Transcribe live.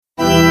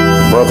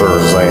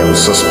brothers and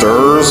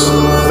sisters.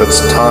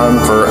 It's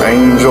time for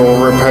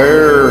Angel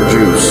Repair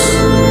Juice.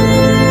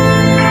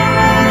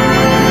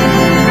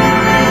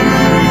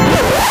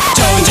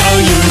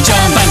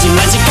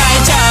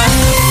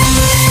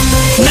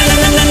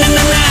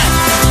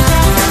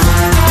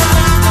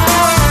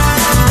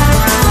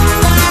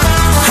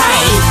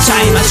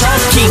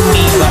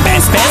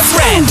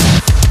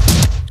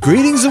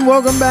 Greetings and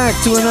welcome back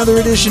to another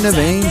edition of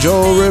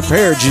Angel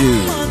Repair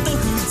Juice.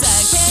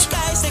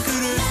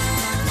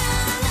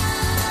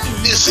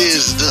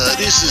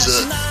 This is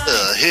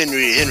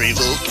Henry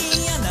Volk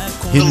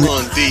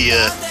along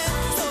the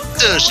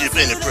Starship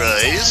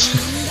Enterprise.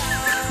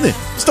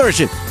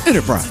 Starship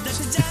Enterprise.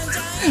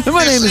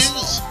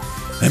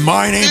 And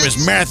my name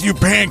is Matthew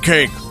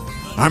Pancake.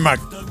 I'm a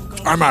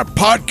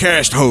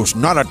podcast host,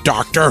 not a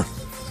doctor.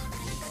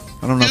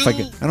 I don't know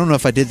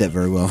if I did that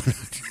very well.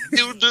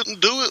 You didn't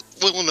do it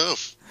well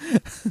enough.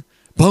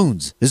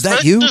 Bones, is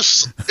that you?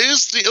 Practice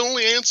is the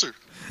only answer.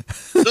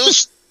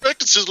 Just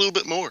practice just a little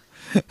bit more.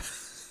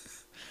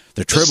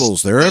 The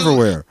tribbles, they're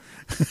everywhere.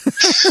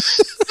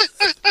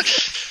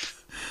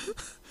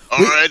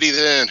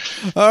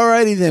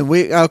 Alrighty then.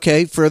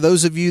 Okay, for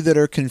those of you that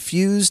are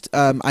confused,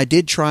 I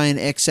did try and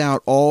X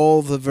out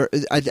all the...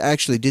 I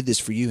actually did this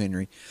for you,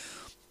 Henry.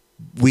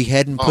 We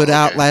hadn't put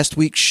out last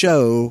week's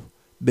show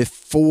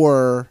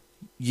before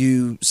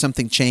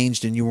something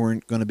changed and you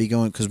weren't going to be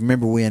going, because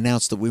remember we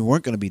announced that we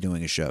weren't going to be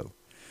doing a show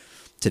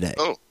today.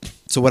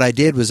 So what I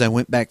did was I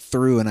went back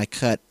through and I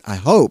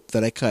hope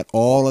that I cut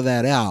all of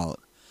that out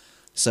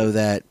so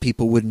that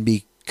people wouldn't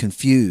be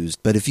confused.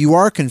 But if you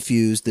are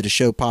confused that a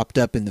show popped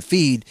up in the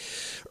feed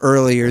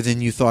earlier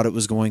than you thought it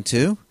was going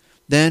to,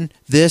 then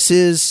this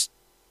is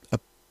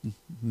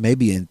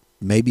maybe a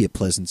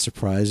pleasant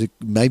surprise.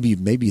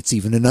 Maybe it's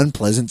even an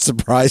unpleasant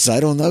surprise. I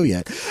don't know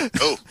yet.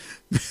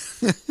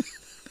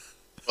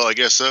 Well, I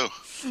guess so.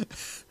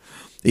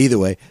 Either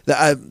way,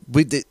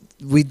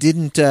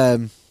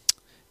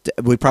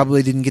 we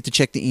probably didn't get to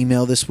check the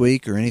email this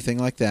week or anything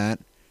like that,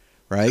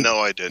 right? No,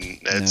 I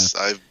didn't.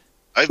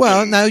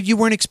 No, you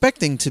weren't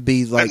expecting to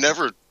be like.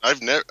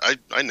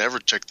 I never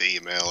checked the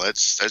email.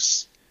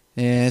 That's.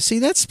 Yeah, see,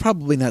 that's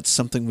probably not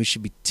something we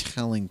should be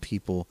telling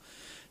people.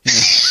 You know?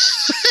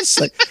 It's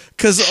like,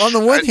 because on the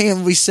one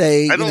hand we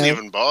say I don't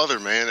even bother,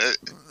 man.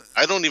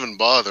 I don't even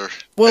bother.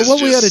 Well,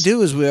 what we ought to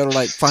do is we ought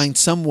to find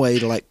some way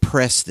to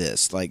press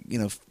this,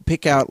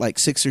 pick out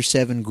 6 or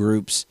 7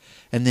 groups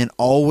and then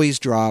always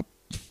drop.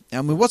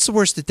 I mean, what's the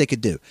worst that they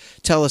could do?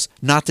 Tell us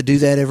not to do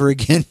that ever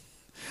again?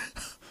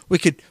 We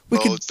could.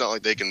 It's not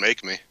like they can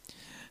make me.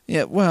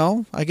 Yeah,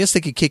 well, I guess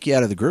they could kick you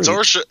out of the group. It's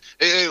our show.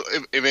 Hey,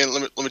 man,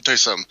 let me tell you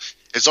something.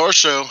 It's our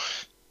show.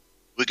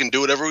 We can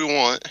do whatever we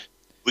want.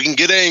 We can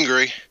get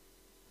angry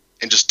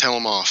and just tell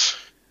them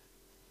off.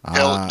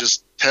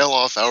 Just tell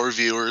off our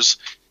viewers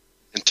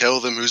and tell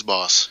them who's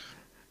boss.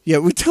 Yeah,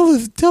 we tell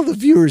the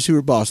viewers who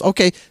are boss.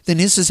 Okay, then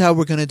this is how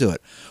we're going to do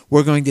it.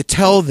 We're going to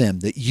tell them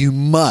that you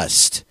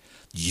must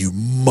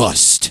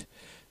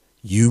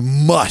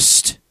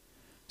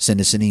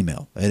send us an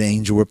email at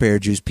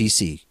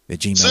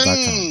angelrepairjuicepc@gmail.com.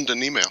 Send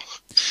an email.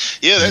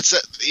 Yeah, that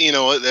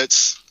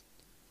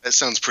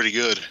sounds pretty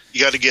good.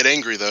 You got to get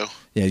angry though.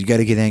 Yeah, you got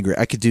to get angry.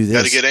 I could do this. You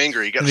got to get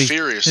angry. You got to be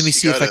furious. Let me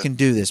see if I can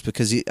do this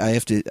because I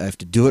have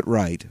to do it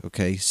right.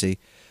 Okay, see,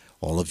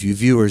 all of you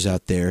viewers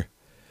out there,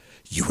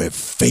 you have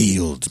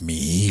failed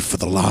me for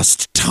the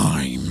last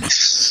time.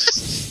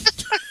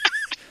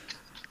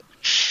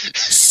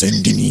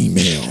 Send an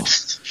email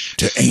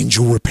to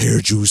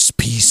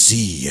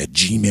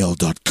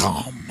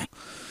angelrepairjuicepc@gmail.com.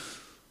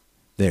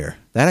 There,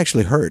 that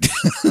actually hurt.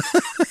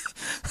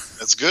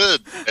 That's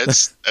good.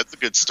 That's a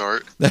good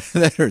start.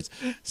 That hurts.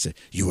 So,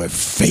 you have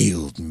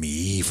failed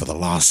me for the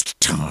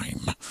last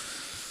time.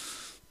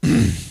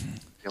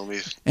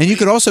 And you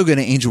could also go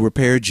to Angel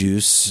Repair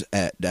Juice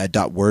at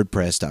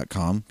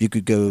 .wordpress.com. You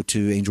could go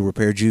to Angel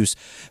Repair Juice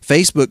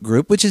Facebook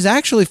group, which is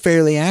actually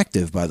fairly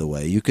active, by the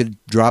way. You could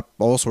drop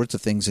all sorts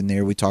of things in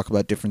there. We talk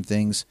about different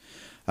things.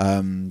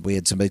 We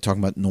had somebody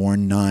talking about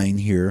Norn 9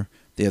 here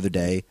the other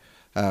day.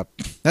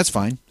 That's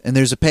fine. And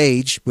there's a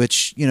page,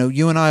 which,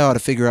 you and I ought to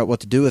figure out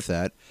what to do with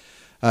that.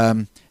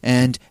 And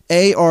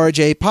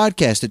ARJ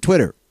Podcast at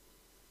Twitter.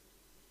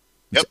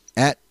 Yep.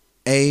 At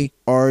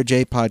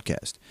ARJ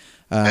Podcast.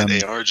 At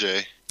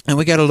ARJ. And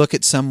we got to look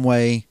at some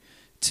way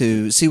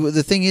to see what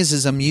the thing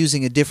is I'm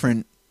using a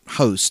different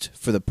host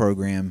for the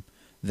program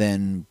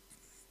than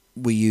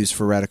we use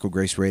for Radical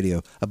Grace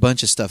Radio. A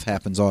bunch of stuff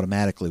happens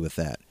automatically with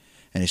that.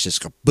 And it's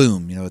just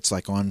boom, it's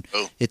like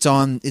it's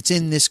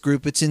in this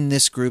group, it's in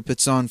this group,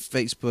 it's on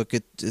Facebook,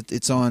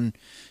 it's on,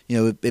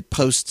 it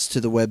posts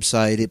to the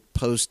website, it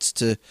posts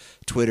to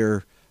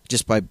Twitter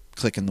just by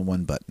clicking the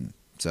one button.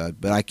 So,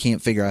 but I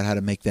can't figure out how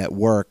to make that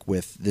work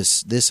with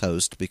this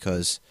host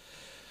because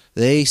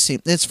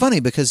it's funny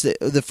because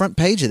the front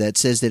page of that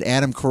says that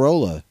Adam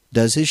Carolla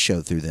does his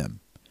show through them.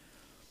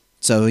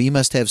 So he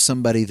must have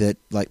somebody that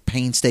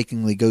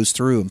painstakingly goes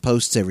through and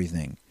posts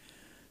everything.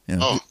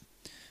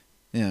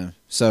 Yeah.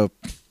 So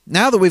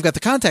now that we've got the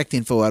contact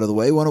info out of the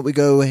way, why don't we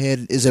go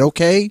ahead? Is it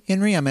okay,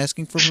 Henry? I'm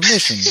asking for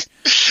permission.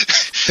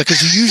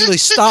 Because you usually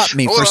stop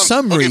me for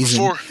some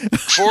reason.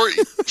 Before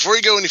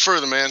you go any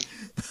further, man.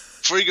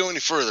 Before you go any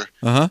further.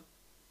 Uh-huh.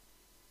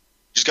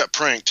 You just got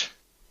pranked.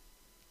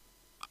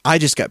 I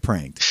just got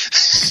pranked.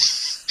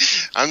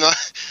 I'm not.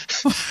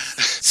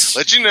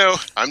 Let you know,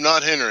 I'm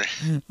not Henry.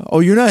 Oh,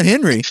 you're not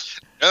Henry?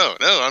 No,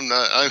 I'm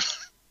not.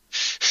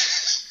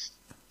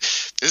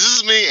 This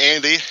is me,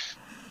 Andy.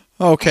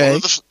 Okay.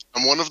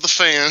 I'm one of the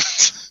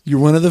fans. You're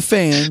one of the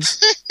fans.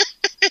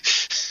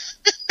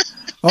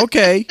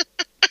 Okay.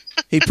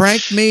 He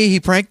pranked me. He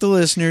pranked the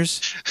listeners.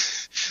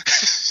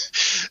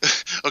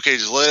 Okay,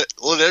 just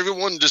let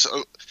everyone just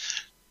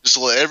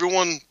let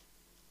everyone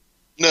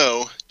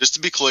know. Just to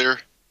be clear,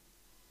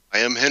 I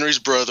am Henry's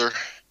brother,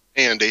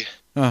 Andy.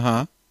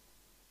 Uh-huh.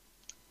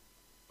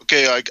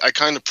 Okay, I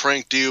kind of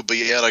pranked you, but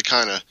yet I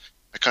kind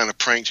of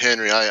pranked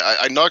Henry.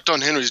 I knocked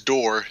on Henry's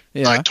door.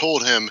 Yeah. And I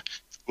told him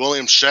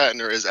William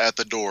Shatner is at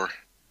the door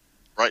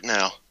right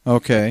now.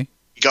 Okay.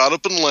 He got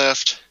up and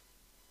left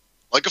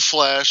like a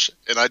flash,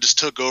 and I just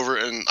took over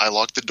and I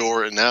locked the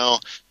door, and now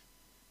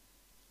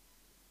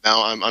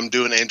I'm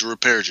doing Andrew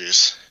Repair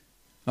Juice.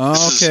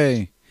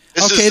 Okay.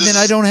 Then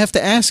I don't have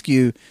to ask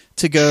you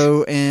to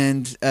go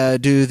and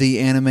do the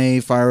Anime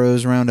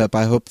Fyros Roundup.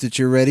 I hope that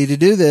you're ready to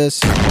do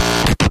this.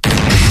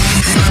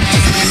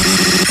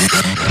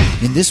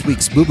 In this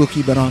week's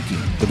Bubuki Baranki,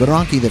 the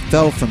Baranki that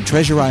fell from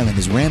Treasure Island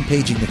is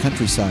rampaging the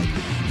countryside,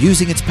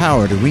 using its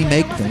power to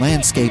remake the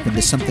landscape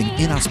into something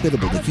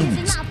inhospitable to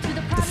humans.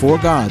 The four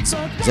gods,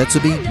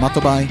 Zetsubi,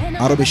 Matobai,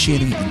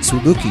 Arobeshiri, and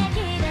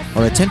Tsubuki,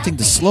 are attempting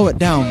to slow it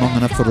down long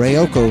enough for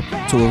Ryoko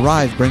to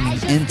arrive bringing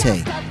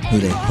Entei, who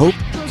they hope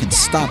can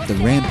stop the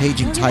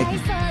rampaging titan.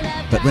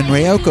 But when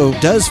Ryoko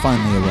does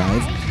finally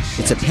arrive,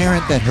 it's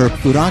apparent that her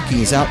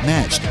Buranki is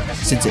outmatched,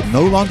 since it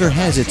no longer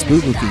has its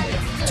Bubuki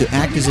to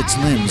act as its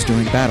limbs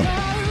during battle.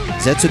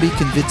 Zetsubi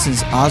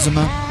convinces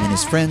Azuma and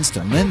his friends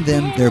to lend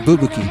them their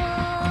Bubuki,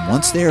 and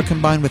once they are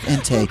combined with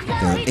Entei,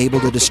 they are able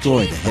to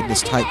destroy the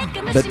Headless Titan.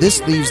 But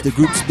this leaves the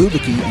group's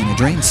Bubuki in a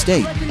drained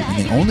state,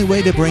 and the only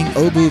way to bring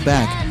Obu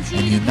back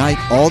and unite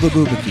all the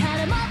Bubuki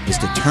is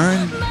to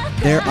turn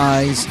their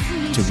eyes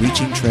to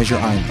reaching Treasure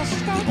Island.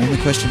 The only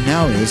question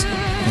now is,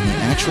 can they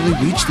actually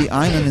reach the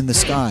island in the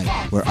sky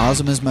where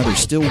Azuma's mother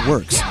still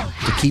works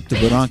to keep the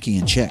Buranki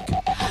in check?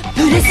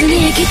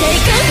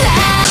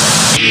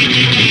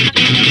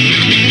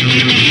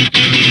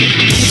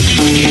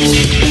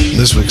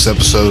 This week's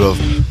episode of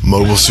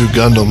Mobile Suit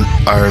Gundam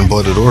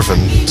Iron-Blooded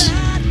Orphans,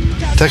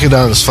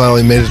 Tekkadan has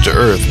finally made it to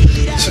Earth,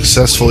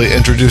 successfully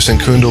introducing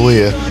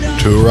Kundalia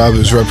to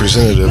Urabu's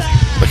representative,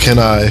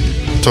 Makenai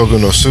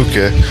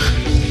Togunosuke.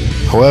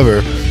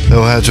 However, they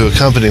will have to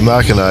accompany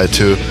Makenai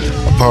to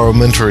a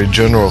parliamentary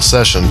general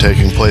session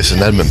taking place in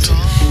Edmonton.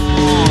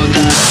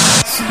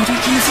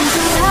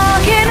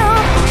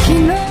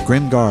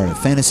 Grimgar of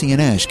Fantasy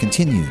and Ash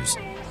continues,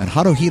 and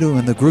Haruhito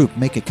and the group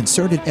make a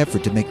concerted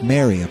effort to make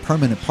Mary a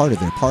permanent part of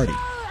their party.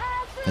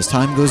 As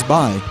time goes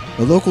by,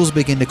 the locals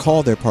begin to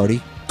call their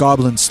party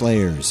Goblin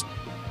Slayers,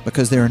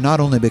 because they are not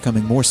only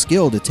becoming more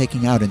skilled at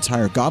taking out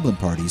entire goblin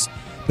parties,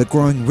 but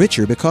growing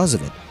richer because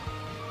of it.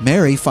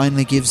 Mary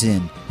finally gives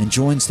in and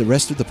joins the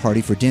rest of the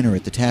party for dinner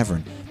at the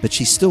tavern, but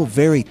she's still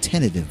very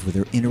tentative with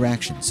her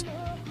interactions.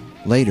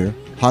 Later,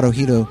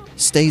 Haruhito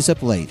stays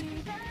up late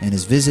and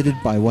is visited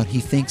by what he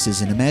thinks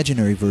is an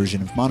imaginary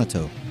version of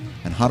Minato,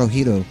 and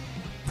Haruhito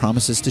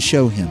promises to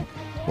show him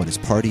what his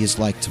party is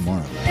like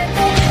tomorrow.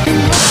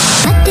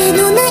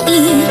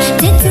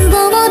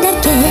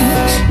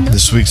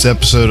 This week's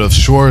episode of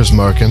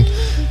Schwarzmarken,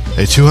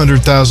 a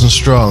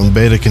 200,000-strong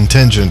beta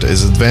contingent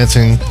is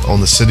advancing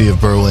on the city of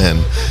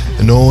Berlin,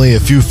 and only a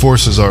few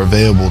forces are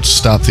available to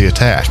stop the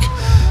attack.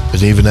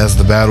 But even as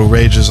the battle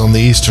rages on the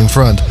Eastern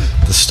Front,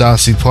 the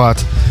Stasi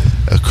plot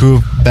a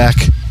coup back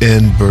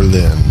in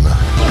Berlin.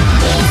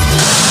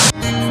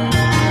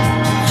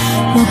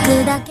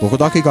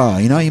 Bokodake ga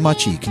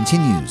Inaimachi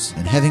continues,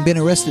 and having been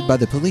arrested by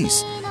the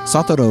police,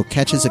 Satoru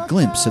catches a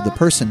glimpse of the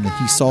person that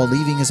he saw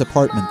leaving his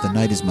apartment the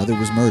night his mother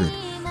was murdered,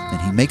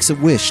 and he makes a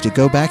wish to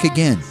go back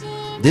again,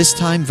 this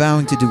time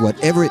vowing to do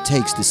whatever it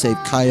takes to save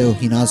Kaio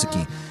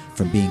Hinazuki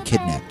from being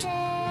kidnapped.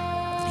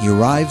 He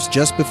arrives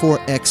just before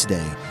X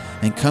Day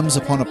and comes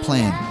upon a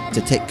plan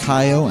to take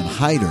Kaio and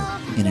hide her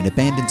in an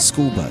abandoned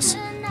school bus,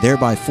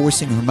 thereby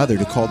forcing her mother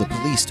to call the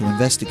police to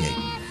investigate.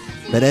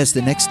 But as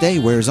the next day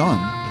wears on,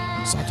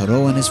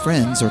 Satoru and his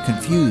friends are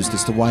confused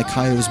as to why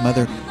Kaio's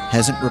mother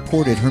hasn't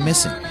reported her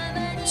missing.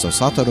 So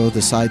Satoru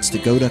decides to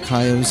go to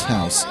Kaio's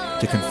house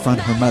to confront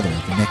her mother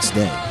the next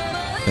day.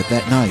 But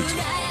that night,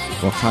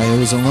 while Kaio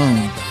is alone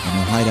in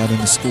her hideout in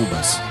the school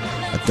bus,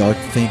 a dark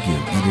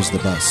figure enters the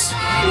bus.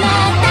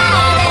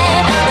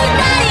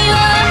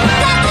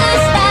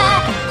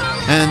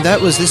 And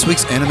that was this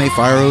week's Anime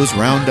Fyros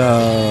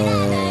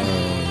Roundup.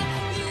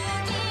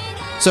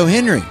 So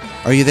Henry,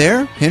 are you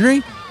there?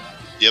 Henry?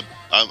 Yep,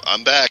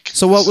 I'm back.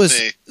 So what was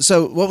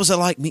it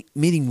like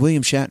meeting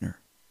William Shatner?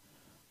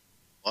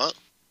 What?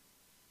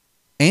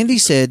 Andy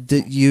said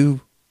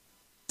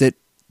that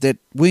that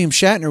William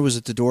Shatner was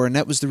at the door, and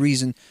that was the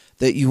reason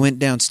that you went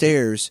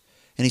downstairs.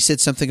 And he said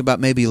something about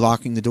maybe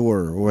locking the door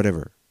or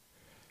whatever.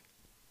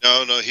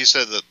 No, he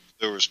said that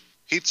there was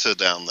pizza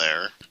down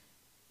there.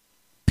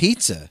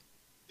 Pizza?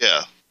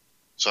 Yeah.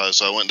 So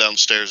I went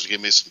downstairs to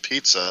get me some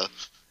pizza,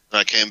 and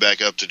I came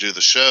back up to do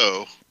the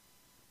show.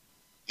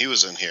 He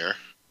was in here.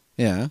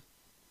 Yeah.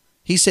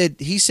 He said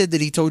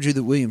that he told you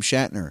that William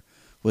Shatner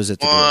was at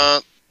the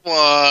door.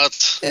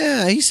 What?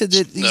 Yeah, he said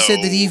that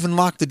he even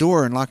locked the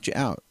door and locked you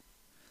out.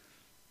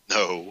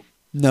 No.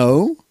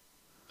 No?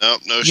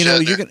 Nope, no. You know,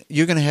 Shatner.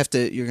 you're gonna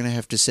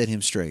have to set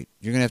him straight.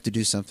 You're gonna have to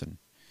do something.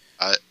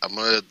 We're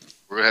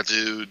gonna have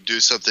to do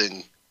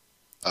something.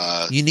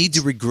 You need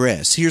to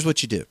regress. Here's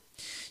what you do.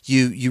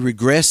 You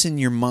regress in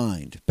your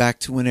mind back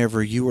to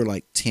whenever you were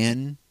like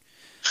 10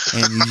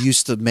 and you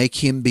used to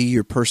make him be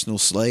your personal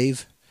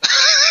slave.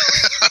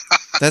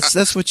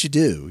 That's what you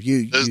do.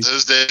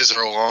 Those days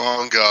are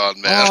long gone,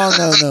 man.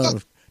 Oh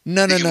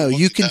no.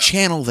 You can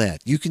channel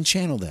that. You can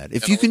channel that.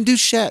 If you can do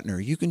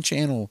Shatner, you can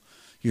channel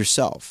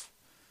yourself.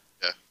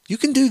 Yeah. You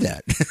can do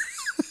that.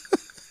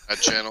 I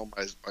channel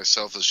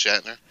myself as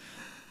Shatner.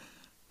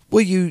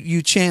 Well,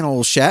 you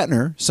channel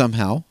Shatner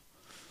somehow.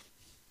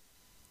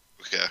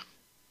 Okay.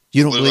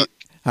 You don't believe,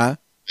 huh?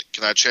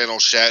 Can I channel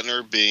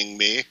Shatner being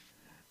me?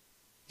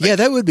 Yeah,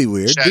 that would be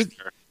weird.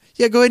 Shatner.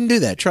 Yeah, go ahead and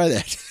do that. Try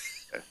that.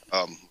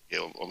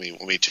 Yeah, let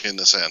me tune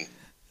this in.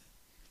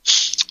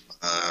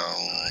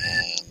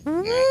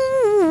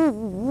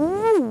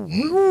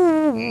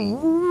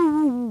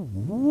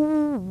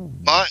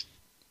 My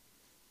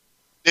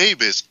name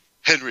is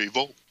Henry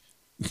Volk,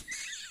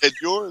 and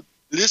you're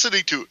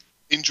listening to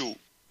Angel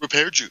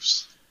Repair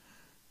Juice.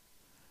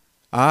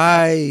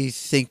 I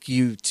think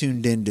you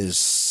tuned into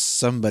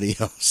somebody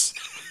else.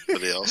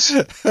 Somebody else?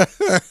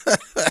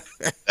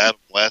 Adam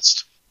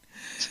West.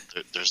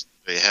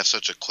 They have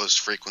such a close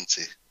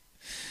frequency.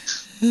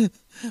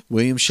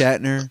 William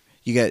Shatner.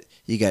 You got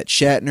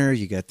Shatner.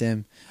 You got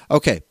them.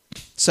 Okay,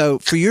 so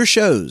for your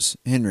shows,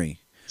 Henry,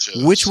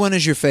 which one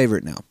is your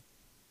favorite now?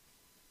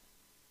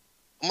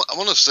 I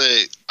want to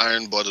say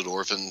Iron Blooded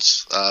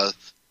Orphans.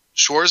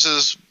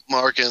 Schwartz's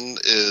Marken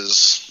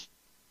is.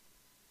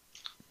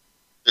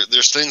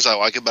 There's things I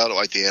like about it,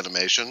 like the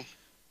animation.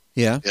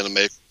 Yeah, the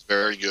animation is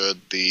very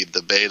good. The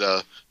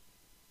beta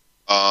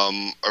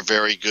are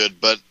very good,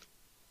 but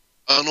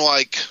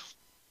unlike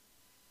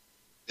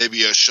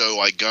maybe a show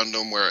like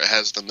Gundam where it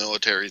has the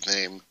military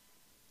theme,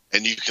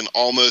 and you can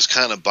almost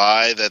kind of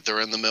buy that they're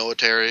in the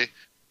military.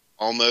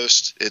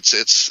 Almost,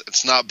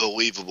 it's not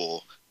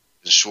believable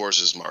in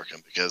Schwartz's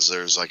Marken because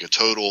there's like a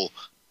total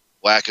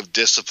lack of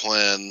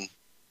discipline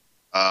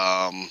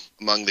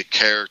among the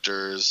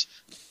characters.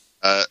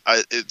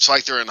 It's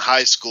like they're in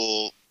high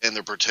school and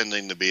they're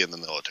pretending to be in the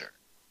military,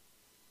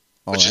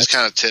 which is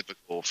kind of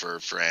typical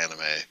for anime.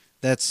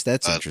 That's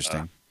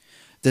interesting.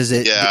 Does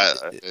it? Yeah.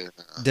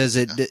 Is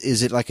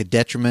it like a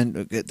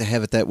detriment to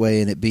have it that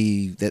way and it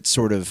be that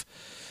sort of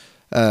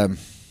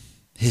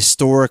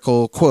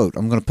historical quote?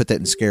 I'm going to put that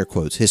in scare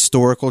quotes.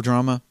 Historical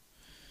drama.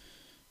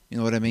 You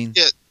know what I mean?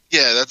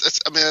 Yeah. That's.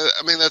 I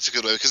mean that's a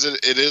good way because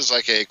it is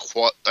like a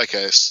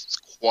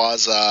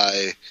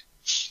quasi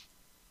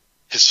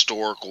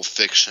historical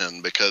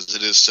fiction because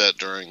it is set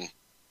during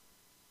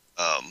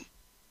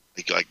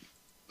like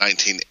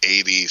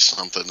 1980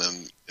 something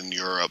in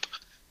Europe.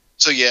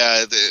 So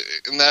yeah,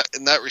 in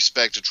that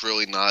respect, it's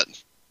really not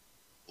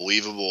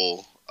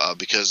believable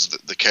because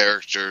the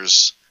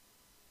characters,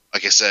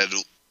 like I said,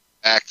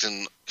 act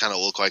and kind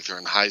of look like they're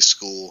in high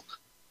school,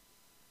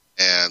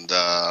 and it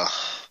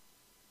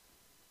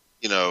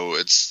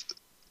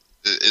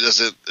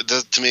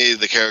doesn't to me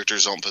the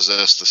characters don't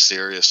possess the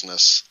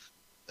seriousness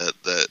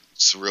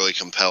that's really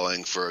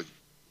compelling for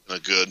a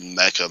good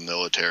mecha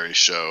military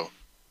show.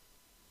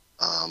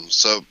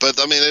 But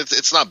I mean,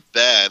 it's not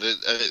bad.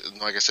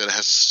 Like I said, it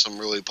has some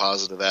really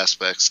positive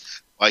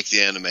aspects, like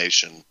the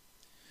animation,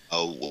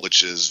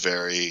 which is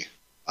very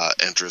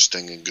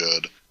interesting and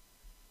good.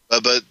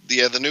 But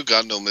yeah, the new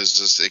Gundam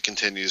is it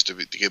continues to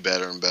get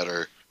better and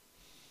better,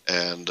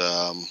 and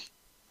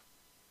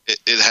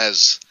it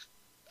has,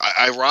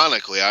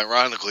 ironically,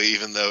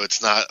 even though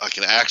it's not like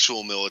an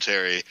actual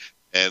military,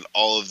 and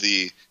all of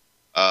the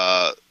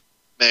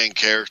main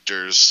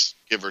characters,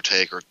 give or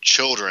take, are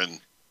children.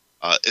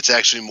 It's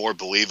actually more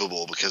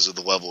believable because of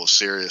the level of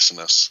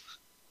seriousness,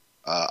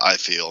 I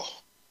feel.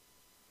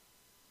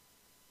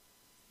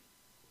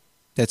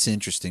 That's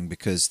interesting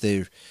because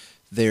they're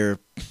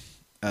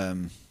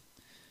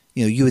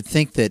you would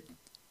think that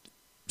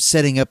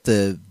setting up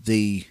the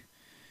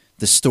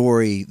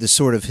story, the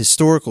sort of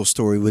historical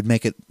story, would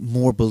make it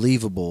more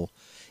believable,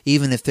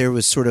 even if there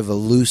was sort of a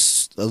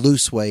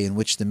loose way in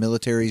which the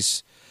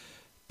military's.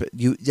 But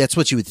that's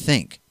what you would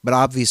think, but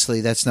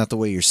obviously that's not the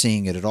way you're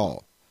seeing it at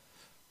all.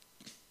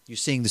 You're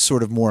seeing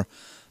the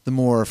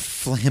more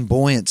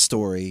flamboyant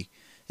story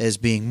as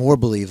being more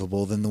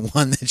believable than the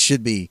one that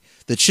should be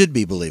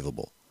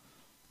believable.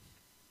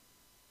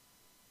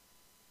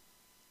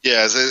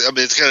 Yeah, I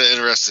mean, it's kind of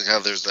interesting how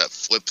there's that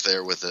flip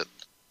there with it.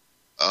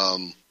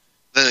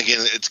 then again,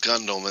 it's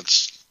Gundam.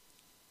 It's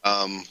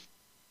when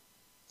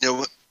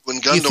Gundam.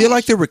 Do you feel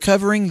like they're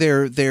recovering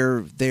their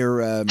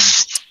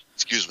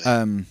excuse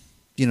me.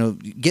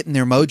 Getting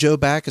their mojo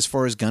back as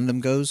far as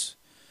Gundam goes?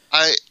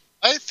 I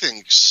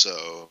think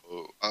so.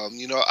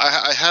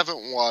 I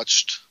haven't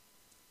watched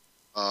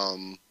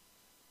a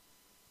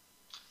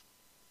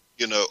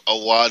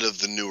lot of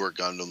the newer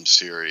Gundam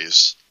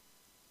series.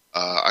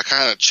 I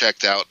kind of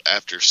checked out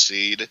after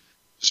Seed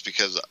just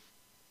because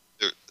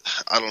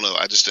I don't know,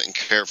 I just didn't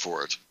care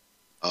for it.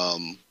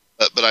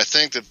 But I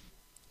think that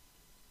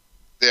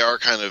they are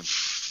kind of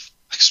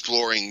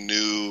exploring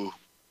new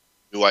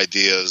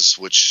ideas,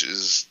 which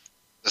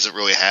doesn't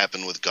really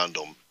happen with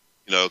Gundam.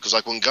 Because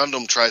like when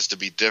Gundam tries to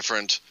be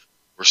different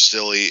or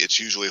silly, it's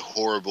usually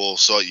horrible.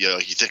 So you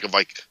think of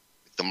like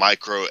the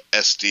Micro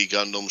SD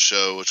Gundam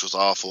show, which was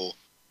awful.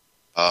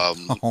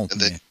 And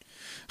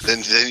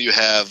then you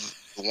have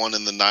the one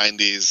in the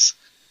 90s.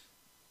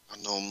 I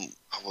don't know,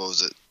 what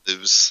was it? It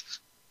was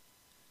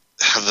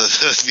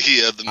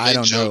the I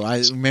don't know. I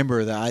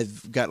remember that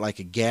I've got like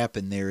a gap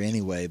in there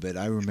anyway, but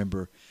I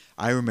remember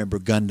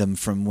Gundam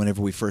from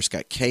whenever we first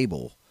got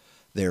cable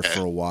there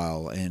for a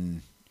while,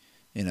 and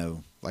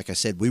like I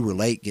said, we were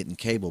late getting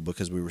cable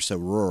because we were so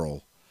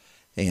rural,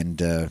 and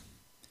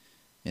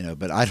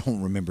but I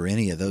don't remember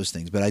any of those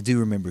things. But I do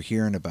remember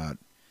hearing about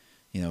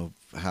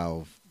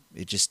how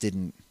it just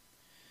didn't.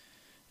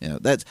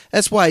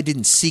 That's why I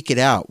didn't seek it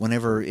out.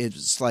 Whenever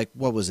it's like,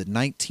 what was it,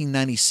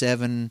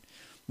 1997,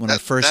 when I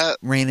first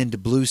ran into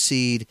Blue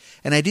Seed,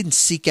 and I didn't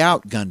seek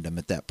out Gundam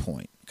at that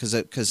point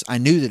because I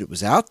knew that it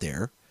was out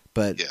there,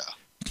 but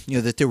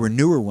that there were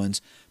newer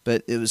ones.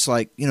 But it was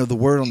like the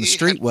word on the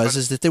street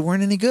is that they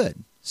weren't any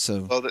good.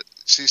 So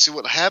see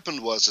what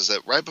happened is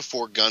that right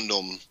before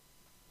Gundam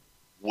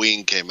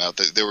Wing came out,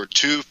 there were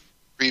two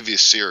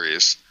previous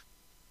series,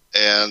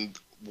 and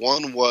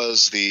one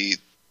was I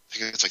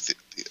think it's like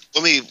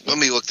let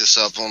me look this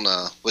up on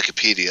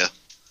Wikipedia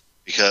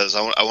because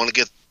I want to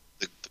get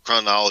the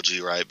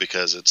chronology right,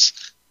 because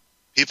it's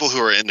people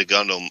who are into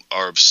Gundam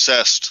are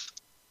obsessed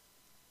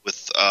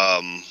with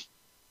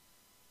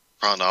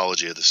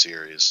chronology of the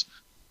series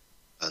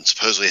and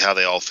supposedly how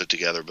they all fit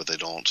together, but they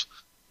don't.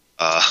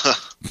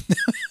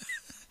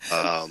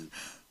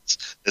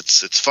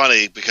 It's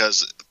funny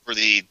because for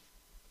I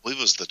believe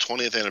it was the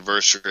 20th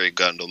anniversary of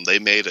Gundam, they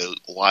made a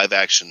live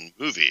action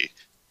movie.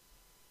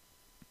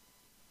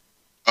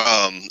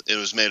 It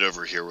was made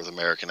over here with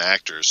American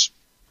actors.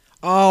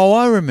 Oh,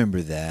 I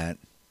remember that.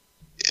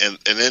 And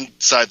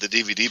inside the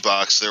DVD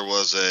box there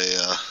was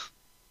a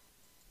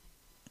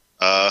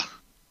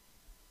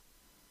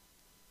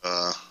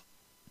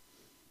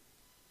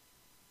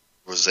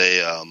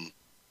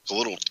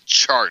little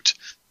chart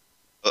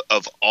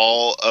of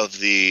all of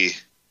the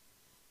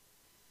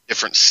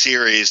different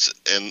series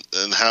and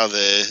how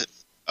they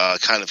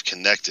kind of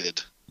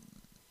connected.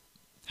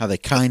 How they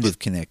kind of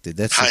connected.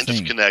 That's kind the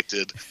thing. Of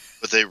connected,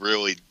 but they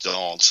really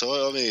don't. So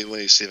let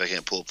me see if I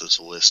can't pull up this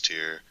list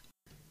here.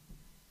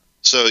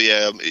 So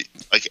yeah,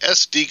 like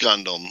SD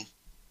Gundam,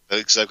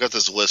 because I've got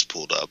this list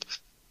pulled up.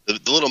 The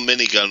little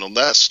mini Gundam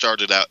that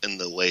started out in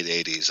the late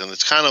 '80s, and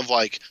it's kind of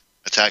like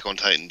Attack on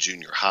Titan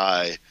Junior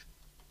High.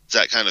 It's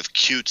that kind of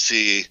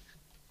cutesy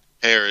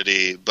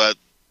parody, but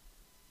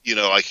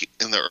like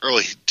in the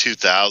early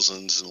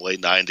 2000s and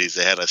late '90s,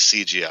 they had a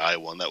CGI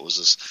one that was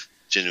just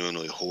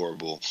genuinely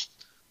horrible.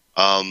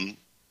 During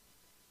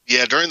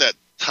that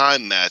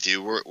time,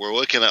 Matthew, we're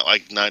looking at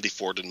like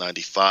 94 to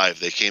 95.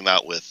 They came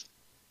out with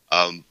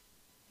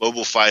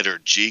Mobile Fighter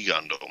G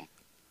Gundam,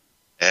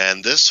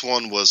 and this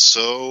one was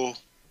so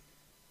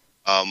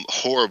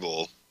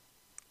horrible.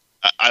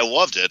 I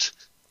loved it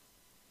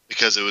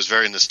because it was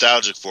very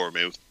nostalgic for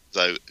me.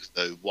 I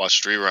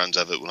watched reruns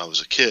of it when I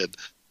was a kid,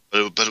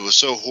 but it was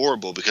so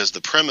horrible because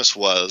the premise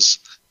is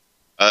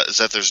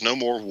that there's no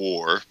more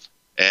war,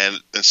 and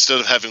instead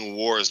of having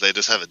wars, they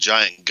just have a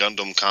giant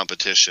Gundam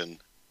competition,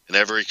 and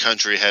every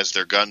country has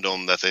their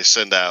Gundam that they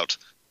send out,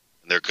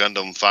 and their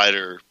Gundam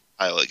fighter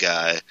pilot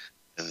guy,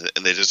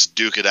 and they just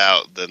duke it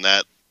out. Then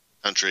that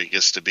country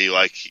gets to be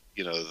like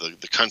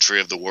the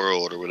country of the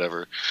world or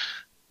whatever.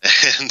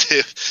 And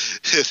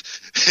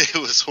it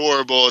was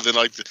horrible. And then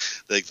like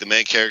the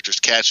main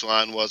character's catch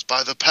line was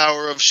 "by the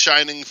power of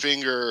Shining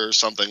Finger" or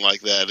something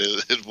like that.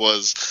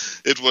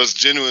 It was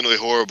genuinely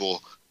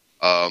horrible.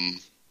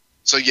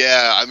 So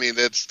yeah, I mean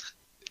it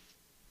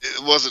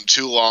wasn't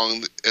too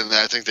long, and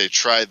I think they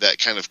tried that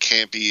kind of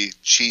campy,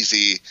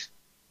 cheesy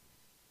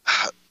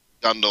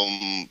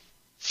Gundam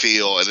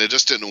feel, and it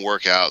just didn't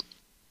work out.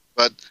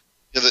 But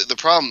the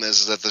problem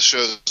is that the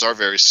shows are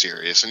very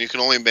serious, and you can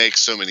only make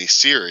so many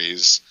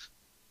series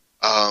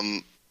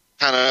kind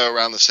of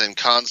around the same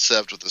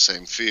concept with the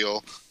same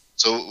feel.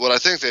 So what I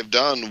think they've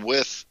done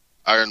with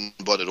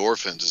Iron-Blooded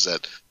Orphans is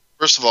that,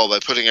 first of all, by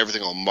putting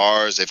everything on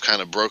Mars, they've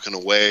kind of broken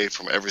away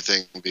from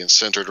everything being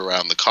centered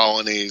around the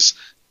colonies,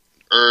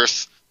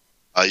 Earth.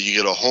 You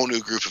get a whole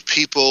new group of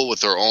people with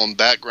their own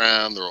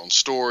background, their own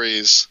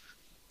stories,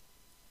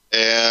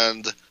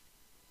 and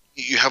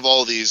you have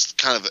all these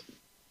kind of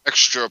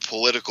extra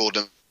political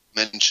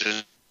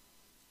dimension.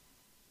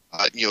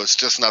 It's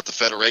just not the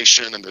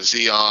Federation and the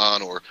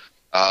Zeon or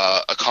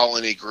a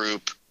colony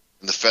group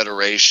and the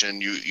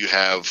Federation. You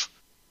have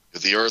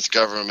the Earth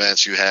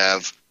governments, you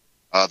have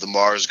the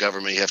Mars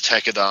government, you have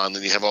Tekadon,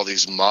 then you have all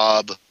these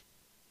mob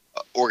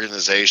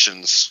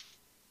organizations.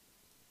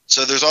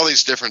 So there's all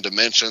these different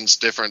dimensions,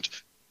 different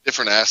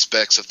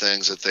aspects of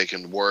things that they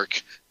can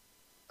work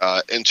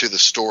into the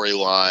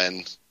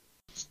storyline,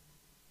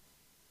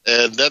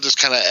 and that just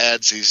kind of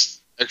adds these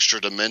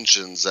extra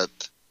dimensions that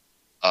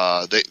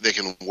they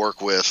can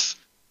work with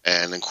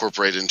and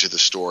incorporate into the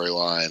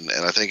storyline.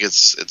 And I think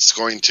it's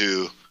going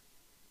to,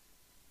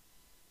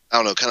 I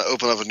don't know, kind of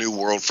open up a new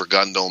world for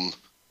Gundam.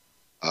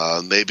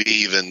 Maybe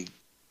even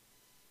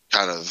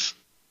kind of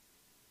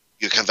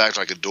act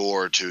like a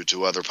door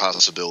to other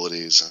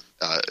possibilities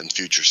in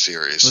future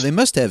series. Well, they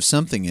must have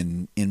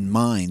something in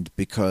mind,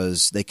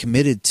 because they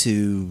committed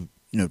to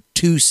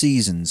 2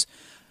 seasons.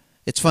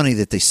 It's funny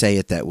that they say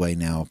it that way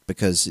now,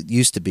 because it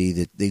used to be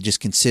that they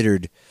just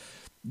considered,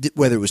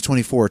 whether it was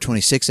 24 or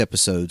 26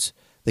 episodes,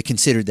 they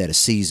considered that a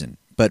season.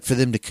 But for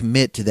them to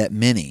commit to that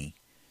many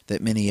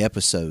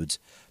episodes,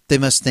 they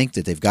must think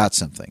that they've got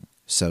something.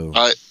 So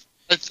I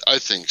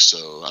think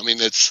so. I mean,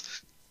 it's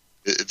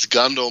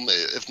Gundam.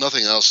 If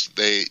nothing else,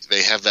 they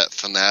have that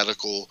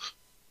fanatical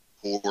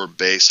core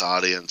base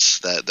audience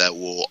that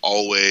will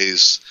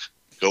always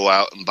go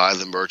out and buy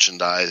the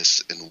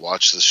merchandise and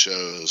watch the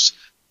shows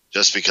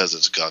just because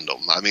it's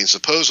Gundam. I mean,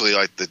 supposedly,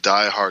 like, the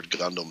diehard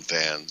Gundam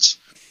fans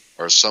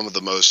are some of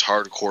the most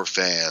hardcore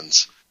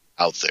fans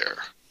out there.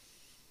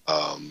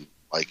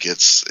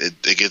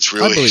 It gets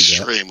really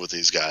extreme with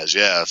these guys,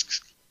 yeah.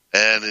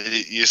 And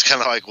you just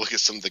kind of like look at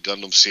some of the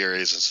Gundam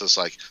series, and it's just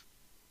like,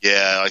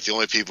 yeah, like the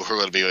only people who are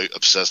going to be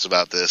obsessed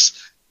about this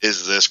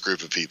is this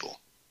group of people.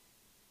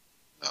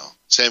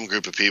 Same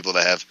group of people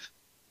that have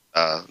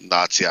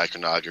Nazi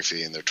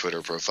iconography in their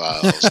Twitter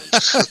profiles.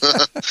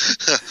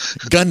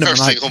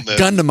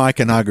 Gundam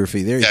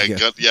iconography. There you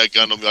go.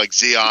 Gundam, like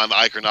Zeon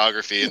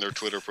iconography in their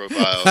Twitter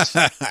profiles.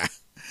 Right,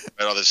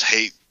 all this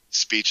hate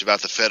speech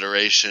about the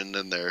Federation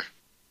and their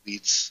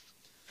tweets.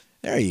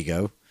 There you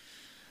go.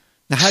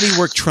 Now, how do you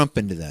work Trump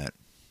into that?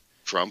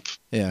 Trump?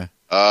 Yeah.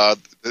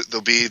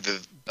 There'll be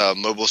the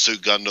Mobile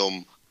Suit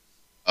Gundam.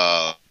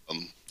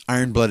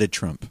 Iron-blooded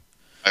Trump.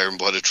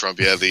 Iron-blooded Trump,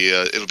 yeah.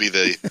 It'll be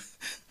the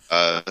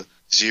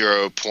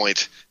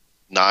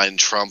 0.9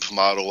 Trump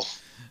model.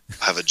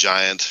 Have a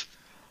giant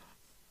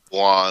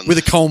wand with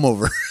a comb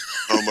over.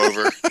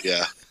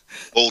 Yeah.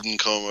 Golden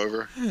comb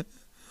over.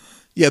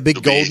 Yeah,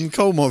 big golden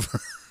comb over.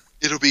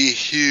 It'll be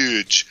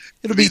huge.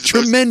 It'll be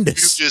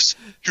tremendous.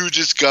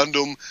 Hugest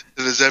Gundam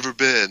that has ever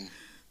been.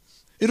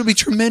 It'll be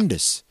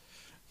tremendous.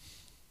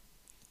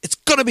 It's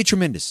gonna be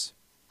tremendous.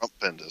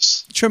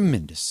 Trumpendous.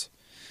 Tremendous.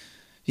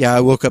 Yeah,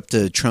 I woke up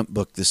to Trump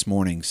book this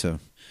morning, so.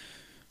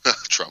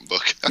 Trump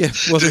book. Yeah,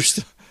 well,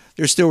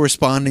 they're still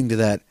responding to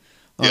that.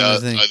 Yeah,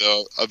 I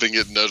know. I've been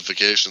getting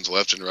notifications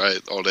left and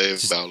right all day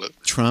about it.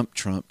 Trump.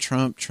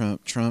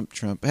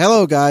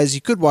 Hello, guys.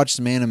 You could watch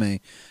some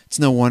anime. It's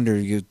no wonder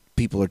you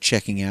people are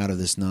checking out of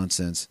this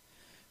nonsense.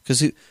 Because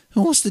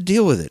who wants to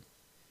deal with it?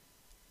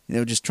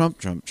 Just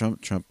Trump.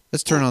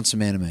 Let's turn on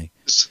some anime.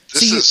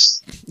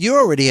 You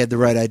already had the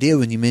right idea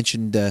when you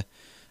mentioned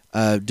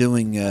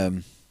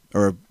doing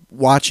or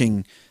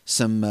watching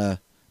some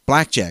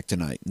blackjack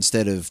tonight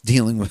instead of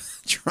dealing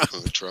with Trump.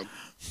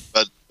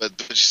 But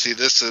you see,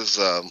 this is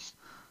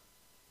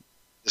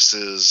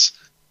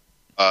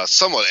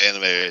somewhat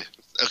anime.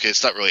 Okay,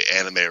 it's not really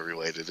anime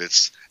related.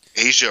 It's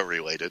Asia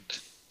related.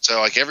 So,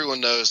 like,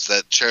 everyone knows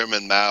that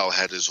Chairman Mao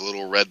had his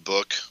little red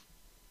book,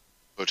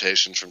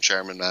 quotations from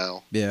Chairman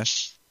Mao. Yeah.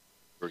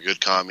 For a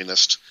good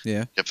communist.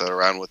 Yeah. Kept that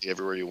around with you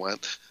everywhere you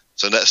went.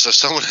 So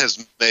someone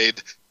has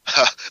made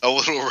a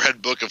little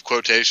red book of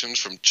quotations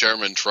from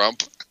Chairman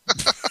Trump.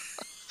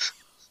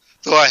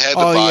 So I had to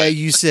buy. Oh yeah,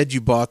 you said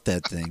you bought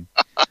that thing.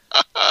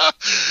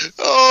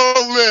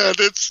 Oh man,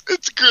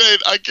 it's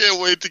great. I can't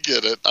wait to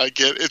get it.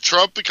 If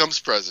Trump becomes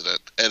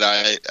president, and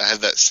I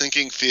have that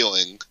sinking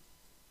feeling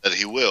that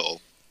he will,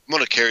 I'm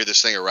going to carry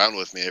this thing around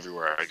with me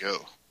everywhere I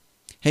go.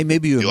 Hey,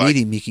 maybe you'll meet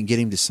him. You can get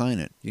him to sign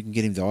it. You can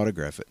get him to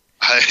autograph it.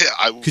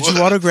 I Could you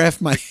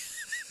autograph my?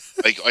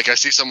 like I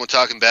see someone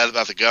talking bad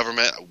about the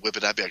government, I whip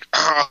it out, be like,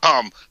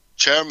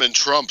 Chairman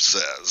Trump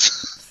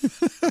says.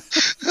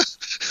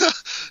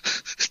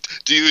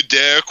 Do you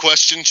dare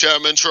question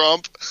Chairman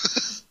Trump?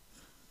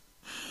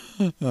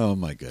 Oh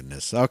my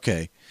goodness.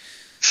 Okay.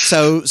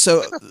 So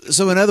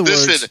in other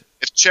words,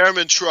 if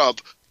Chairman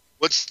Trump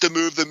wants to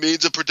move the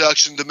means of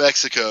production to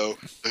Mexico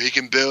so he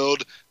can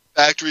build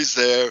factories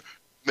there,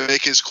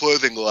 make his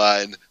clothing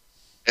line,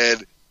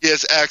 and he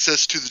has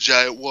access to the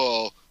giant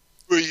wall,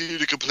 who are you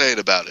to complain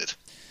about it?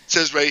 It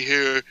says right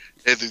here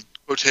in the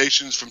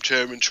quotations from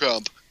Chairman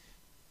Trump,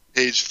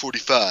 page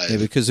 45. Yeah,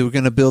 because we're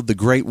going to build the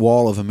Great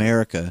Wall of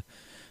America.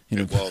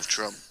 Wall of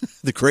Trump.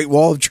 The Great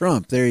Wall of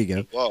Trump. There you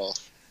go. Wall.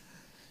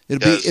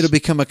 It'll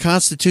become a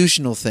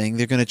constitutional thing.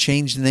 They're going to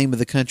change the name of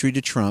the country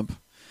to Trump.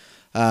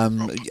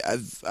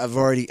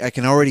 I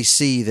can already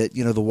see that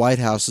the White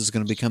House is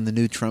going to become the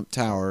new Trump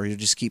Tower. You'll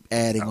just keep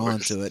adding on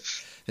to it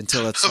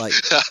until it's like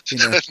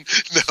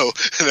No.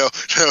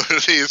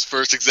 His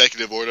first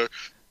executive order: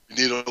 we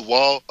need a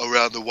wall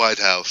around the White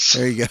House.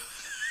 There you go.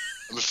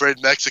 I'm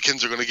afraid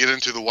Mexicans are going to get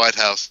into the White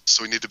House,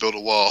 so we need to build a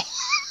wall.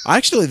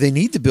 Actually, they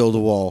need to build a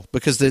wall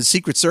because the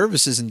Secret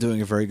Service isn't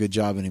doing a very good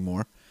job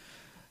anymore.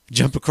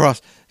 Jump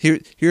across.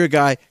 Here a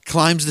guy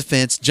climbs the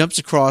fence, jumps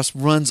across,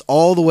 runs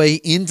all the way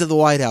into the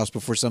White House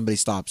before somebody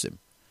stops him.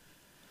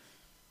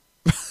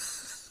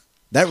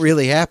 That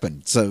really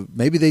happened. So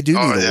maybe they do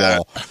need a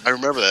wall. I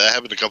remember that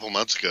happened a couple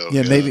months ago.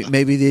 Yeah,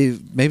 maybe they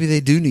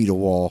do need a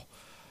wall.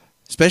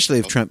 Especially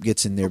if Trump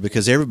gets in there,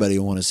 because everybody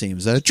will want to see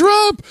him say,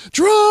 Trump!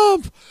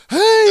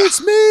 Hey,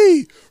 it's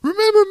me!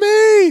 Remember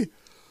me?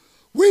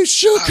 We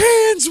shook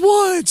hands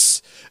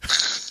once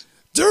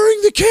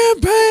during the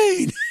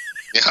campaign.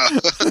 Yeah.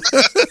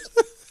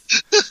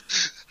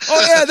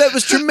 Oh, yeah, that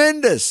was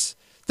tremendous.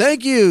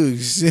 Thank you.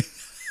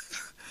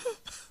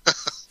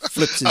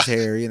 Flips his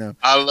hair,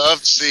 I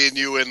loved seeing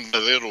you in The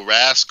Little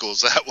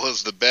Rascals. That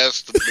was the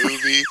best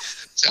movie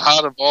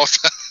out of all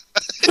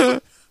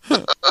time.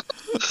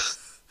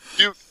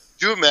 Do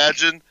you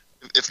imagine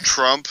if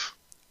Trump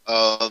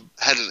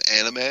had an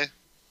anime?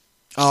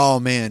 Oh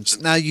man!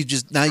 Now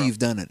you've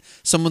done it.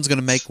 Someone's going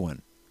to make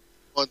one.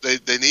 Well,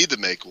 they need to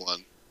make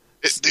one.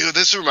 Dude,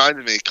 this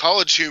reminded me.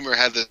 College Humor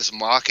had this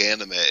mock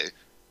anime.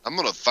 I'm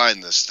going to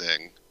find this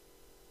thing,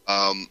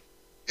 and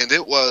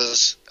it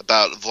was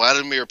about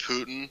Vladimir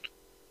Putin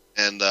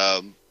and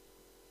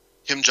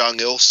Kim Jong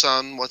Il's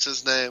son. What's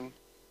his name?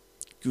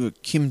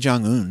 Kim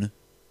Jong Un.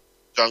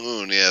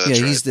 Jong-un, yeah,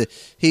 that's right.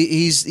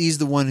 He's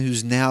the one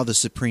who's now the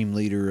supreme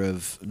leader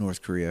of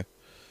North Korea.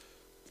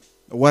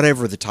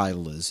 Whatever the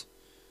title is.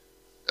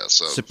 Yeah,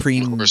 so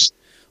Supreme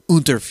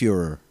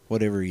Unterführer,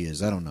 whatever he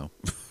is. I don't know.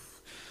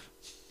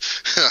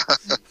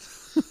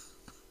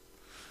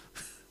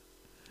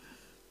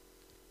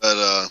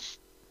 But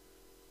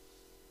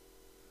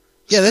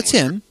yeah, that's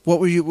him.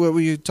 What were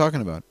you talking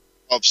about?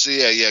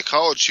 Yeah,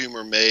 College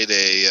Humor made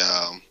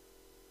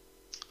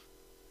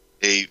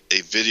a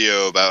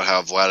video about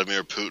how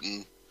Vladimir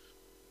Putin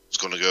was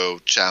going to go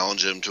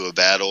challenge him to a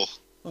battle.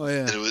 Oh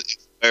yeah, and it was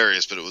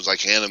hilarious, but it was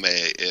like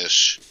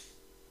anime-ish.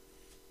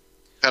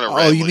 Kind of.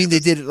 Oh, you mean they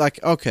did it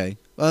like okay?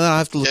 Well, I'll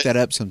have to look that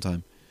up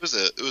sometime.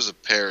 It was a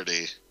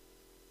parody.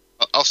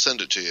 I'll send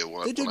it to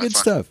you. They do good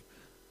stuff.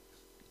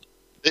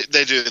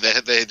 They do.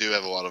 They do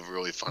have a lot of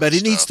really fun. But it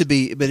stuff.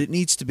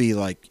 needs to be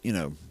like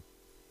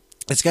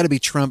it's got to be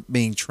Trump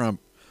being Trump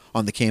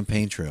on the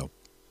campaign trail.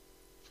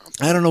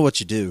 I don't know what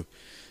you do.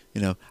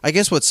 I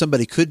guess what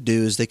somebody could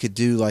do is they could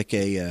do like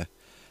a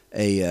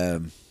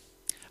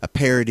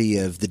parody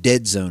of the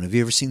Dead Zone. Have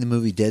you ever seen the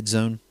movie Dead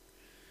Zone?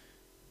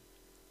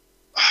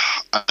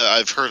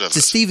 I've heard of it. It's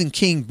a Stephen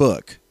King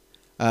book.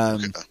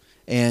 Okay.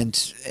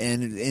 And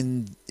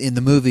in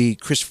the movie,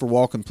 Christopher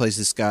Walken plays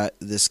this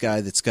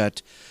guy that's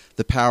got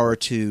the power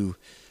to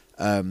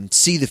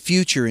see the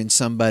future in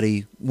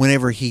somebody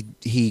whenever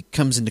he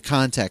comes into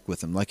contact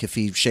with them, like if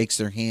he shakes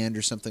their hand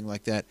or something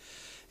like that.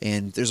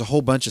 And there's a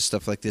whole bunch of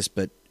stuff like this,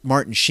 but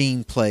Martin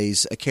Sheen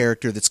plays a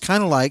character that's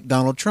kind of like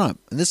Donald Trump.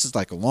 And this is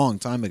like a long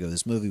time ago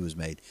this movie was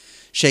made.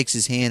 Shakes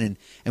his hand,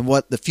 and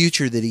what the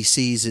future that he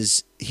sees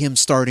is him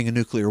starting a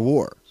nuclear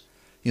war.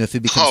 If he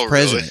becomes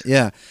president. Really?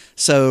 Yeah.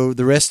 So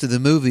the rest of the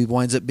movie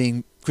winds up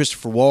being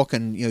Christopher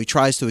Walken. He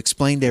tries to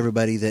explain to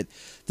everybody that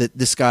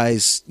this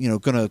guy's,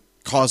 going to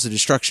cause the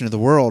destruction of the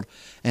world.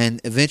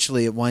 And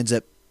eventually it winds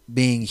up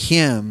being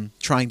him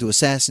trying to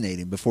assassinate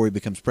him before he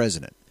becomes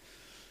president.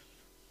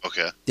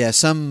 Okay. Yeah,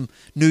 some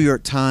New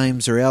York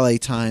Times or LA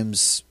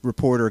Times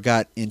reporter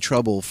got in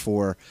trouble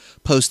for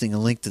posting a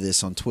link to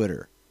this on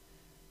Twitter.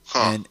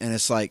 Huh. And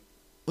it's like,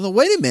 well,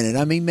 wait a minute.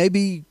 Why?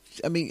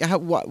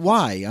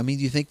 Do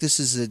you think this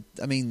is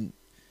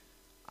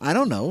I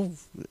don't know.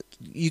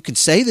 You can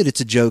say that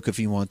it's a joke if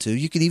you want to.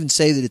 You can even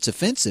say that it's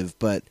offensive,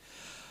 but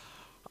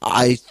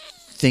I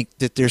think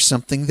that there's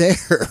something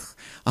there.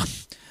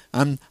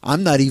 I'm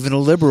not even a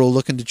liberal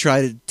looking to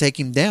try to take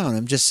him down.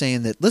 I'm just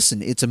saying that,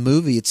 listen, it's a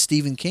movie. It's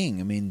Stephen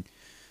King.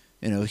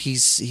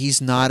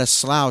 He's not a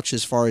slouch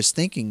as far as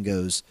thinking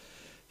goes.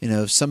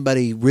 If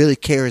somebody really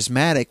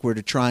charismatic were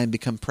to try and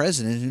become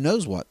president, who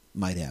knows what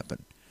might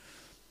happen.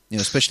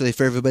 Especially if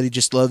everybody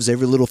just loves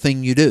every little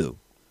thing you do.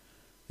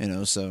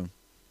 So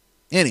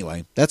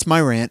anyway, that's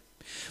my rant.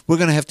 We're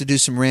going to have to do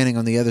some ranting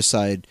on the other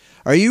side.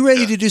 Are you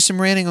ready to do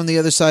some ranting on the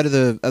other side of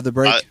the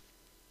break?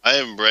 I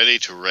am ready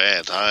to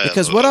rant.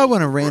 Because what I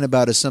want to rant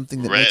about is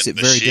something that makes it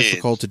very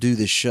difficult to do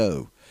this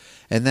show.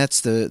 And that's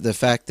the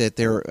fact that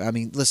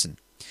listen,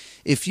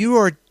 if you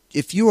are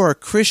a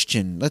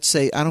Christian, let's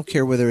say, I don't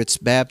care whether it's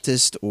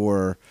Baptist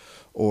or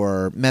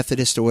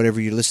Methodist or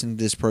whatever, you're listening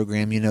to this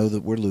program, you know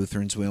that we're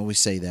Lutherans. We always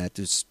say that.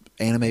 It's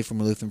anime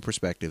from a Lutheran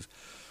perspective.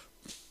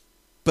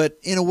 But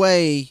in a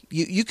way,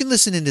 you can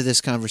listen into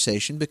this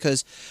conversation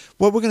because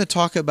what we're going to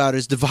talk about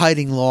is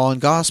dividing law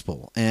and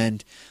gospel.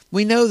 And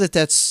we know that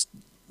that's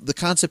the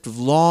concept of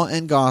law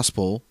and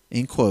gospel,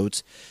 in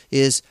quotes,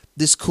 is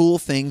this cool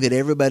thing that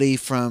everybody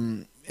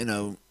from,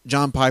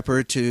 John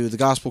Piper to the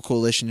Gospel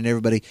Coalition and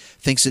everybody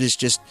thinks it is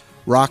just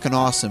rockin'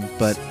 awesome.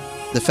 But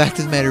the fact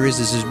of the matter is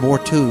there's more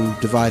to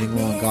dividing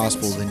law and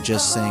gospel than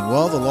just saying,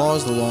 well, the law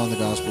is the law and the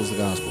gospel is the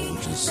gospel,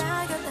 which is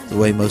the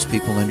way most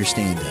people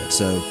understand that.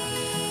 So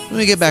when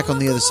we get back on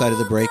the other side of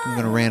the break, I'm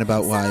going to rant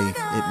about why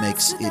it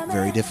makes it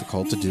very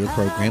difficult to do a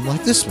program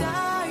like this one,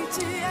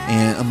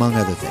 and among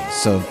other things.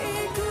 So,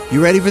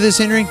 you ready for this,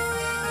 Henry?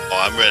 Oh,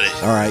 I'm ready.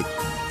 All right.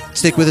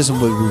 Stick with us, and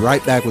we'll be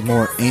right back with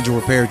more Angel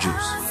Repair Juice.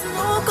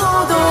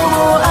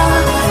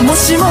 も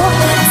しも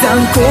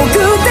残酷で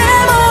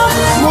も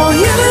燃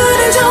ゆる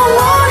情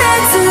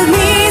熱に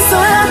空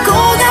焦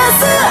が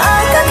す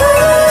赤く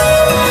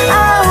青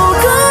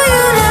く揺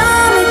ら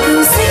めく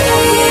secret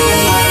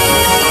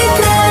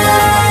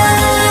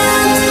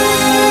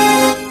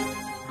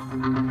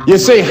You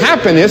see,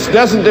 happiness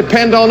doesn't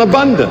depend on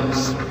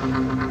abundance.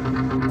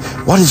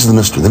 What is the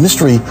mystery? The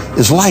mystery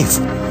is life.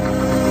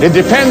 It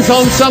depends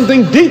on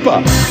something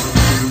deeper.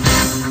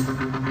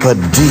 The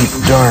deep,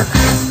 dark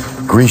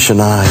Grecian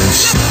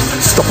eyes.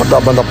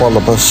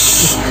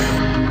 Stop-a-dub-a-dub-a-bus.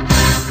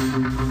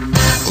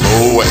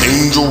 Hello,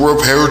 Angel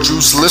Repair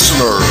Juice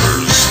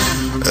listeners.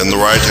 In the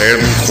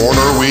right-hand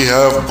corner, we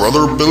have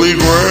Brother Billy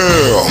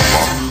Graham.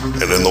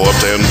 And in the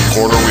left-hand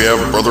corner, we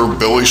have Brother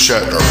Billy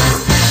Shatner.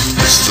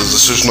 This is a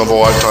decision of a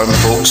lifetime,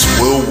 folks.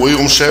 Will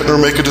William Shatner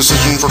make a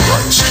decision for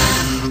Christ?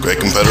 Great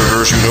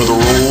competitors, you know the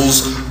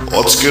rules.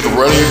 Let's get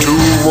ready to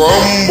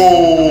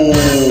rumble.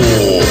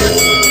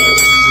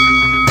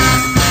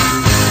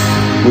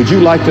 Would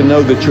you like to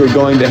know that you're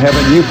going to heaven?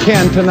 You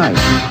can tonight.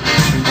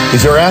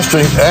 If you're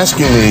asking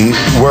me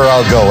where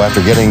I'll go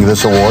after getting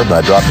this award and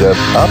I dropped it,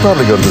 I'll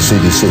probably go to the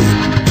CDC.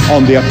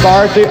 On the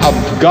authority of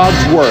God's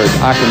word,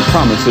 I can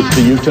promise it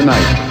to you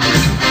tonight.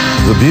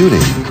 The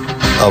beauty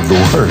of the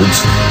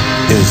words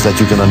is that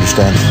you can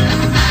understand it.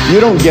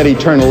 You don't get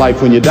eternal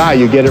life when you die.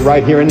 You get it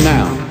right here and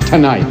now,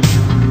 tonight.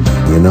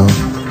 You know,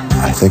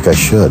 I think I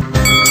should.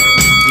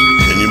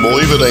 Can you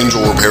believe it,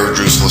 Angel Repair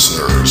Juice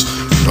listeners?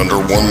 In under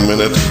 1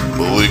 minute,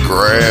 Billy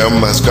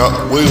Graham has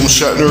got William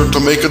Shatner to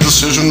make a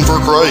decision for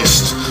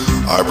Christ.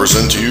 I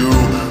present to you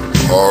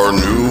our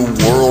new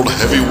world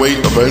heavyweight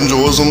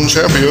evangelism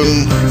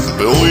champion,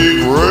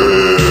 Billy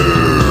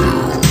Graham.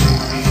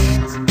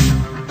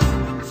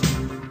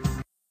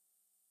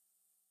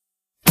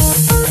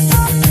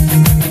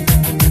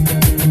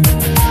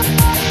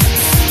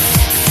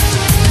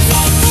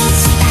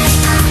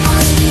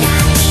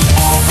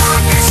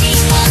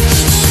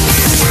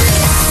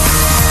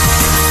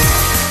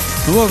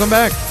 Welcome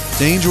back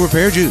to Angel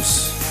Repair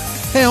Juice.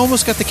 Hey, I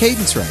almost got the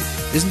cadence right.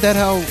 Isn't that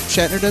how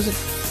Shatner does it?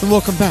 And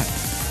welcome back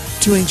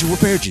to Angel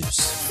Repair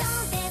Juice.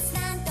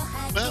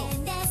 Well,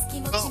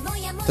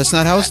 That's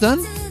not how it's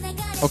done?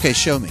 Okay,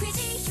 show me.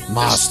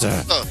 Master,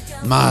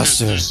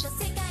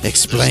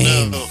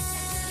 explain.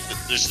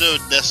 There's no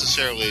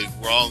necessarily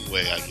wrong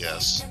way, I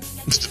guess.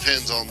 It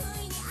depends on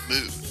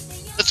mood,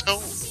 the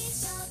tone,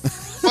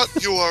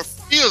 what you are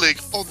feeling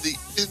on the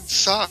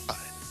inside.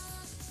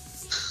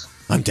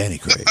 I'm Danny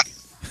Craig.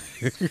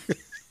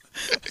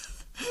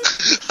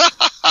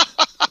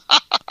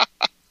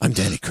 I'm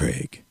Danny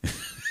Craig.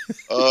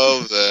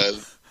 Oh man,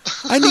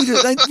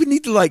 we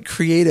need to like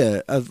create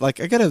I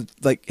gotta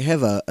like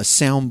have a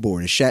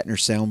soundboard, a Shatner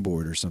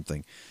soundboard or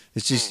something.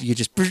 It's just you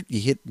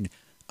hit.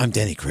 I'm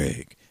Danny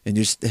Craig, and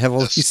you just have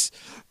all these.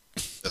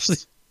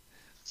 That's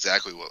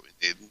exactly what we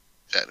need.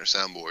 Shatner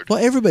soundboard.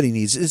 Well, everybody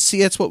needs it. See,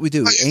 that's what we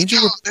do.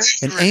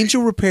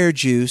 Angel Repair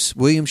Juice,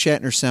 William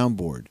Shatner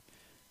soundboard.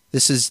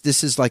 This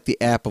is like the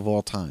app of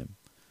all time.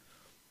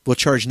 We'll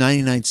charge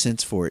 99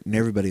 cents for it, and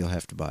everybody will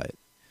have to buy it.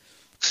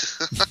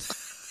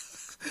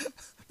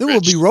 Then we'll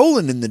be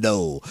rolling in the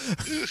dough.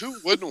 Who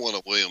wouldn't want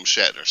a William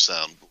Shatner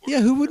soundboard?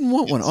 Yeah, who wouldn't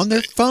want one on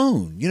their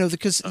phone? You know,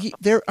 because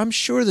I'm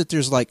sure that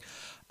there's like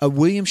a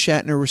William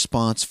Shatner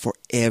response for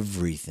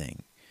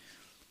everything.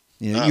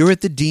 You know, you're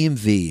at the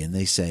DMV, and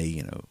they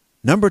say,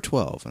 number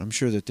 12, and I'm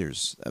sure that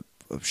there's a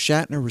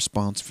Shatner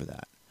response for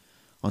that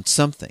on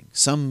something,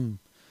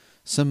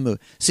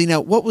 See now,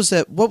 what was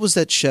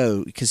that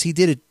show? Because he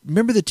did it.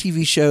 Remember the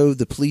TV show,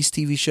 the police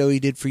TV show he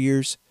did for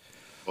years?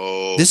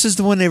 Oh, this is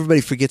the one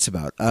everybody forgets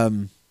about.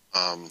 But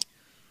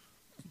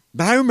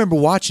I remember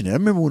watching it. I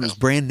remember when it was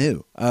brand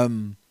new.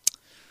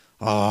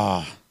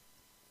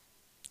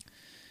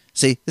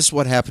 See, this is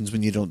what happens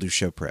when you don't do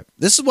show prep.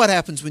 This is what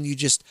happens when you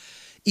just,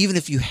 even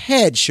if you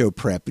had show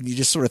prep and you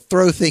just sort of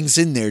throw things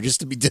in there just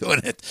to be doing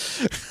it.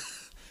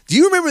 Do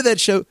you remember that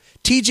show,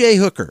 T.J.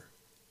 Hooker?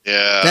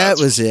 Yeah, that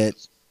was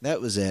it. That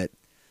was it.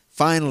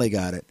 Finally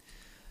got it.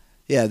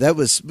 Yeah,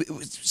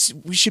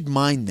 we should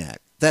mine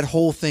that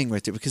whole thing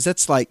right there, because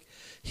that's like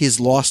his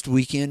lost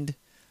weekend.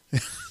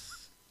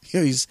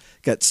 He's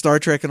got Star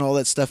Trek and all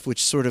that stuff,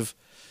 which sort of,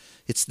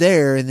 it's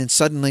there, and then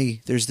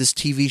suddenly there's this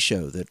TV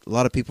show that a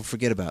lot of people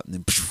forget about, and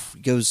then he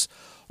goes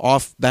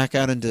off back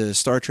out into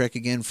Star Trek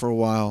again for a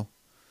while.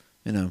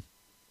 Yep.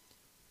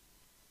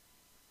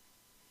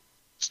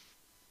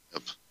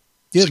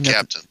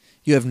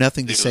 You have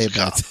nothing to say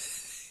about it.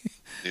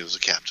 He was a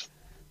captain.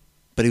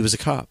 But he was a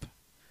cop.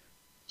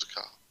 was a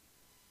cop.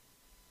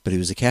 But he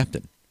was a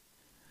captain.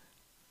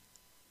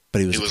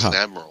 But he was He a was cop. an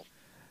admiral.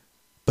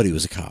 But he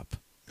was a cop.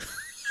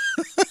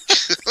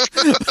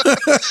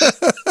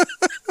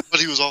 But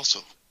he was also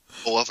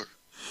a lover.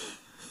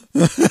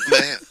 A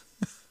man.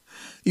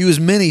 He was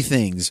many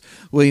things.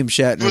 William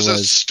Shatner He was a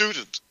was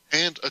student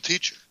and a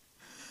teacher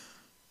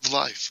of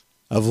life.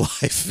 of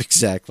life,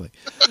 exactly.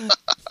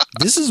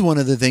 This is one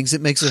of the things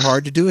that makes it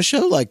hard to do a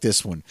show like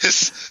this one.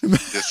 Yes,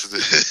 it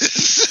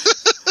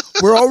is.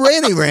 We're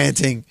already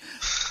ranting.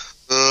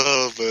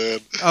 Oh, man.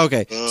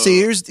 Okay. See,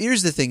 here's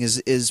the thing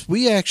is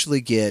we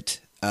actually get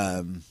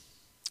well,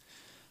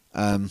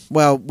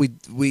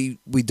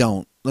 we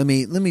don't. Let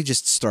me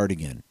just start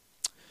again.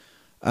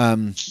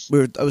 I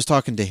was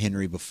talking to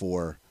Henry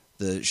before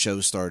the show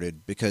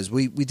started because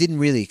we didn't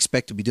really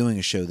expect to be doing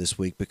a show this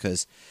week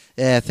because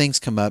things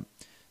come up,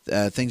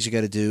 things you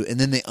got to do, and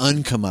then they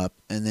uncome up,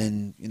 and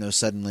then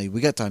suddenly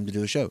we got time to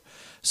do a show.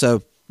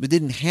 So we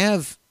didn't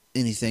have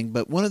anything.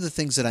 But one of the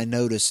things that I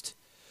noticed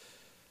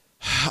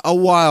a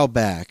while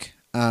back,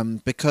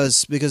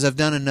 because I've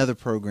done another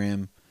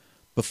program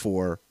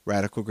before,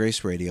 Radical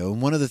Grace Radio,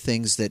 and one of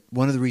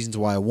the reasons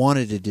why I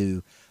wanted to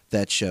do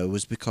that show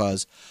was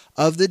because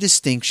of the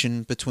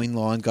distinction between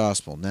law and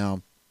gospel.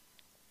 Now,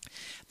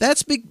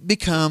 that's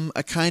become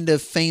a kind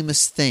of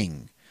famous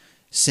thing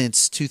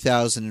since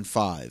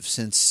 2005,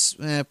 since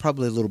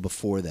probably a little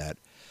before that.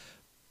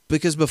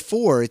 Because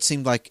before, it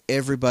seemed like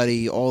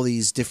everybody, all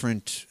these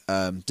different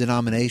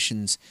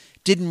denominations,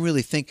 didn't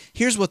really think.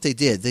 Here's what they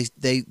did.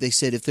 They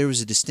said if there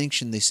was a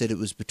distinction, they said it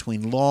was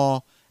between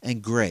law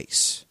and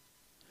grace.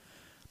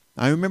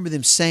 I remember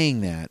them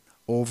saying that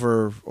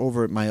over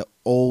at my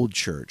old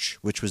church,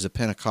 which was a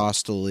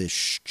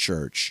Pentecostal-ish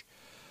church,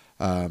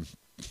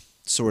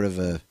 sort of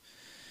a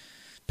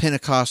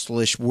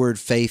Pentecostal-ish word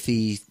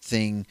faithy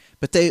thing,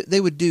 but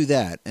they would do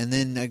that, and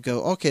then I'd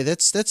go, okay,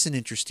 that's an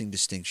interesting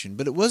distinction.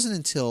 But it wasn't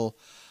until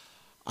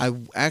I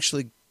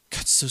actually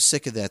got so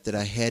sick of that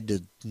I had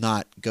to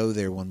not go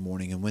there one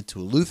morning and went to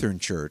a Lutheran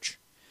church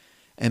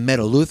and met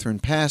a Lutheran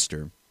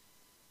pastor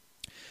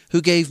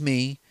who gave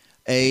me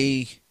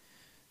a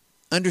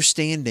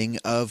understanding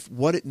of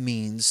what it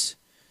means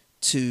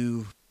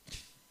to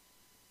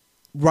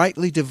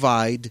rightly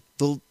divide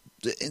the.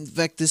 In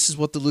fact, this is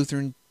what the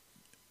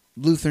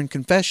Lutheran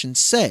confessions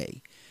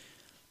say.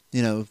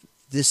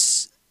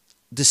 This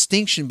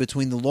distinction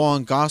between the law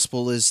and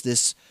gospel is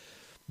this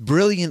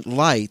brilliant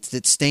light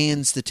that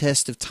stands the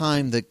test of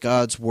time, that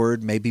God's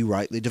word may be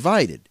rightly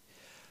divided.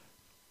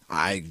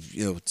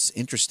 It's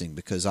interesting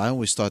because I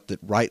always thought that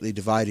rightly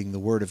dividing the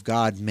word of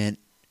God meant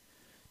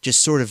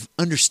just sort of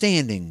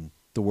understanding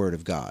the word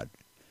of God.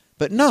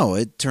 But no,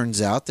 it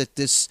turns out that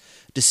this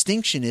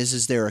distinction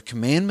is there are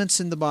commandments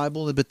in the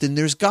Bible, but then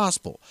there's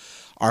gospel.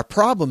 Our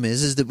problem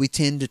is that we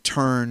tend to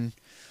turn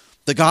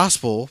the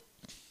gospel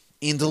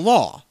into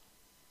law.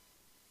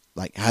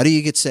 Like, how do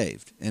you get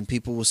saved? And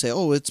people will say,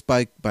 oh, it's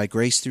by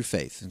grace through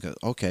faith. And go,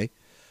 okay.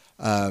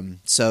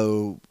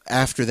 So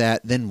after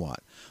that, then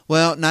what?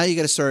 Well, now you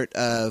got to start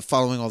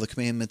following all the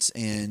commandments,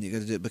 and you got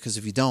to do it, because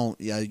if you don't,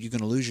 you're going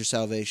to lose your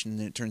salvation, and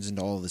then it turns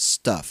into all this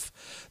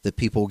stuff that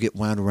people get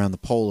wound around the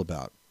pole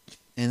about.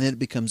 And then it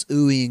becomes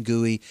ooey and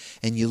gooey,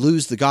 and you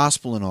lose the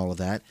gospel and all of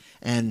that,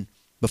 and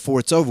before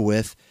it's over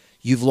with,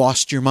 you've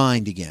lost your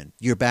mind again.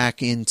 You're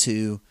back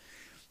into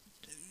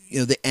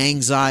the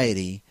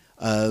anxiety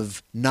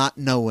of not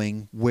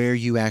knowing where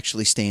you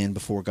actually stand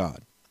before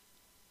God.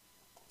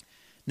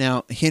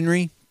 Now,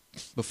 Henry,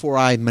 before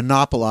I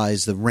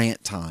monopolize the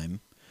rant time,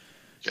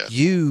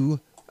 you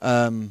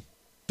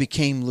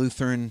became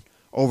Lutheran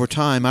over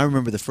time. I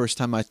remember the first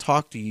time I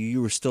talked to you,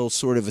 you were still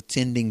sort of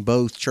attending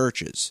both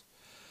churches.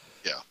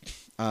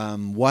 Yeah.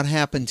 What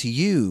happened to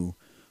you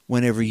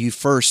whenever you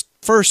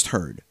first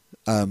heard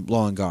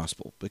law and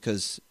gospel?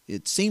 Because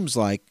it seems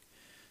like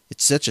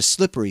it's such a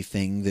slippery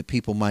thing that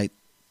people might,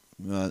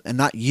 and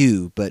not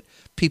you, but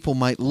people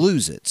might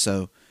lose it.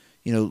 So,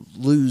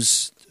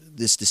 lose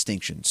this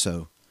distinction.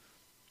 So,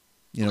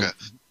 Okay.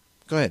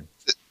 Go ahead.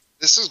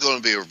 This is going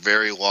to be a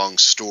very long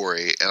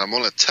story, and I'm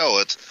going to tell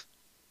it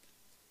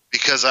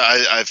because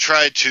I've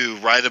tried to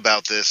write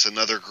about this in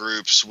other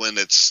groups when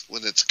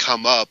it's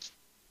come up,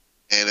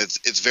 and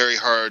it's very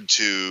hard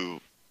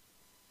to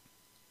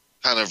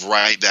kind of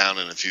write down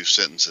in a few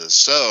sentences.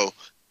 So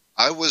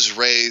I was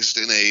raised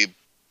in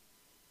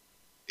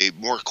a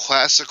more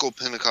classical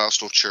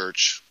Pentecostal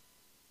church.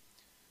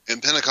 In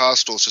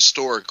Pentecostals,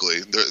 historically,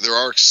 there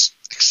are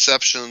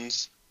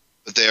exceptions,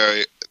 but they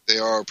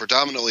are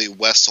predominantly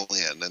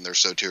Wesleyan in their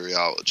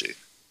soteriology.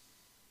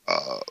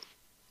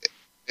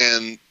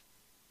 And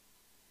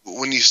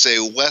when you say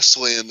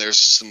Wesleyan, there's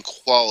some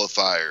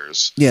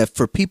qualifiers. Yeah,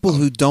 for people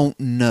who don't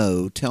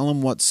know, tell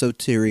them what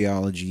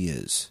soteriology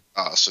is.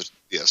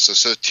 So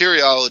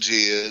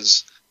soteriology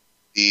is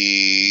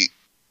the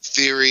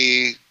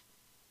theory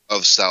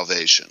of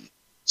salvation.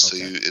 So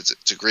Okay.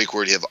 it's a Greek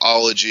word. You have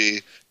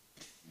ology,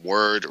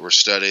 word or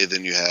study.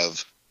 Then you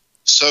have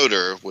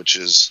soter, which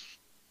is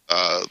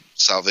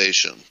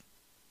salvation,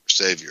 or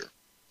Savior.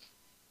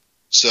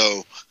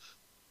 So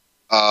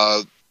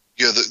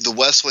the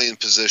Wesleyan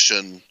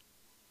position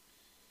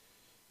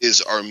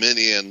is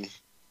Arminian.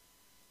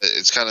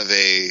 It's kind of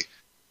a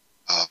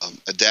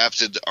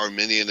adapted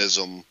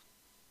Arminianism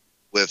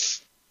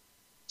with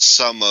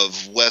some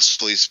of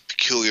Wesley's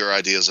peculiar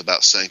ideas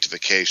about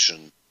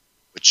sanctification,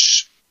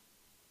 which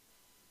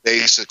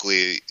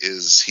basically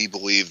is he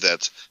believed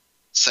that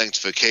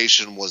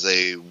sanctification was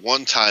a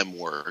one-time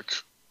work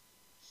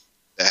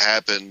that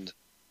happened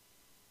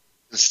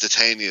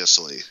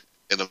instantaneously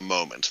in a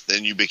moment.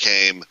 Then you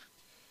became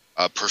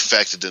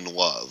perfected in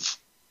love.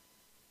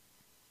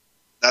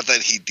 Not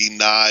that he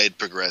denied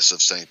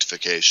progressive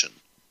sanctification,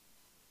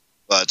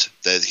 but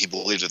that he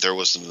believed that there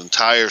was an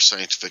entire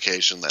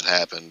sanctification that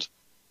happened,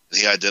 and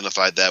he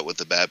identified that with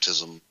the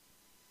baptism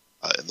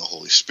in the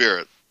Holy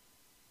Spirit.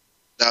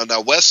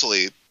 Now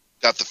Wesley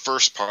got the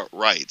first part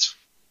right.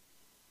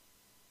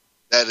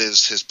 That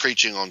is his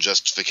preaching on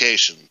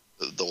justification.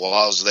 The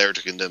law is there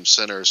to condemn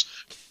sinners.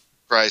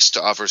 Christ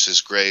offers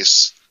his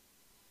grace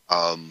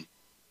on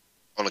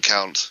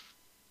account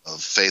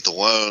of faith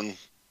alone.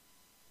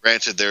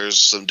 Granted, there's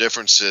some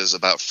differences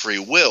about free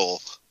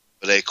will,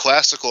 but a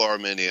classical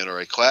Arminian or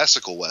a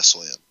classical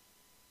Wesleyan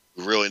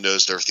who really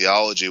knows their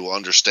theology will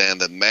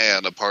understand that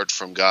man, apart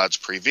from God's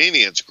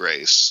prevenient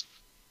grace,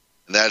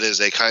 and that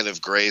is a kind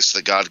of grace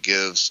that God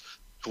gives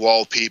to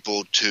all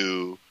people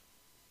to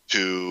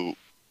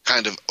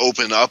kind of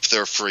open up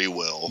their free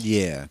will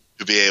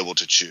to be able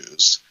to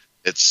choose.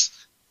 It's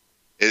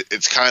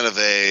kind of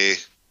a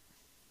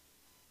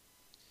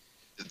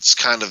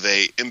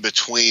in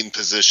between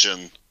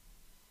position,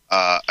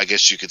 I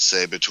guess you could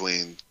say,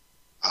 between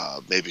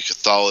maybe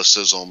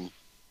Catholicism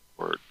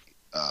or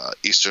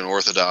Eastern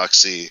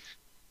Orthodoxy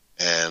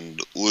and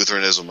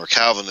Lutheranism or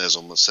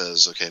Calvinism that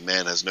says, okay,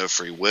 man has no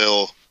free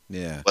will.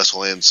 Yeah.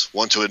 Wesleyans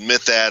want to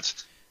admit that,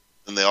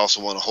 and they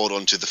also want to hold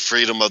on to the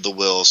freedom of the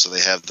will, so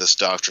they have this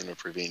doctrine of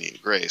prevenient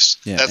grace.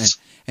 Yeah,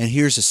 and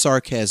here's a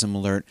sarcasm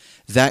alert.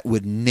 That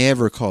would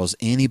never cause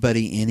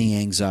anybody any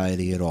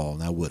anxiety at all,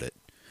 now would it?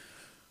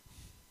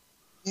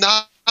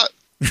 Not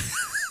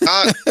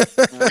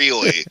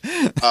really.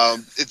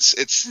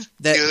 It's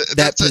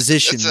that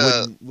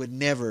position would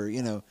never,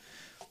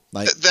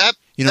 like that.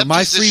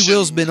 My free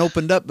will's been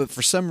opened up, but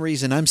for some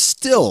reason I'm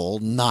still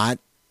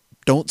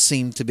don't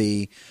seem to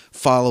be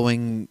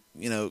following,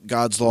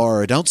 God's law,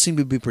 or don't seem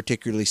to be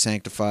particularly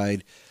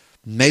sanctified.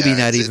 Maybe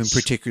not even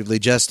particularly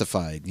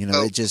justified.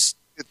 Because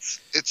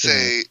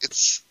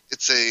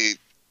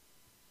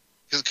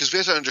we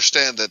have to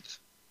understand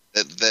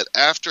that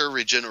after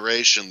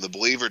regeneration, the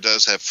believer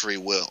does have free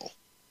will.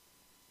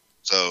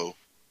 So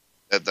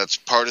that's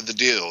part of the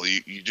deal.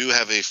 You do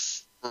have a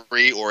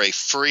free or a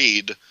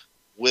freed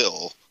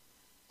will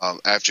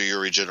after your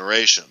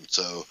regeneration.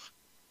 So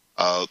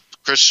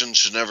Christians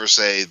should never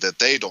say that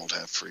they don't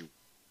have free will.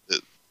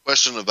 The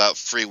question about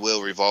free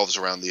will revolves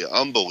around the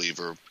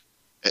unbeliever.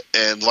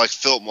 And like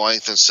Philip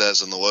Melanchthon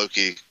says in the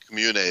Loci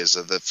Communes,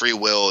 that free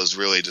will is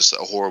really just a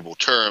horrible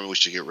term. We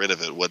should get rid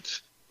of it. What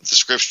the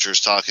Scripture is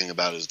talking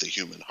about is the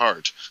human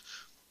heart.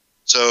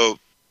 So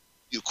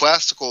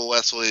classical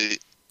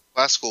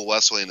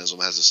Wesleyanism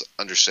has this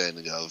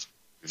understanding of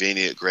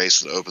prevenient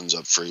grace that opens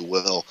up free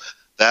will.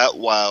 That,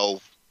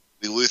 while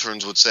the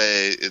Lutherans would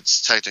say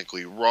it's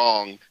technically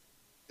wrong,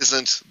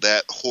 isn't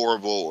that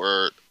horrible,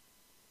 or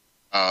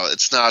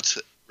it's not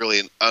really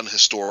an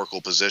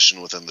unhistorical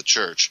position within the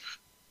church.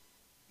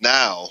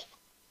 Now,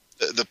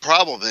 the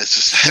problem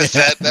is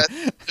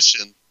that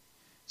position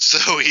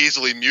so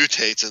easily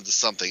mutates into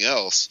something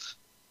else.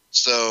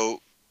 So,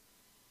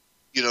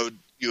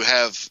 you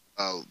have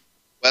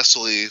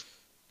Wesley,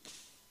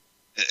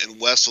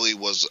 and Wesley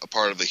was a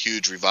part of a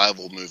huge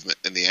revival movement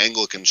in the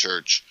Anglican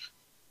Church.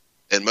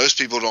 And most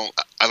people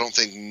I don't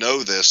think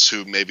know this,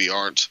 who maybe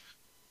aren't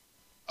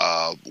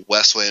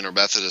Wesleyan or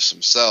Methodist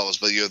themselves,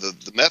 but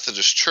the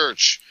Methodist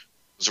Church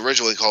was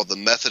originally called the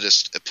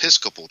Methodist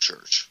Episcopal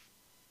Church,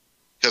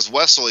 because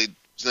Wesley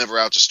was never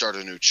out to start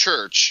a new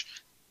church,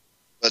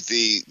 but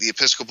the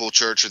Episcopal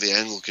Church or the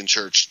Anglican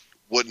Church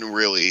wouldn't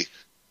really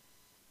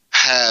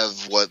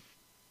have what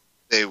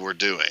they were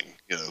doing,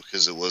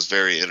 because it was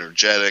very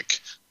energetic,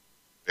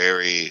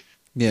 very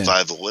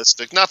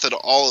revivalistic. Not that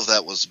all of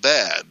that was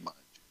bad, mind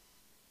you,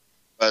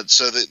 but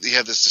so that you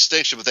have this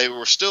distinction, but they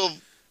were still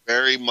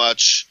very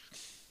much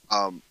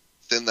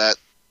within that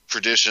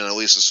tradition, at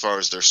least as far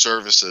as their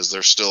services.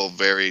 They're still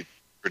very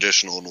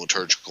traditional and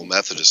liturgical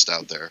Methodist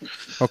out there.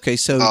 Okay,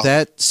 so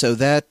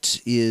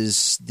that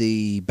is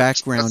the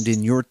background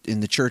in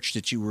the church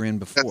that you were in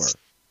before.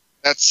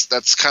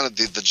 That's kind of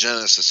the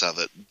genesis of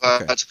it.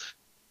 But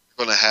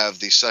you're going to have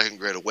the Second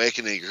Great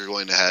Awakening. You're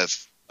going to have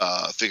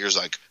figures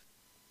like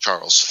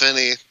Charles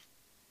Finney,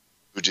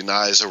 who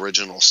denies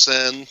original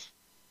sin,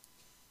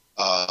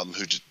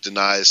 who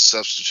denies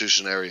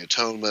substitutionary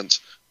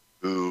atonement,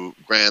 who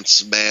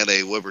grants man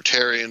a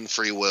libertarian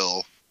free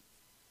will,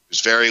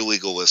 who's very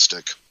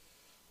legalistic.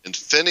 And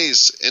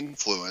Finney's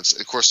influence,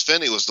 of course,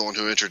 Finney was the one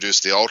who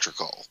introduced the altar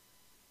call.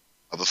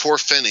 Before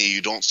Finney,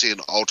 you don't see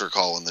an altar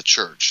call in the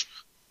church.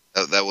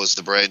 That was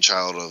the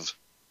brainchild of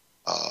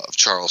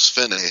Charles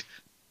Finney.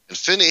 And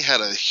Finney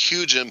had a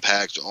huge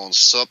impact on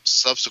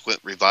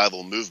subsequent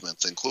revival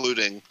movements,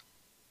 including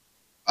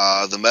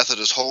the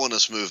Methodist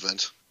Holiness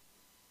movement,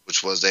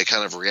 which was a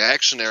kind of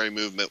reactionary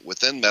movement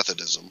within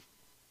Methodism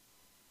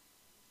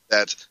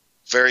that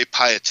very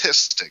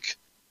pietistic,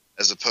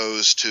 as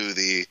opposed to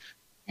the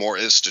more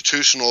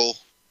institutionalized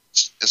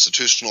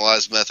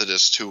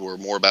Methodists who were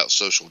more about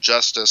social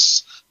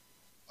justice,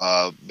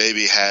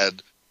 maybe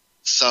had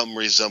some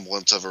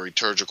resemblance of a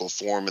liturgical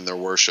form in their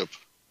worship.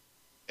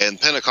 And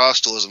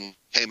Pentecostalism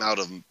came out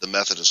of the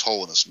Methodist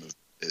Holiness movement.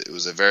 It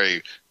was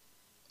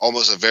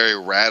almost a very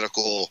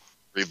radical,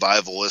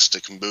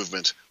 revivalistic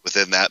movement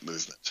within that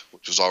movement,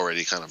 which was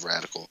already kind of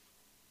radical.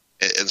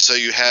 And so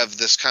you have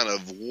this kind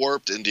of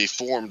warped and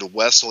deformed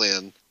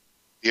Wesleyan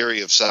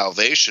theory of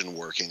salvation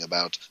working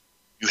about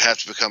you have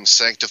to become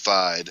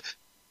sanctified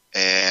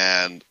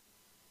and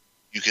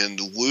you can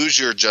lose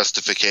your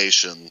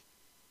justification,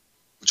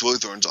 which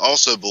Lutherans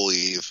also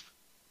believe,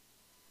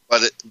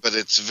 but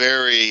it's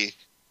very,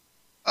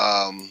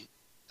 how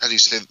do you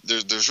say,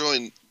 there's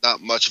really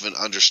not much of an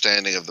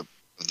understanding of the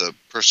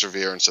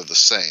perseverance of the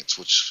saints,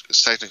 which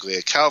is technically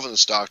a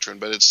Calvinist doctrine,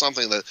 but it's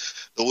something that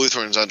the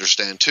Lutherans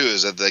understand too,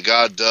 is that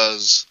God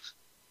does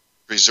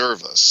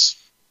preserve us.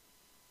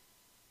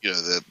 You know,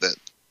 that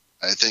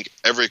I think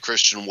every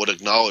Christian would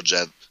acknowledge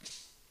that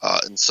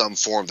in some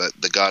form,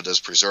 that God does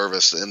preserve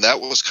us. And that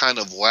was kind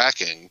of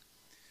lacking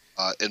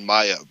in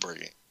my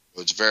upbringing.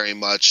 It's very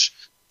much,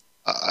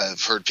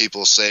 I've heard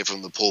people say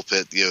from the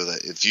pulpit, you know,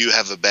 that if you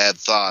have a bad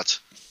thought,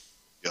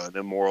 you know, an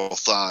immoral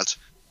thought,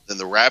 then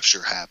the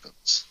rapture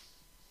happens,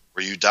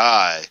 where you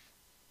die, and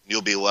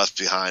you'll be left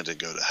behind and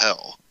go to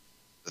hell.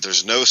 But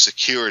there's no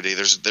security.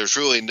 There's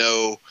really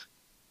no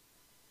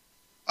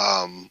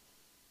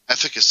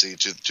efficacy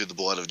to the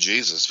blood of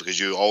Jesus, because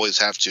you always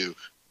have to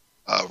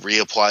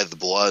reapply the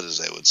blood, as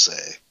they would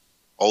say.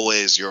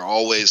 You're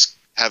always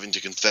having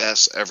to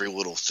confess every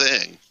little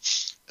thing.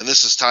 And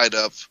this is tied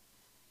up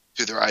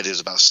to their ideas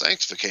about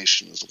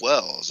sanctification as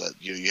well, is that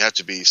you have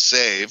to be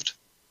saved,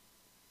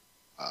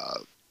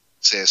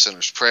 say a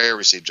sinner's prayer,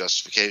 receive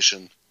justification,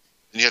 and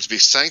you have to be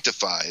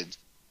sanctified,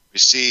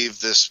 receive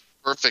this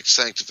perfect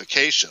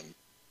sanctification,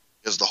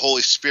 because the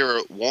Holy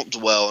Spirit won't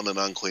dwell in an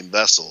unclean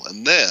vessel.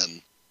 And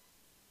then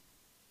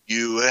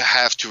you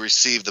have to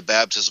receive the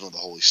baptism of the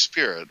Holy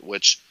Spirit,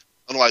 which,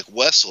 unlike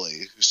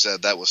Wesley, who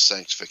said that was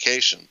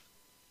sanctification,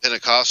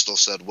 Pentecostal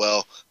said,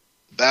 well,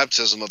 the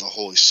baptism of the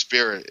Holy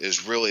Spirit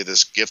is really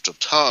this gift of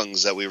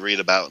tongues that we read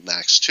about in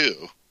Acts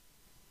 2.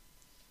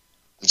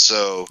 And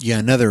so, yeah,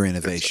 another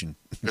innovation.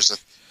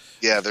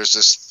 There's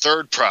this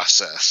third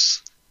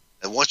process,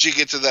 and once you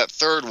get to that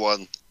third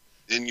one,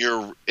 then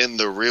you're in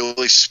the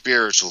really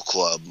spiritual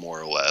club,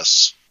 more or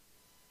less.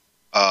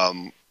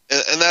 And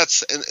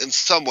that's in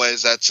some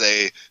ways that's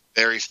a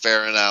very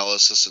fair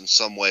analysis. In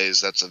some ways,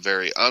 that's a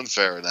very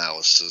unfair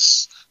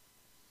analysis.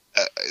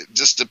 It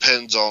just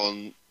depends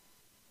on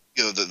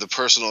the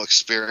personal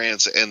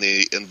experience and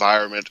the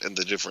environment and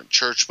the different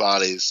church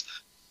bodies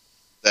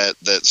that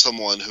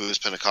someone who is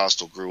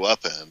Pentecostal grew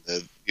up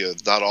in.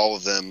 Not all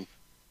of them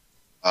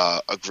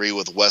agree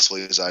with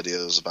Wesley's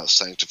ideas about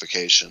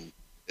sanctification.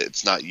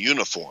 It's not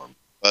uniform,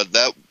 but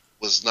that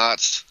was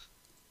not.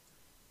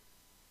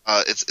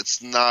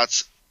 It's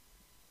not.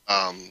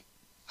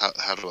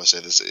 How do I say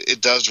this? It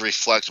does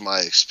reflect my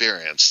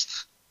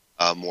experience,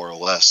 more or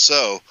less.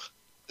 So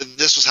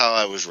this was how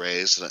I was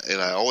raised,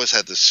 and I always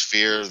had this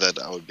fear that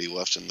I would be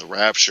left in the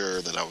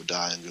rapture, that I would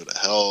die and go to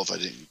hell if I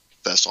didn't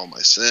confess all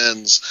my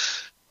sins.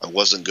 I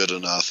wasn't good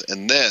enough.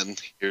 And then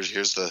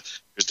here's the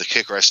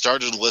kicker. I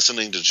started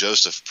listening to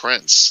Joseph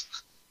Prince.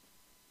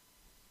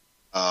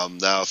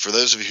 Now, for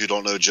those of you who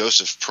don't know,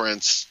 Joseph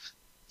Prince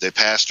is a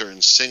pastor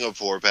in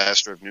Singapore,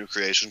 pastor of New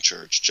Creation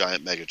Church,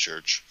 giant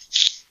megachurch.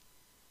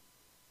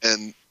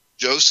 And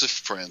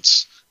Joseph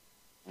Prince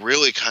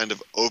really kind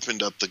of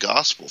opened up the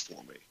gospel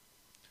for me.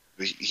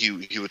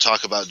 He would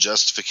talk about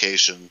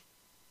justification,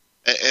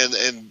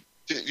 and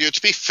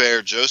to be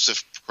fair,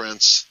 Joseph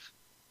Prince,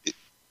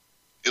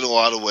 in a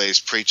lot of ways,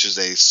 preaches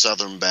a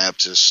Southern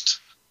Baptist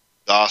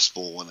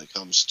gospel when it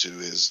comes to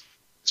his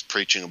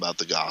preaching about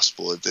the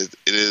gospel. It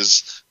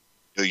is,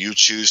 you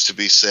choose to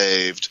be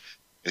saved,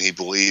 and he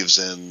believes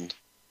in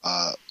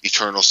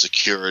eternal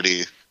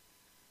security.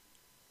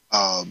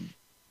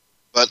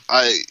 But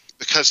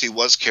because he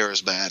was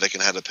charismatic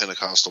and had a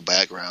Pentecostal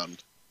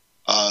background,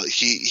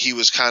 he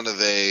was kind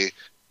of a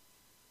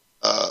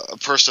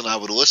person I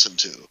would listen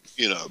to,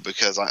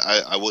 because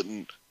I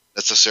wouldn't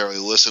necessarily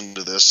listen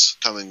to this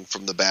coming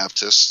from the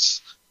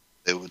Baptists.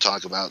 They would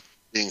talk about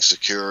being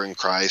secure in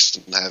Christ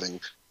and having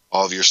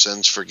all of your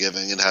sins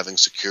forgiven and having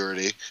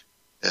security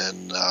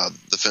and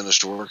the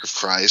finished work of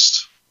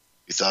Christ.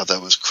 He thought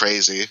that was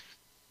crazy.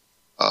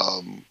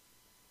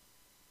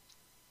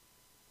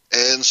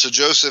 And so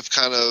Joseph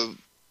kind of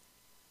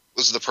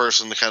was the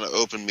person to kind of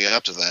open me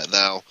up to that.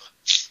 Now,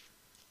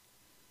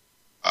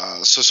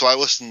 so I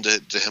listened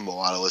to him a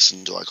lot. I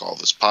listened to all of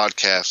his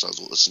podcasts. I was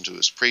listening to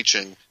his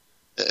preaching.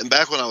 And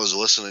back when I was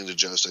listening to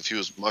Joseph, he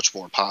was much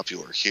more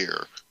popular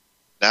here.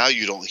 Now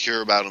you don't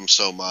hear about him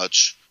so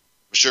much.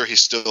 I'm sure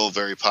he's still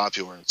very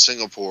popular in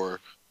Singapore.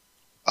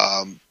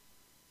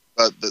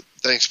 But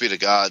thanks be to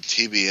God,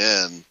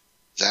 TBN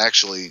is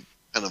actually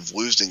kind of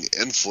losing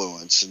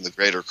influence in the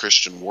greater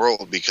Christian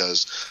world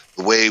because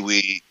the way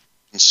we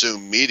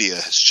consume media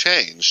has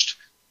changed.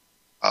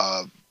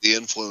 The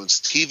influence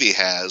TV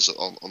has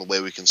on the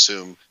way we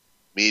consume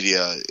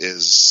media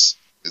is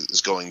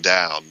going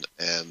down,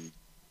 and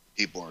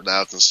people are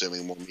now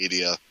consuming more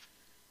media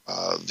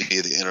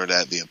via the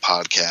internet, via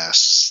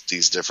podcasts,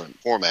 these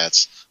different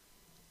formats.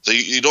 So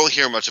you don't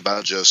hear much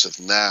about Joseph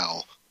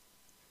now,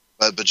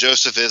 but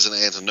Joseph is an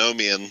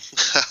antinomian,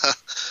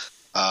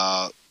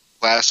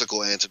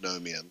 classical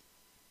antinomian,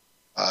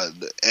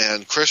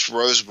 and Chris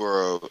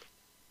Roseborough,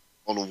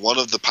 on one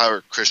of the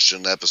Pirate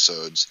Christian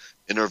episodes,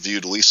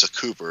 interviewed Lisa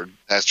Cooper,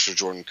 Pastor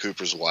Jordan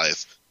Cooper's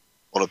wife,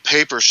 on a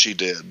paper she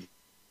did,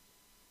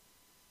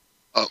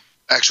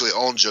 actually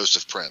on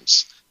Joseph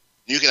Prince.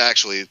 You can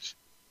actually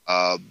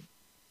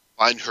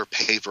find her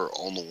paper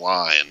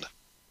online.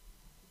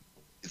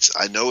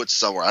 I know it's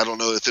somewhere. I don't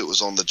know if it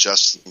was on the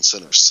Justin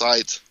Center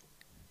site.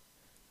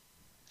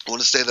 I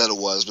want to say that it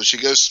was, but she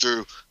goes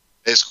through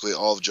basically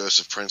all of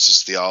Joseph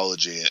Prince's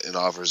theology and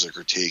offers a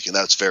critique, and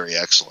that's very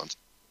excellent.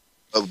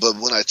 But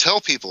when I tell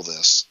people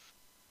this,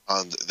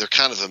 they're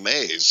kind of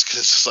amazed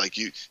because it's like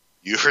you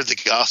heard the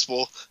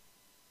gospel,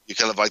 you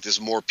kind of like this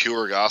more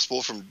pure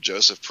gospel from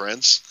Joseph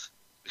Prince,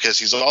 because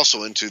he's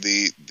also into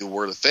the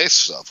Word of Faith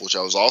stuff, which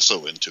I was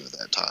also into at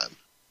that time,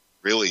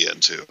 really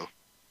into.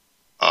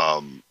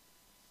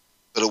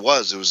 But it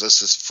was just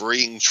this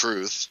freeing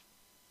truth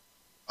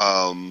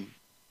for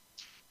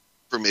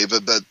me.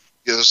 But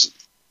you know,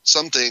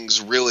 some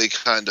things really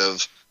kind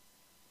of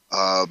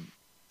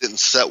didn't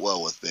set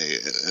well with me,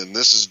 and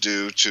this is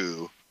due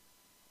to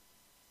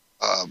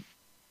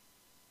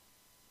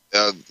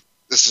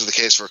this is the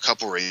case for a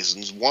couple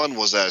reasons. One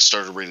was that I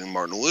started reading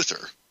Martin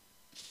Luther.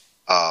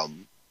 I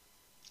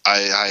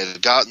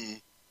had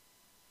gotten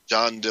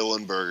John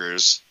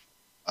Dillenberger's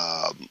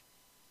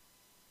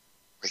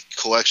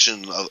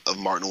collection of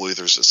Martin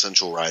Luther's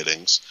essential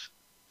writings,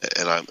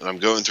 and I'm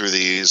going through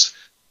these,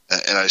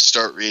 and I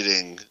start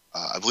reading,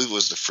 I believe it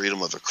was The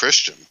Freedom of a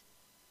Christian,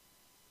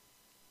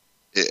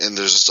 and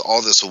there's just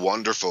all this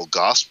wonderful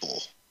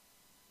gospel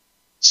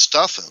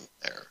stuff in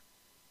there,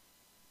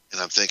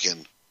 and I'm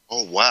thinking,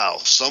 oh wow,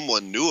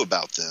 someone knew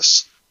about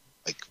this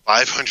like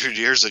 500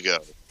 years ago,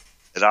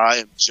 and I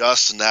am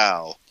just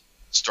now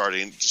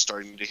starting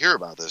to hear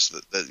about this,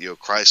 that you know,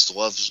 Christ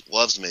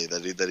loves me,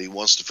 that he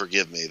wants to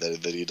forgive me,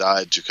 that he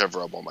died to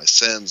cover up all my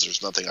sins.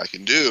 There's nothing I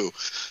can do,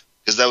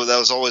 because that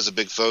was always a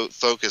big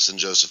focus in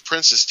Joseph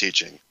Prince's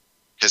teaching,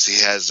 because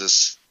he has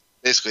this,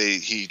 basically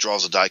he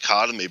draws a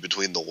dichotomy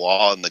between the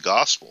law and the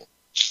gospel,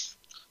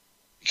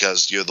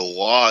 because you know, the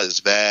law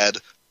is bad,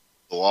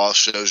 the law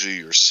shows you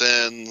your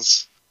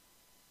sins.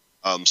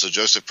 So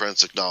Joseph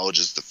Prince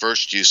acknowledges the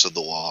first use of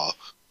the law,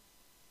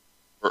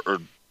 or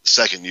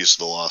second use of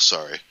the law,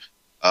 sorry.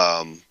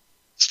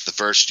 It's the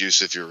first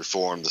use if you're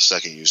Reformed, the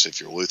second use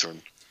if you're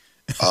Lutheran.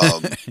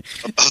 Of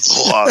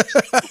the law.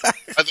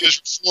 I think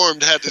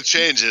Reformed had to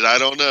change it. I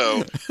don't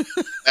know.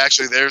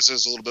 Actually, theirs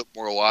is a little bit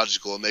more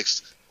logical. It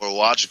makes more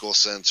logical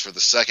sense for the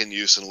second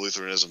use in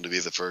Lutheranism to be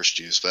the first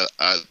use, but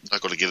I'm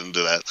not going to get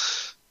into that.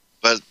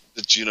 But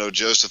you know,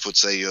 Joseph would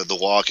say, you know, the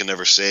law can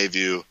never save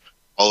you.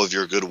 All of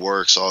your good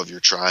works, all of your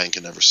trying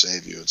can never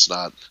save you. It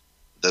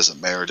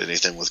doesn't merit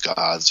anything with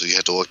God. So you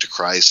have to look to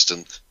Christ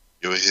and,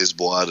 you know, his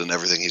blood and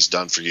everything he's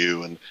done for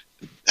you, and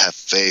have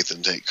faith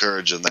and take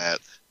courage in that.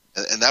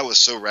 And that was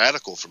so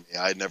radical for me.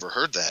 I had never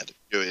heard that.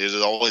 You know, it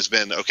had always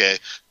been, okay,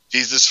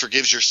 Jesus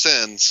forgives your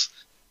sins.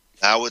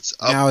 Now it's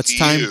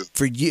time you.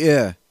 for you.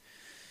 Yeah.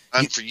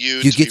 Time for you.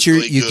 You get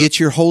your get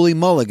your holy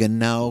mulligan.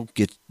 Now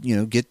get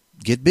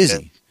busy.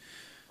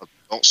 And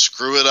don't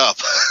screw it up.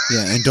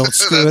 Yeah, and don't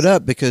screw it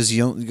up, because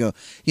you don't go.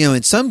 You know,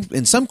 in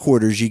some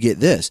quarters you get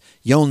this.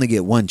 You only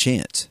get one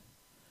chance.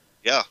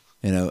 Yeah.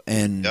 You know,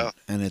 and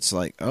it's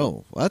like,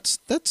 oh,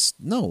 that's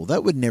no,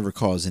 that would never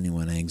cause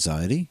anyone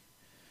anxiety.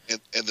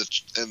 And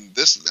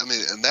this, I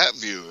mean, and that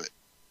view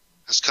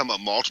has come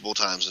up multiple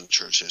times in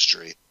church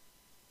history.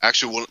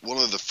 Actually, one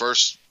of the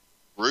first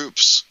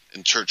groups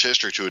in church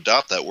history to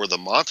adopt that were the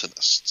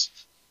Montanists.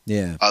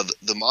 Yeah.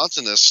 The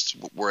Montanists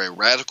were a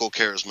radical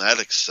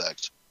charismatic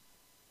sect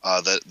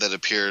that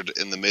appeared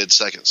in the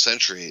mid-2nd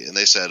century, and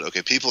they said,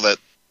 okay, people that have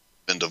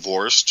been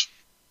divorced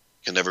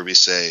can never be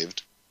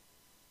saved.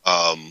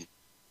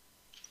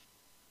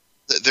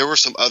 There were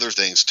some other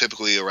things,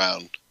 typically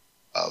around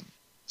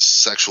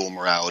sexual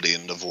morality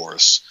and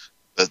divorce,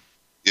 but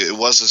it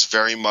was this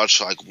very much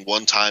like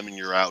one time and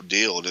you're out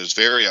deal. It was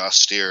very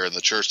austere, and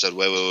the church said,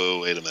 wait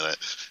a minute.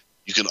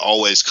 You can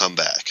always come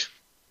back.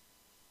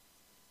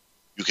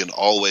 You can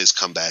always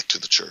come back to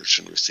the church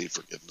and receive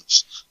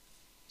forgiveness.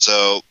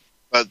 So,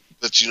 but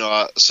you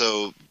know,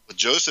 so what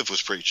Joseph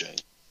was preaching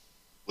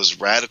was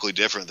radically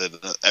different than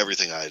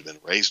everything I had been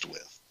raised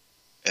with.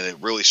 And it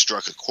really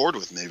struck a chord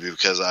with me,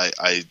 because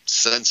I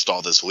sensed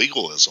all this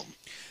legalism.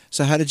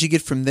 So how did you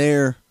get from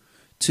there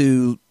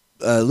to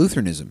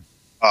Lutheranism.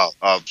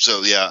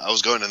 So yeah, I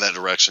was going in that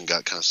direction,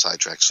 got kind of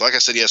sidetracked. So like I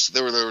said, yes,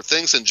 there were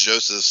things in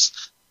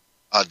Joseph's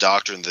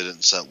doctrine that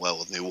didn't set well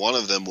with me. One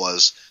of them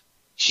was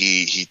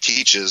he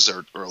teaches,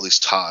 or at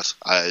least taught,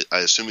 I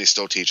assume he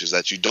still teaches,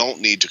 that you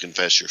don't need to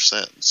confess your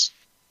sins.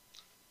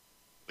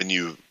 When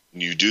you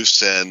do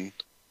sin,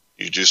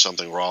 you do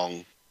something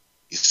wrong,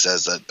 he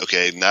says that,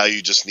 okay, now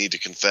you just need to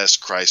confess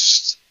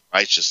Christ's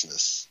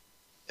righteousness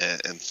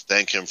and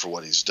thank him for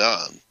what he's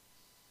done.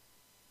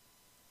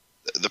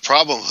 The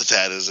problem with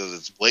that is that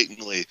it's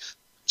blatantly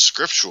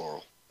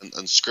scriptural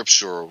and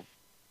scriptural.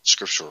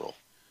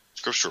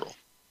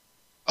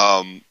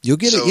 You'll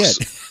get it yet.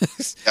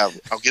 Yeah,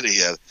 I'll get it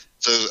yet.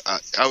 So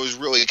I was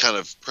really kind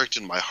of pricked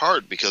in my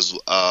heart because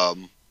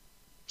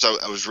so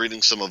I was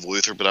reading some of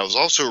Luther, but I was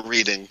also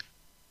reading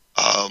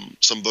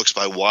some books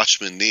by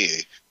Watchman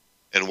Nee.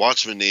 And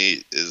Watchman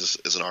Nee is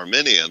an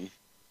Arminian,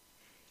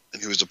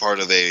 and he was a part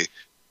of a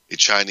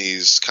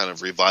Chinese kind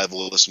of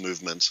revivalist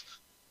movement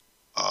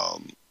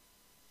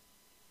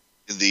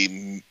in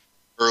the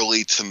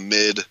early to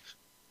mid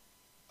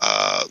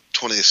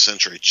 20th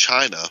century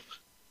China.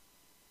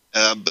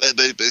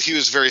 But he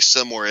was very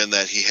similar in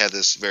that he had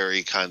this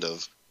very kind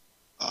of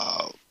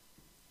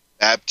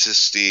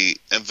Baptist-y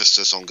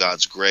emphasis on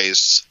God's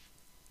grace,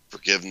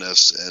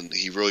 forgiveness, and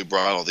he really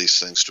brought all these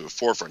things to a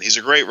forefront. He's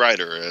a great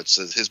writer. It's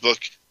his book,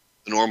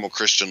 The Normal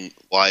Christian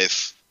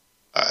Life,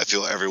 I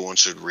feel everyone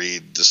should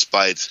read,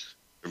 despite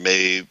there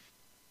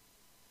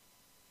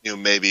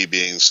maybe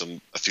being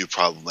a few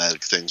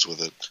problematic things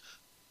with it.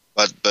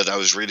 But I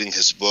was reading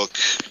his book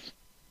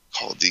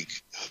called it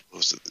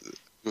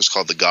was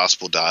called The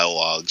Gospel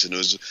Dialogues, and it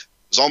was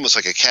almost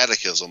like a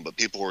catechism, but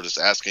people were just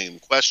asking him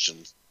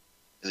questions,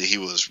 and he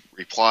was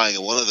replying,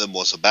 and one of them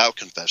was about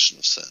confession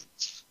of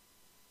sins.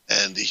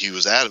 And he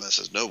was adamant,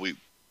 says, no, we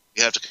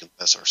have to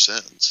confess our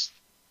sins.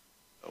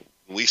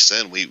 When we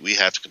sin, we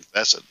have to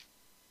confess it.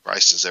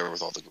 Christ is there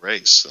with all the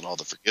grace and all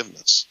the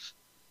forgiveness.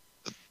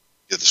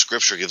 The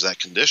Scripture gives that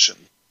condition.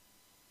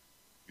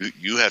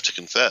 You have to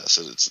confess,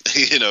 and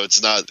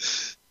it's not.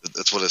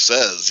 That's what it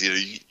says.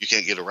 You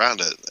can't get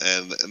around it,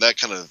 and that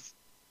kind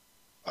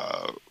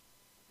of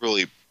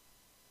really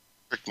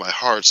pricked my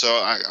heart. So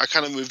I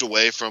kind of moved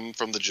away from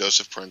the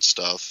Joseph Prince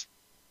stuff.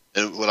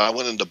 And when I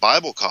went into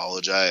Bible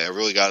college, I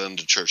really got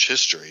into church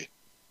history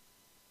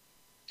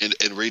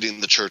and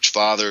reading the church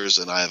fathers.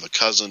 And I have a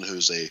cousin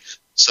who's a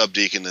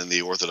subdeacon in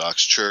the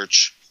Orthodox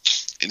Church,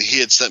 and he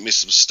had sent me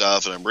some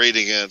stuff, and I'm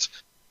reading it.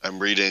 I'm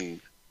reading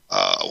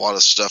a lot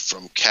of stuff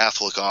from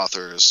Catholic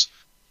authors,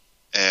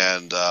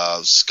 and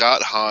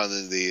Scott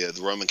Hahn, the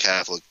Roman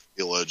Catholic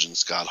theologian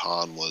Scott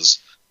Hahn,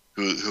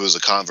 who was a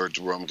convert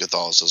to Roman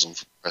Catholicism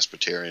from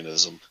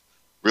Presbyterianism,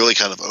 really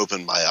kind of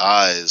opened my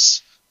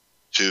eyes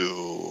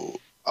to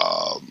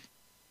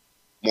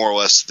more or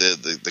less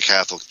the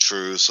Catholic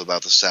truths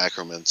about the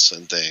sacraments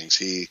and things.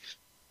 He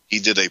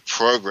did a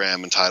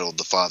program entitled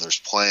The Father's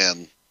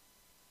Plan,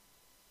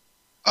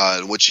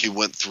 in which he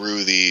went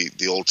through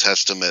the Old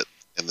Testament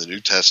and the New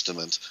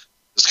Testament,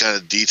 just kind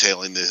of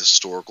detailing the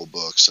historical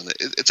books. And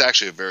it's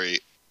actually a very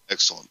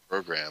excellent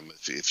program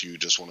if you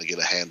just want to get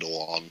a handle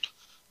on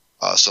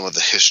some of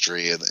the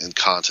history and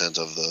content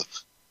of the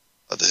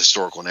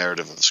historical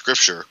narrative of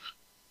Scripture.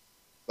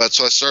 But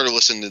so I started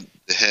listening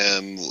to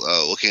him,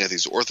 looking at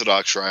these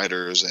Orthodox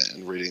writers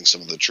and reading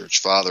some of the church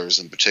fathers,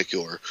 in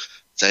particular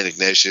St.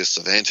 Ignatius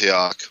of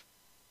Antioch.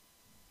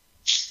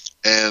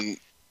 And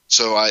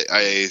so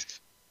I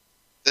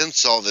then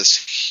saw this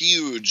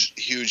huge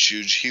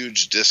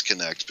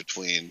disconnect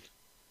between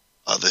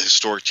the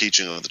historic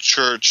teaching of the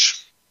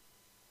church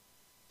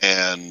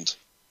and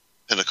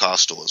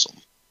Pentecostalism.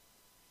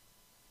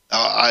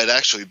 Now, I had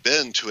actually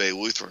been to a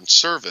Lutheran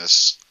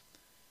service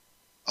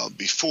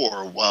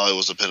before, while I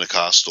was a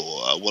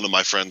Pentecostal. One of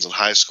my friends in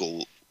high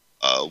school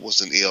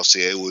was an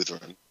ELCA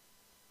Lutheran,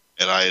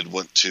 and I had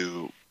went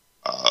to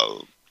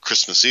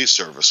Christmas Eve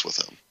service with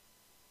him.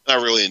 And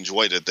I really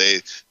enjoyed it.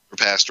 Their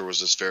pastor was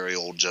this very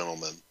old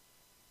gentleman,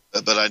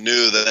 but I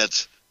knew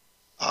that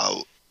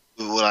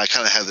when I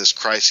kind of had this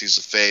crisis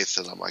of faith,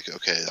 and I'm like,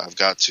 okay, I've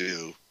got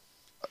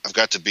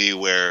to be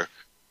where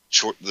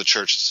the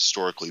church has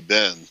historically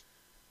been.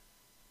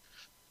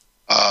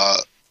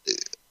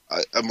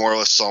 I more or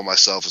less saw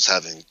myself as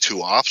having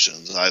two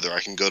options. Either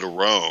I can go to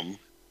Rome,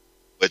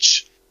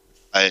 which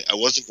I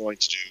wasn't going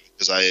to do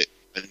because I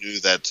knew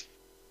that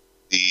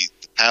the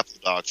papal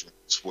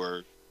doctrines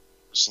were,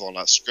 first of all,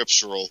 not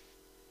scriptural,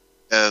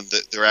 and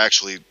that they're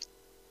actually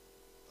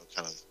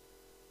kind of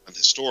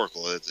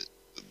unhistorical.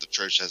 The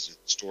church has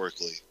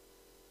historically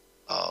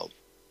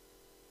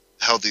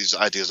held these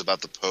ideas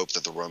about the Pope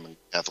that the Roman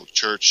Catholic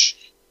Church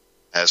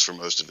has for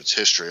most of its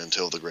history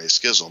until the Great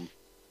Schism.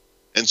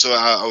 And so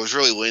I was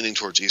really leaning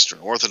towards Eastern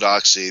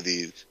Orthodoxy.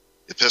 The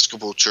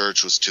Episcopal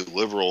Church was too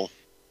liberal.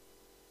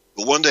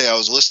 But one day I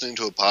was listening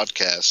to a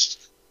podcast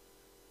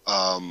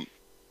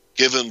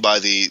given by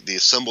the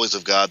Assemblies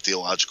of God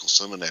Theological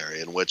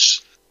Seminary, in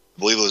which I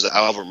believe it was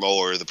Albert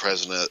Mohler, the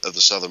president of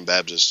the Southern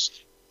Baptist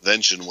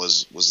Convention,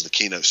 was the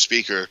keynote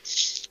speaker.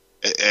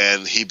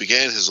 And he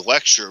began his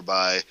lecture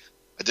by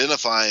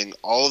identifying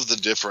all of the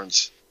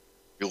different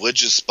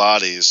religious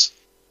bodies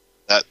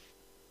that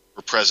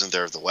were present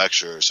there at the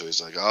lecture. So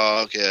he's like,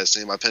 oh, okay, I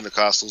see my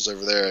Pentecostals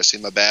over there. I see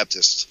my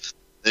Baptists.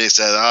 Then he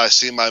said, oh, I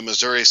see my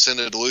Missouri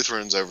Synod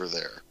Lutherans over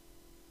there.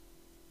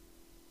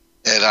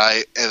 And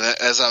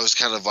as I was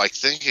kind of like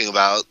thinking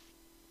about,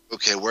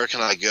 okay, where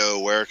can I go?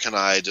 Where can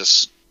I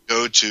just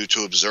go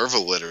to observe a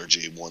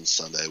liturgy one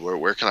Sunday?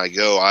 Where can I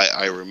go?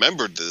 I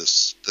remembered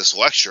this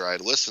lecture I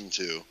had listened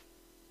to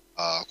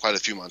quite a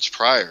few months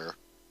prior.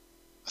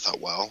 I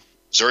thought, well,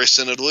 Missouri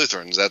Synod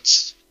Lutherans,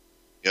 that's,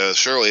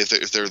 surely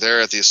if they're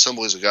there at the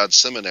Assemblies of God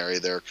Seminary,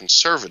 they're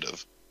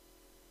conservative.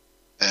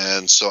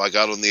 And so I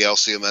got on the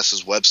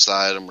LCMS's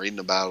website. I'm reading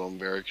about them,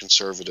 very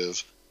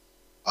conservative.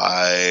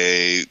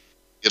 I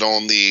get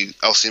on the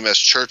LCMS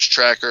church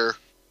tracker,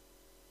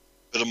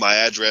 put in my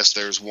address.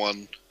 There's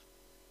one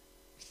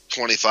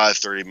 25,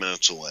 30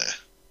 minutes away.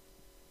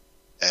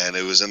 And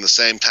it was in the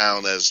same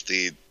town as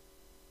the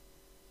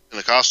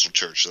Pentecostal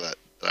church that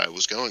I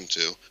was going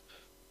to.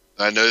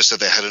 And I noticed that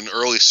they had an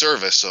early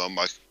service, so I'm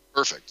like,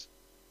 perfect.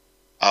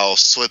 I'll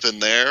slip in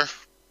there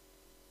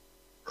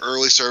for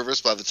early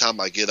service. By the time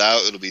I get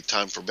out, it'll be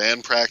time for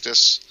band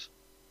practice.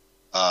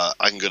 I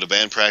can go to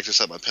band practice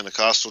at my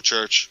Pentecostal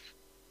church,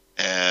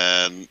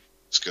 and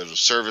just go to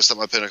service at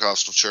my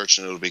Pentecostal church,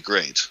 and it'll be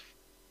great.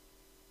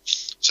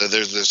 So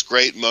there's this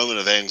great moment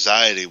of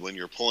anxiety when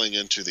you're pulling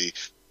into the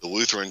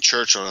Lutheran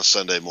church on a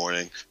Sunday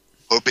morning,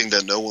 hoping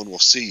that no one will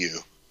see you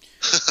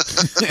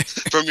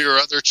from your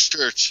other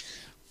church.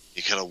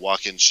 You kind of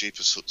walk in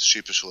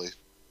sheepishly.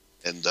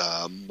 And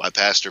my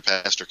pastor,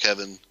 Pastor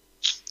Kevin,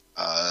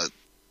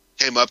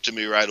 came up to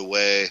me right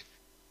away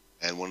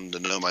and wanted to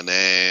know my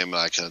name. And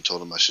I kind of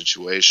told him my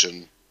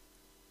situation.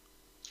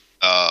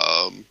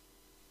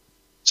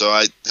 So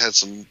I had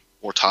some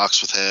more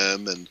talks with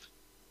him, and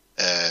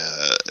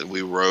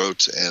we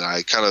wrote, and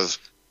I kind of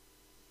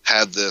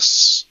had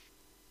this,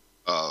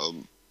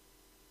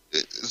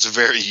 it's a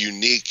very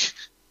unique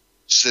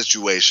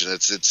situation.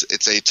 It's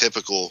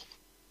atypical,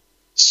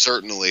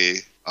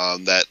 certainly,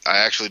 that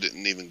I actually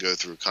didn't even go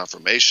through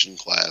confirmation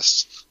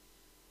class,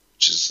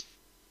 which is,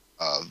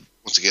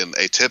 once again,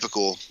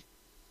 atypical,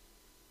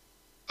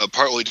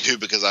 partly too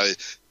because I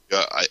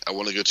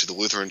want to go to the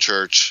Lutheran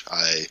church.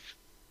 I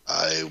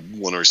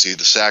want to receive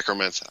the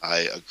sacrament.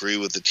 I agree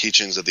with the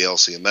teachings of the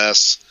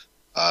LCMS,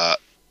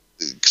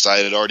 because I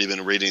had already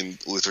been reading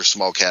Luther's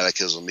Small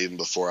Catechism even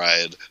before I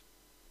had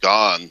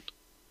gone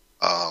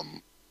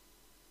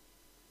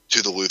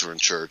to the Lutheran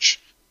church.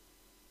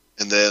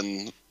 And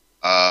then,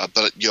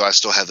 but I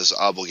still had this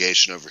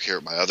obligation over here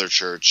at my other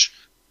church.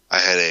 I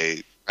had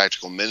a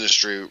practical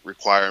ministry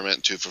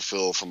requirement to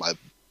fulfill for my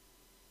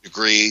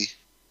degree,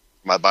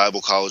 my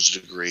Bible college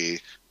degree,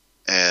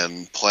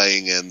 and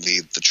playing in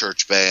the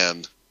church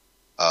band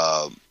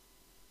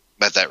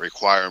met that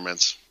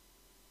requirement.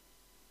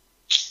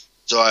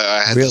 So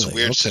I had this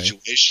weird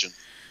situation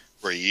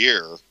for a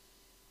year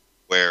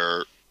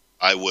where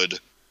I would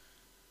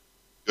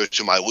go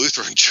to my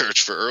Lutheran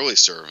church for early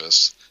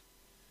service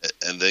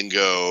and then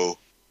go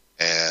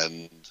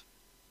and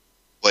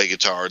play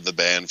guitar in the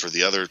band for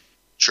the other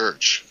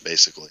church,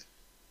 basically.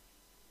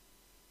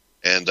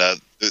 And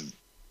the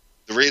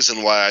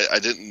reason why I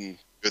didn't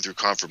go through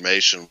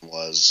confirmation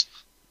was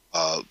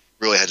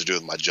really had to do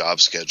with my job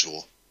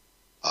schedule,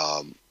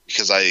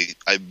 because I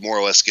more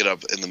or less get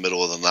up in the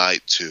middle of the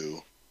night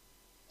to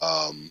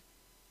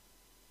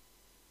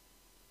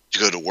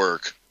go to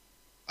work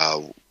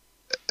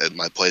at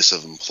my place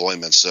of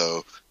employment.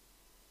 So,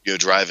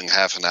 driving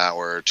half an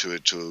hour to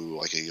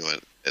like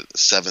a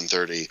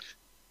 7:30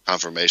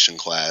 confirmation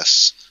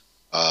class,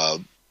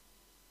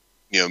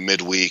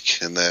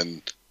 midweek, and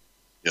then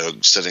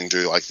sitting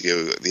through like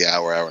the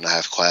hour and a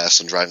half class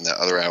and driving that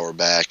other hour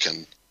back,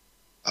 and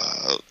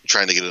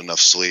trying to get enough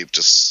sleep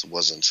just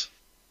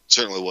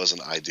certainly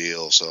wasn't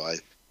ideal. So I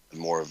had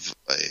more of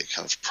a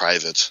kind of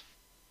private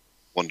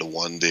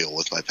one-to-one deal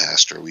with my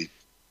pastor. We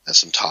had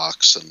some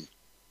talks, and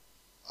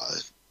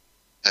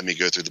had me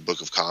go through the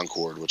Book of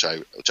Concord, which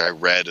I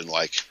read in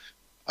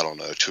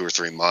 2 or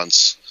 3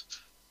 months.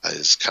 I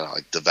just kind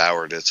of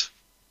devoured it.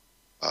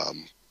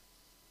 And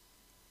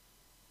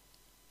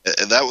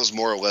that was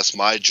more or less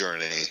my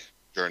journey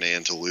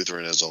into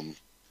Lutheranism.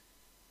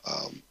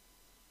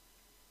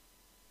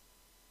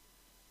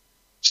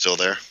 Still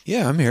there?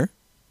 Yeah, I'm here.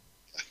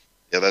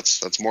 Yeah,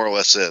 that's more or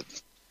less it.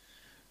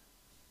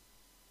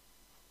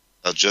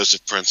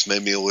 Joseph Prince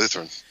made me a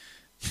Lutheran.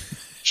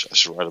 I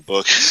should write a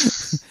book.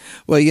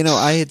 Well,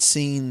 I had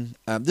seen,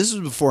 this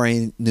was before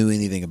I knew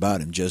anything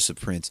about him, Joseph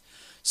Prince.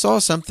 Saw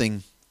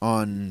something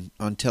on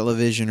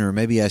television, or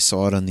maybe I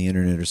saw it on the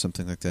internet or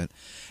something like that,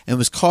 and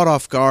was caught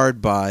off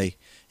guard by,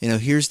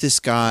 here's this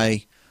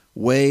guy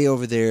way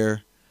over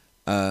there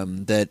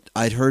that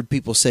I'd heard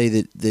people say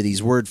that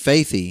he's word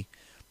faithy,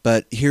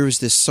 but here was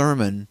this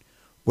sermon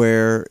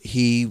where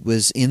he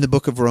was in the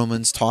book of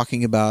Romans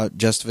talking about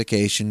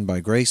justification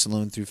by grace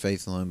alone, through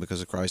faith alone,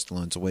 because of Christ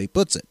alone, is the way he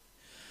puts it.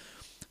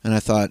 And I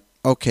thought,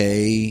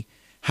 okay,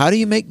 how do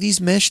you make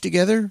these mesh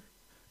together?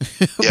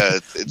 Yeah,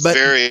 it's but,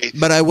 very.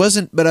 But I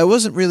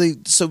wasn't really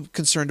so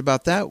concerned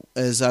about that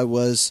as I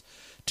was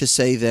to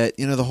say that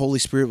the Holy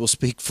Spirit will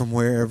speak from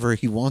wherever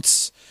He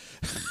wants.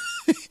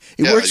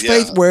 He works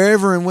faith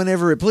wherever and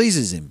whenever it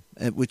pleases Him.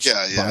 Which,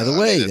 by the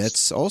way,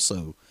 that's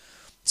also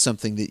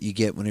something that you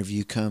get whenever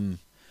you come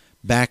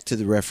back to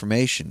the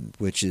Reformation,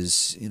 which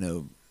is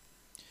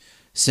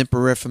semper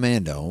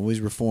reformanda, always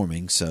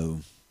reforming.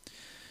 So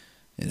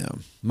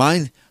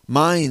mine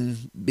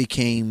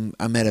became.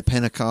 I'm at a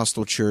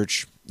Pentecostal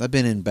church. I've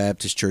been in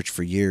Baptist church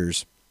for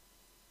years.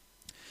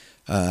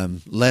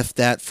 Left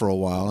that for a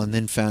while, and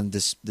then found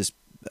this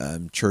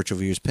church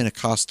over here,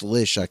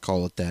 Pentecostalish. I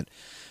call it that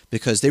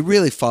because they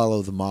really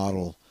follow the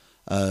model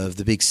of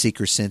the big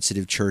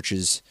seeker-sensitive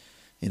churches.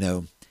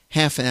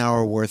 Half an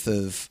hour worth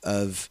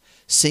of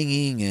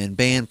singing and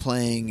band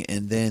playing,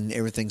 and then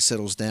everything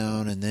settles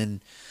down, and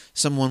then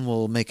someone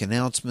will make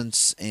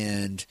announcements,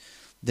 and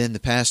then the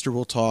pastor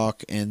will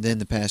talk, and then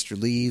the pastor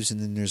leaves, and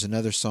then there's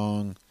another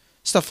song,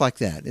 stuff like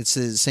that. It's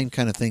the same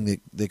kind of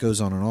thing that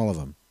goes on in all of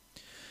them.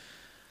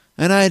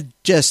 And I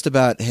just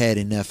about had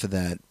enough of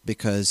that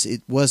because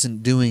it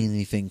wasn't doing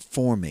anything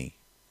for me.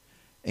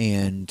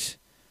 And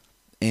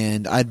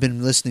I'd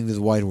been listening to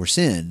the White Horse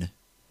Inn,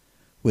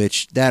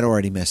 which that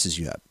already messes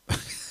you up.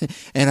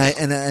 and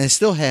I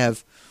still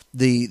have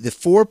the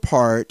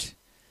 4-part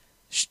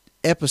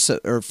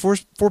episode or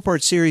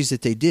 4-part series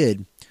that they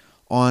did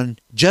on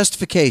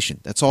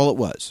justification. That's all it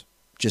was.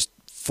 Just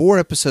 4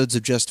 episodes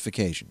of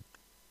justification.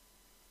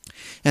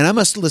 And I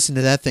must have listened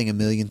to that thing a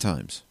million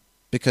times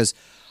because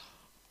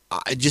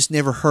I just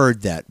never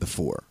heard that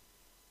before.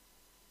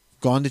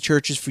 Gone to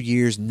churches for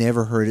years,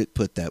 never heard it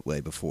put that way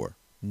before.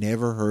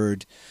 Never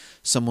heard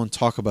someone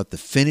talk about the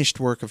finished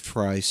work of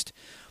Christ.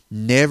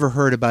 Never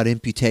heard about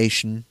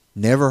imputation.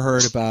 Never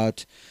heard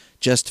about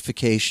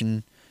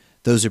justification.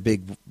 Those are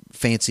big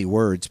fancy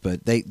words,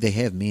 but they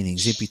have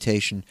meanings.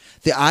 Imputation.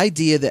 The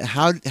idea that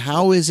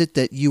how is it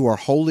that you are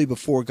holy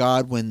before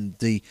God when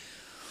the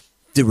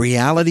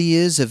reality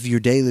is of your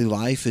daily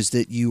life is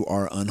that you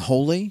are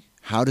unholy?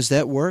 How does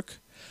that work?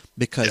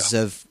 Because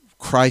of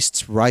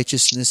Christ's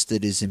righteousness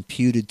that is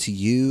imputed to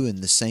you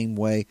in the same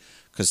way,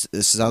 because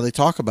this is how they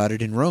talk about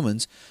it in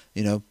Romans.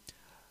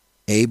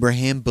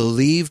 Abraham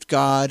believed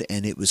God,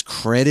 and it was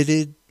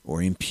credited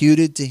or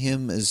imputed to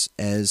him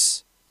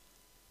as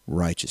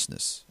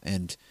righteousness.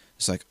 And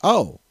it's like,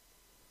 so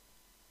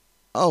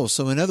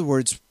in other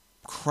words,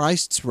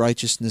 Christ's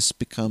righteousness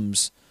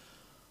becomes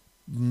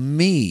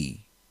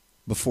me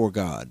before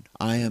God.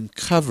 I am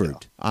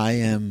covered.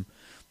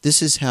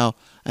 This is how,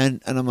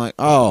 and I'm like,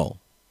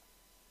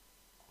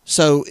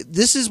 so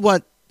this is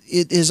what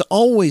it has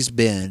always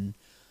been,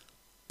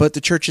 but the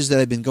churches that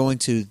I've been going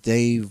to,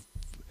 if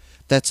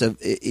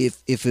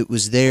it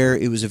was there,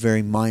 it was a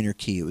very minor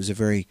key. It was a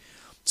very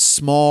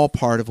small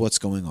part of what's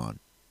going on.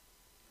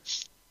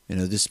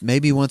 This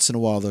maybe once in a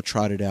while they'll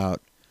trot it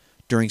out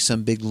during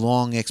some big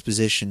long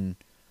exposition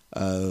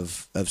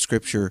of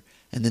Scripture,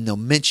 and then they'll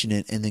mention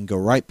it and then go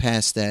right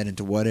past that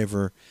into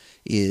whatever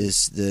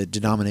is the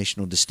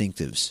denominational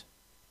distinctives.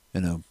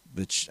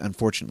 Which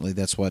unfortunately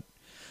that's what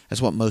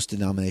most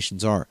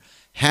denominations are.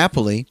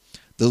 Happily,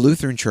 the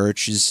Lutheran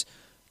Church's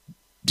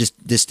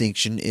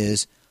distinction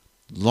is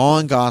law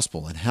and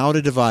gospel and how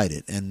to divide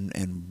it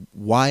and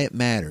why it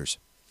matters.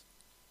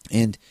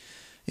 And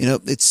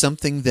it's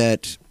something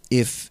that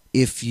if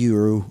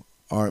you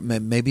are,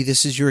 maybe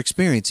this is your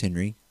experience,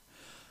 Henry,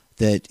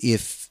 that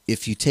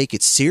if you take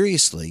it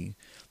seriously,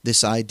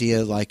 this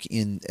idea like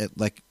in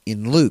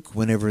Luke,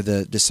 whenever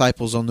the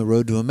disciples on the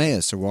road to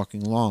Emmaus are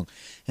walking along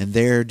and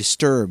they're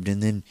disturbed,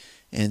 and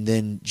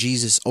then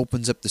Jesus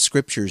opens up the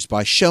Scriptures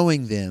by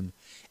showing them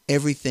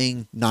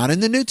everything, not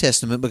in the New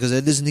Testament because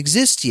it doesn't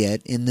exist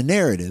yet in the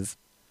narrative,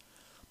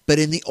 but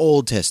in the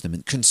Old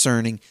Testament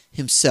concerning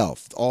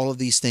himself. All of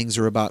these things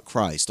are about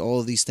Christ. All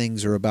of these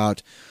things are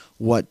about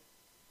what,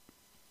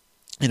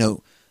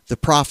 the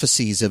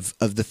prophecies of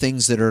the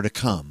things that are to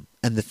come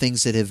and the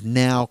things that have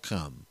now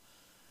come.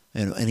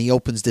 And he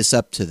opens this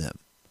up to them.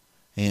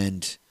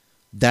 And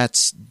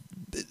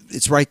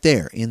it's right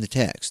there in the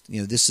text.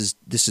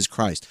 This is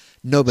Christ.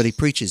 Nobody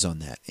preaches on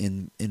that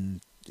in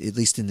at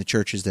least in the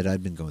churches that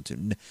I've been going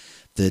to.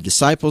 The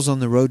disciples on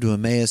the road to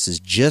Emmaus is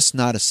just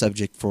not a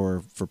subject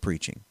for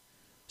preaching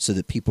so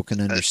that people can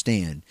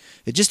understand.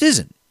 It just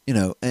isn't,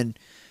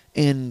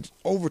 and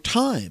over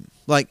time,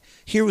 like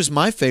here was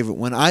my favorite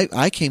one.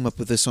 I came up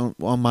with this on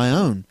my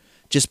own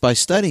just by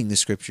studying the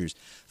Scriptures.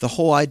 The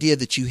whole idea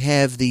that you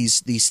have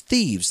these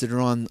thieves that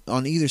are on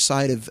either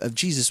side of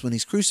Jesus when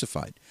he's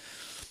crucified.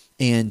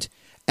 And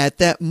at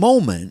that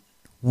moment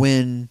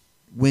when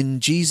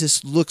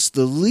Jesus looks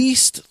the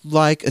least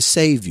like a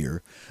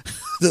savior,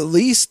 the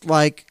least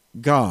like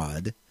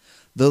God,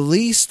 the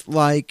least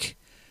like,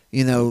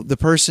 the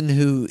person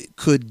who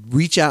could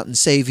reach out and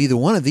save either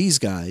one of these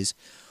guys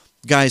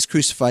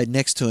crucified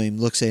next to him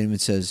looks at him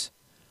and says,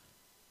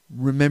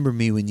 "Remember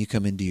me when you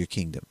come into your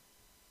kingdom."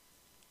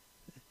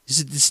 There's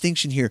a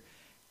distinction here.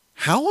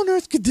 How on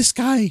earth could this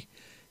guy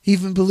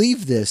even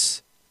believe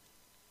this?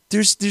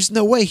 there's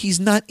no way he's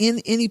not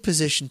in any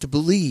position to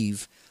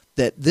believe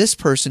that this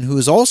person who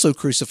is also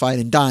crucified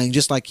and dying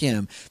just like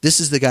him, this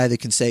is the guy that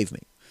can save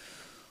me.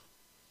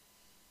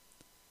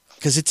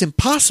 Because it's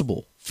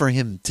impossible for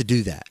him to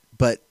do that.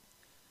 But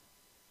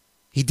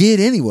he did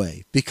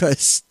anyway,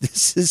 because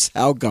this is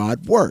how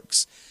God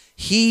works.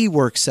 He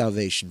works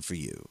salvation for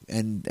you.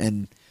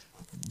 And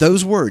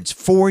those words,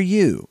 for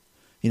you,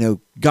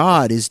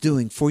 God is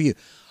doing for you.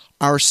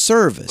 Our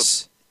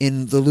service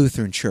in the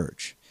Lutheran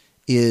Church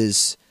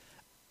is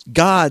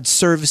God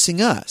servicing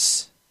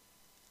us.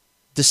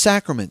 The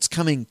sacraments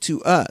coming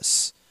to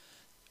us.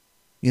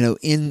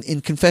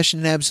 In confession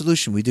and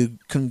absolution, we do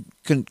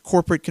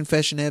corporate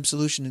confession and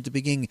absolution at the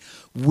beginning.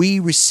 We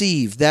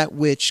receive that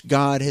which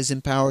God has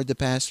empowered the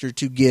pastor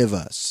to give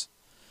us.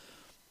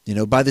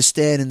 By the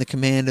stead and the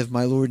command of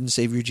my Lord and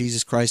Savior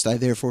Jesus Christ, I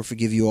therefore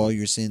forgive you all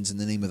your sins in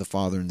the name of the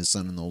Father and the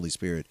Son and the Holy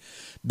Spirit,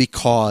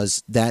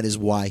 because that is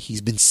why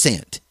he's been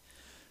sent.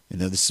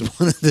 This is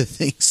one of the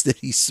things that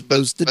he's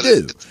supposed to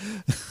do.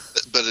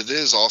 But it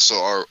is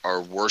also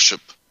our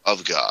worship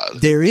of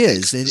God. There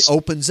is. It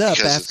opens up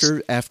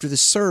after the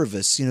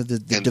service.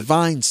 The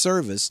divine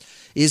service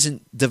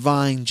isn't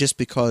divine just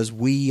because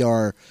we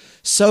are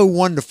so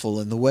wonderful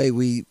in the way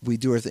we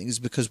do our things,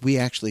 because we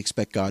actually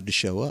expect God to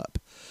show up.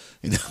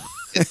 And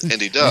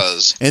he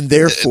does. And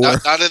therefore...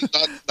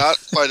 Not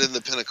quite in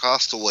the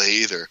Pentecostal way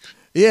either.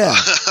 Yeah,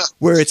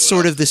 where it's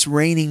sort of this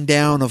raining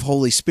down of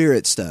Holy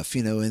Spirit stuff,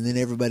 and then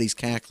everybody's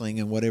cackling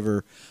and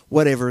whatever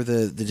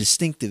the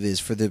distinctive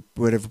is for the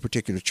whatever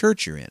particular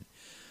church you're in.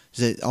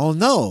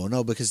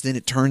 No, because then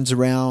it turns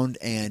around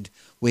and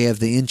we have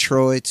the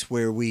introit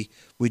where we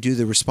do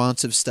the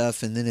responsive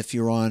stuff, and then if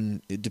you're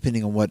on,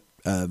 depending on what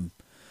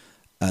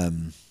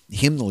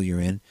hymnal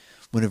you're in,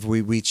 whenever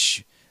we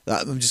reach,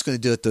 I'm just going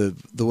to do it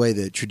the way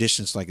the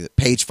tradition's like it,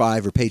 page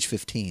 5 or page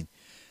 15,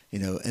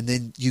 and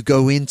then you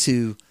go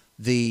into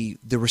the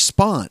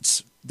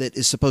response that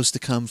is supposed to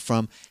come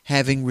from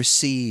having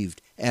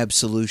received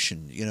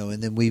absolution,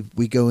 and then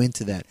we go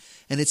into that,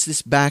 and it's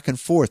this back and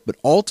forth, but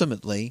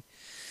ultimately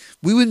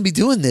we wouldn't be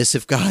doing this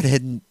if God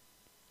hadn't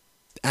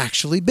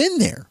actually been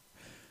there.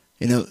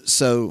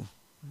 So,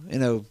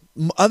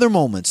 other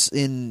moments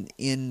in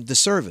the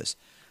service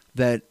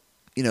that,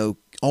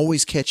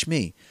 always catch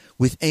me,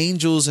 with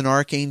angels and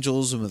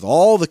archangels and with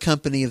all the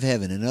company of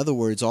heaven. In other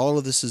words, all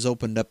of this is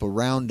opened up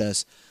around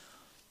us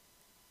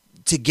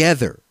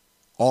together.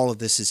 All of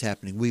this is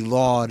happening. We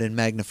laud and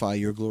magnify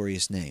your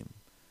glorious name.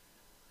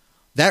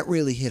 That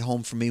really hit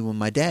home for me when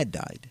my dad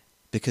died,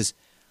 because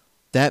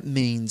that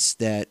means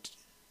that,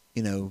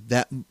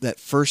 that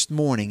first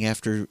morning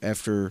after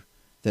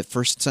that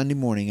first Sunday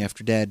morning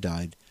after Dad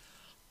died,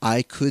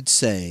 I could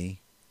say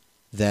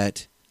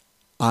that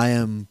I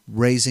am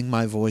raising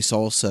my voice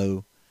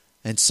also,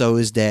 and so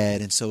is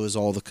Dad, and so is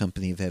all the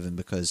company of heaven,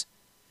 because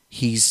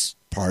he's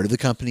part of the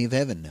company of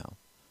heaven now.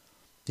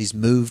 He's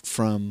moved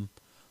from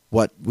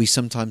what we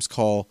sometimes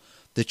call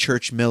the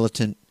church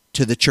militant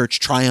to the church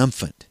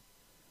triumphant.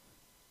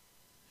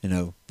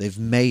 They've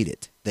made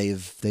it.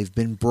 They've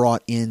been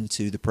brought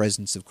into the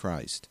presence of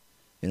Christ.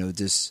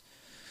 This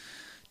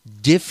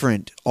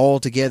different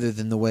altogether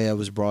than the way I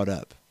was brought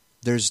up.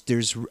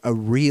 There's a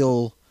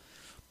real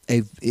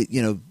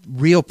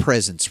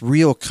presence,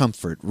 real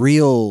comfort,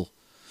 real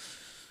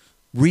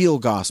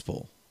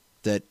gospel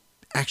that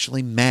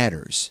actually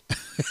matters,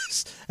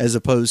 as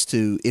opposed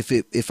to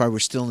if I were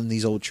still in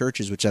these old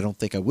churches, which I don't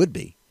think I would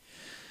be.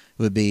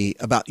 It would be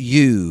about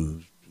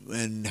you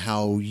and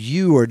how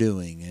you are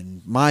doing,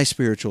 and my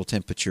spiritual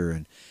temperature,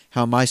 and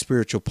how my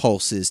spiritual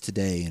pulse is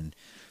today, and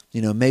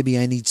maybe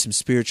I need some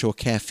spiritual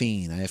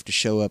caffeine. I have to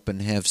show up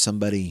and have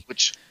somebody,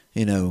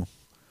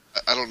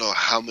 I don't know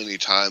how many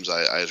times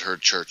I had heard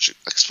church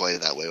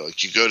explain that way.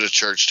 Like, you go to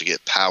church to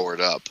get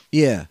powered up.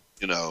 Yeah.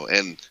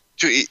 And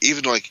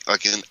even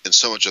like in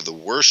so much of the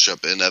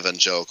worship in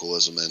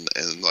evangelicalism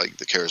and like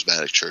the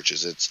charismatic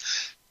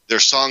churches,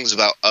 there's songs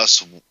about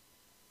us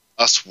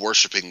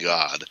worshiping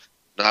God,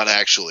 not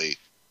actually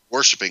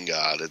worshiping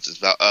God. It's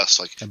about us,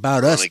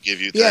 about us.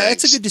 Give you yeah,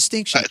 thanks. it's a good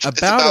distinction. It's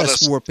about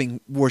us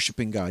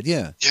worshiping God.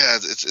 Yeah, yeah.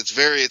 It's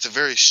a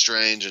very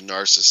strange and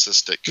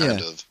narcissistic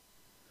kind of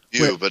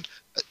view. But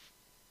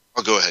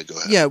I'll go ahead.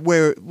 Yeah,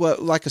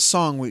 like a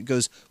song where it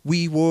goes,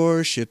 "We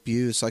worship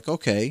you." It's like,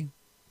 okay,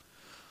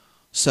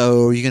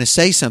 so you're going to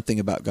say something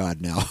about God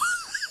now?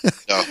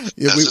 No,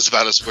 that's just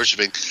about us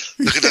worshiping.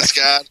 Look at this,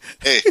 God.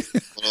 Hey, I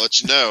want to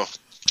let you know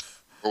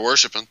we're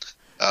worshiping.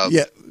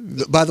 Yeah.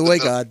 By the way,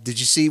 God, did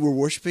you see we're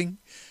worshiping?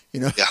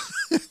 Yeah.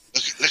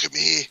 Look at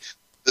me.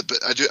 But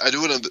I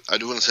do want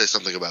to say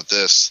something about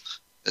this,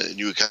 and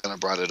you kind of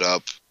brought it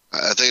up.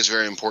 I think it's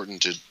very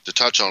important to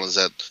touch on is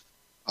that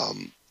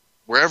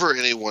wherever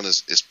anyone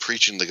is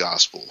preaching the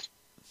gospel,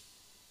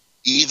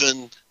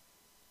 even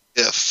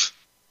if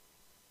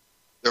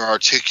their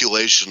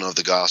articulation of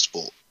the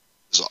gospel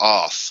is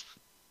off,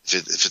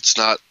 if it's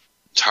not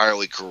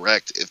entirely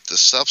correct, if the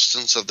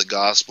substance of the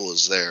gospel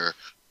is there,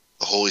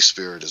 the Holy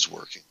Spirit is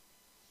working.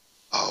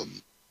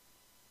 And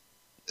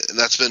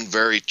that's been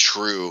very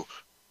true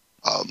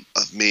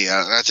of me.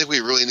 I think we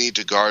really need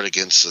to guard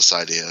against this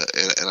idea,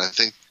 and I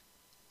think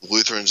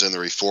Lutherans and the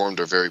Reformed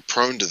are very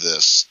prone to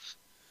this.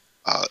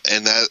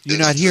 And that you're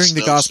not hearing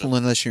the gospel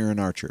unless you're in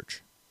our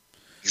church.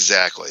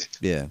 Exactly.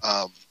 Yeah.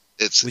 I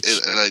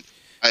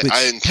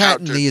encountered,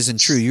 patently isn't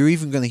true. You're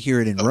even going to hear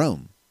it in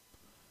Rome.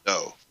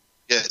 No.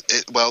 Yeah.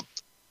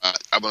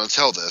 I'm going to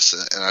tell this,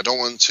 and I don't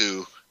want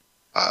to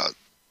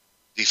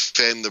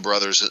defend the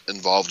brothers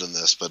involved in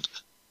this, but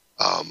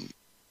let me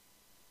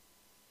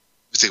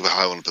think about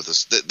how I want to put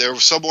this. There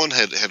was someone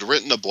had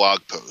written a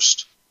blog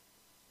post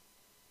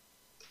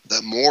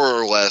that more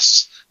or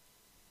less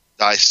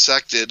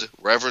dissected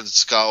Reverend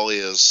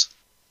Scalia's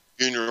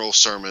funeral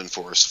sermon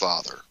for his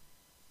father.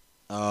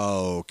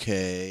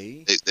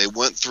 Okay. They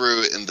went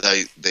through and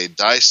they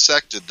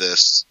dissected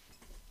this.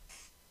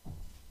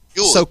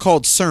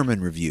 So-called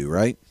sermon review,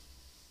 right?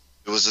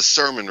 It was a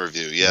sermon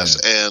review, yes.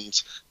 Yeah.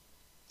 And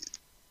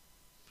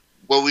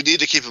what we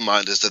need to keep in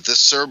mind is that this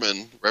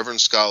sermon, Reverend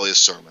Scalia's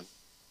sermon,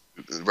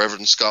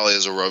 Reverend Scalia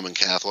is a Roman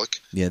Catholic.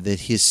 Yeah,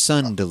 that his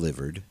son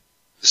delivered.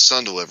 His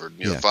son delivered.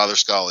 Father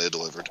Scalia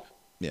delivered.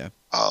 Yeah.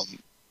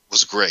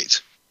 Was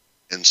great.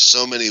 And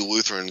so many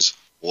Lutherans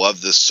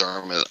loved this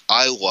sermon.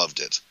 I loved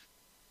it.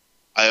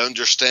 I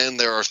understand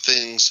there are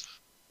things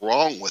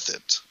wrong with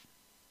it.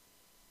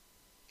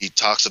 He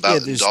talks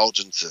about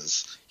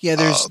indulgences. Yeah,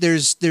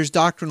 there's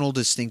doctrinal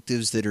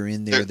distinctives that are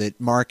in there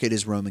that mark it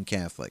as Roman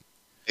Catholic.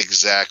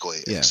 Exactly.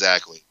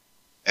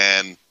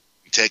 And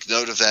we take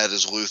note of that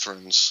as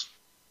Lutherans.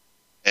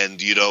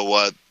 And you know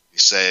what? We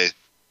say,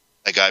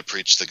 that guy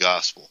preached the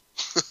gospel.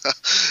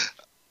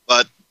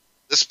 But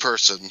this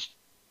person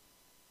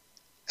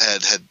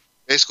had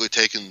basically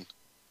taken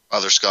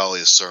Father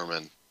Scalia's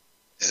sermon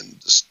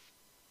and just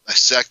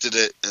dissected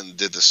it and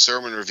did the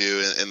sermon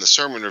review. And the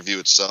sermon review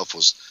itself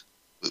was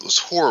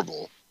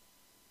horrible.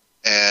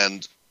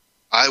 And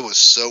I was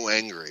so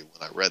angry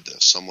when I read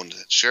this. Someone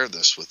had shared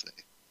this with me.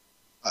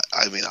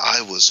 I mean,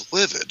 I was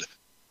livid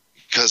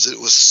because it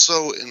was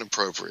so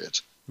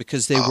inappropriate.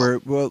 Because they were,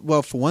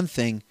 well, for one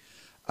thing,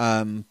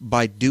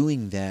 by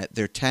doing that,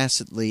 they're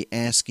tacitly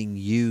asking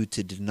you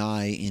to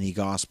deny any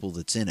gospel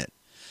that's in it.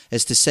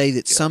 As to say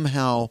that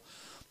somehow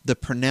the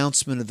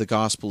pronouncement of the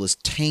gospel is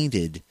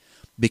tainted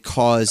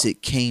because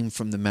it came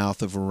from the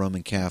mouth of a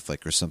Roman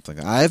Catholic or something.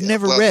 I've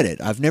never read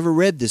it. I've never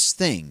read this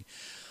thing.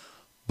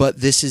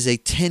 But this is a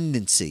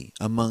tendency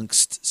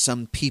amongst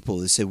some people.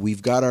 They say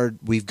we've got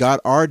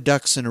our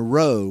ducks in a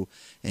row,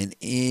 and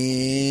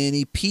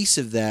any piece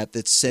of that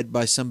that's said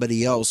by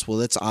somebody else, well,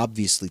 that's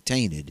obviously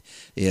tainted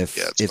if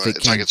it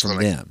came from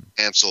them.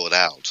 Cancel it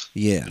out.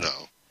 Yeah,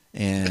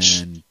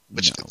 and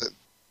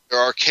there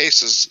are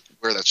cases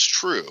where that's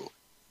true,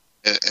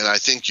 and I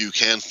think you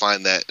can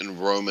find that in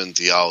Roman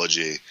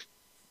theology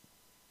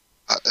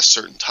at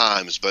certain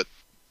times, but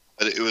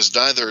it was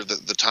neither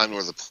the time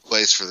nor the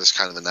place for this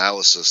kind of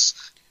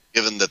analysis,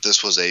 given that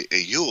this was a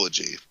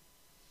eulogy.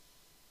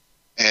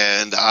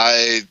 And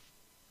I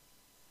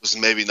was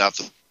maybe not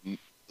the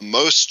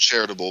most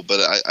charitable, but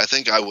I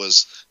think I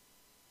was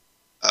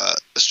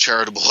as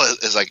charitable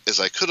as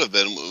I could have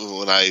been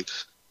when I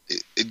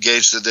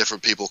engaged the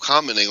different people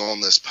commenting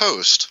on this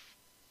post.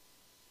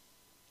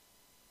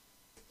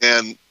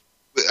 And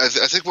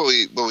I think what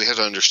we had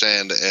to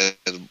understand,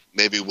 and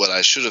maybe what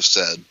I should have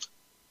said,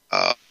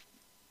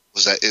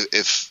 was that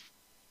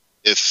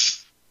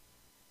if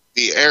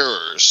the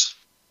errors,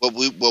 what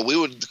we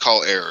would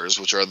call errors,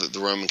 which are the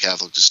Roman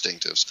Catholic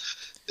distinctives,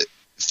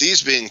 if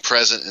these being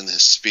present in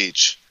his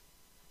speech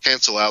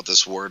cancel out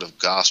this word of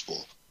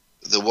gospel,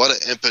 then what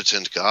an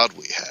impotent God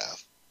we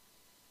have.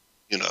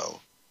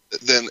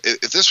 Then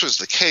if this was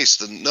the case,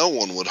 then no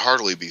one would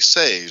hardly be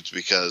saved,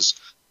 because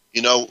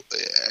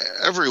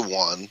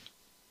everyone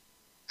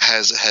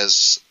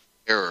has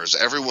errors,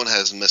 everyone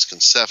has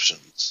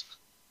misconceptions,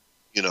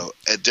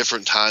 at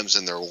different times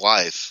in their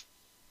life.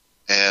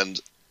 And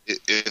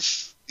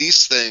if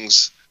these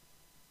things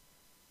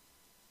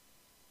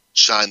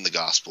shine the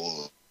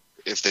gospel,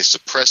 if they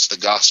suppress the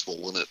gospel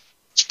when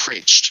it's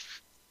preached,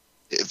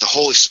 if the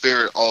Holy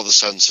Spirit all of a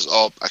sudden says,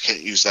 oh, I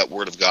can't use that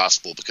word of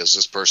gospel because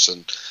this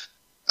person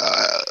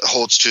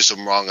holds to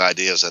some wrong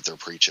ideas that they're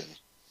preaching,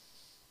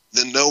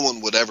 then no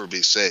one would ever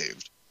be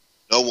saved.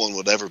 No one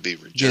would ever be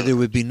regenerate. Yeah, there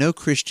would be no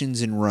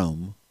Christians in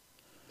Rome.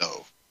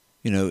 No.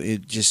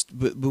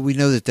 But we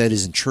know that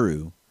isn't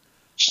true.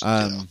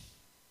 And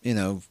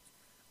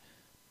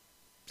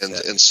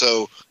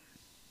so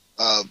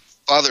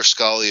Father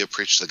Scalia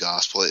preached the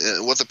gospel,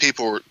 and what the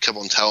people kept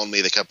on telling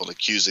me, they kept on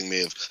accusing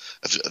me of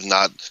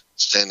not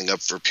standing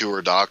up for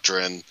pure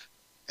doctrine.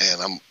 And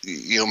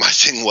my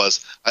thing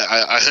was,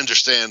 I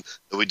understand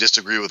that we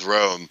disagree with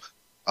Rome.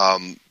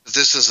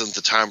 This isn't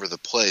the time or the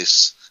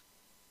place.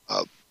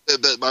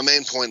 But my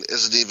main point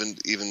isn't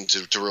even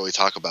to really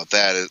talk about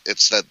that.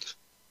 It's that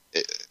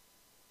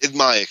in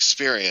my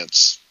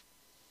experience,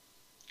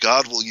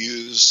 God will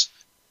use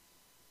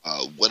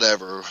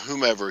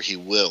whomever he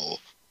will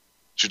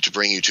to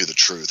bring you to the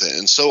truth.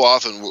 And so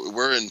often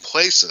we're in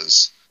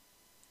places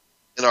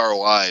in our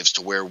lives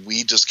to where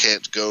we just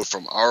can't go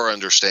from our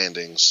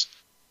understandings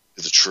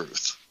to the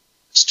truth.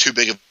 It's too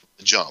big of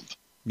a jump.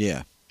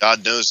 Yeah.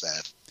 God knows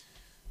that.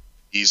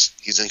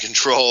 He's in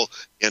control.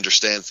 He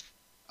understands.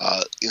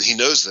 And he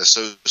knows this.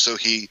 So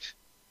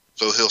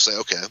he'll say,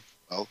 okay,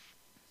 well,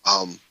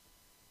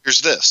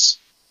 here's this.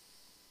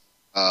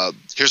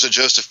 Here's a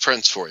Joseph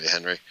Prince for you,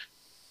 Henry.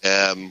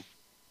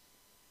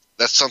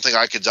 That's something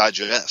I could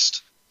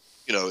digest.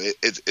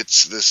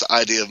 It's this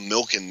idea of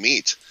milk and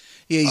meat.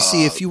 Yeah, you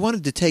see, if you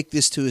wanted to take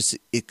this to its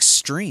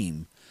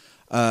extreme,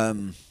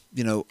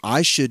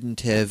 I shouldn't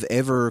have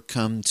ever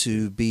come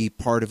to be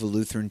part of a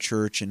Lutheran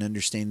church and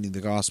understanding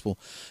the gospel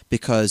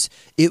because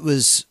it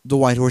was the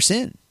White Horse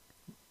Inn.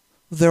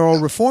 They're all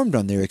Reformed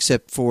on there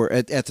except for,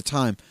 at the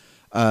time,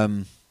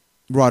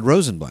 Rod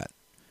Rosenblatt.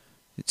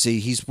 See,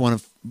 he's one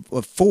of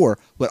four,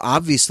 but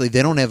obviously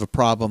they don't have a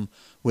problem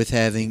with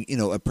having,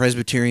 a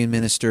Presbyterian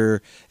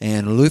minister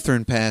and a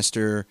Lutheran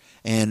pastor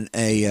and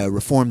a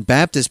Reformed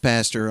Baptist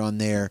pastor on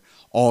there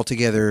all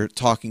together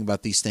talking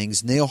about these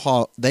things. And they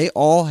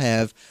all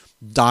have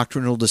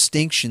doctrinal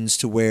distinctions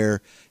to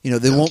where,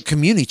 they won't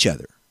commune each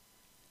other.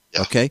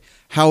 Yeah. Okay?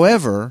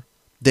 However,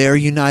 they're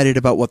united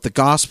about what the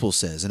gospel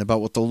says and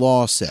about what the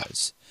law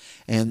says.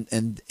 And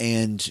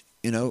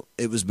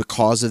it was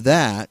because of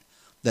that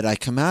I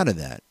come out of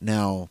that.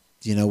 Now,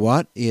 you know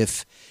what?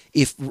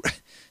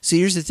 See,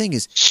 here's the thing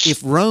is,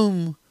 if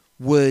Rome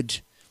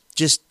would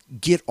just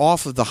get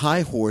off of the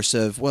high horse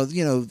of, well,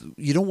 you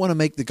don't want to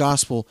make the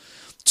gospel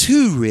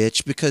too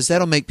rich because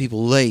that'll make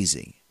people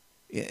lazy.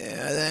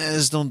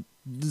 If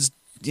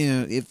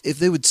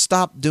they would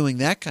stop doing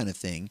that kind of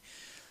thing,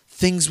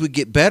 things would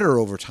get better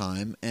over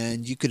time,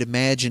 and you could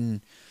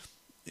imagine,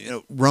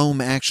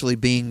 Rome actually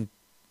being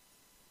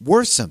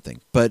worth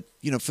something. But,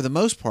 for the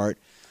most part,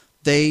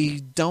 they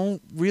don't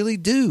really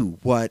do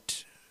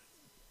what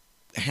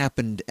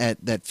happened at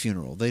that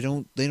funeral. They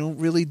don't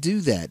really do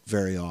that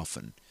very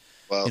often.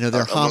 Well,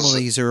 their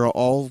homilies are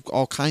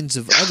all kinds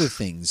of other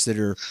things that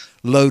are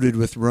loaded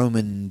with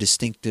Roman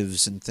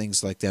distinctives and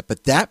things like that.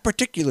 But that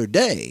particular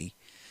day,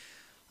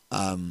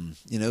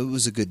 it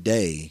was a good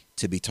day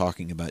to be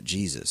talking about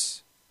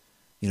Jesus.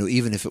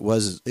 Even if it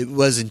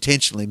was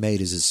intentionally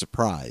made as a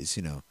surprise.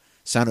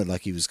 Sounded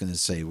like he was going to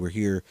say,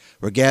 we're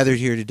gathered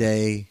here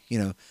today,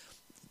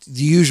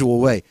 the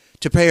usual way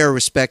to pay our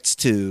respects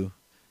to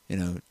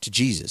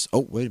Jesus.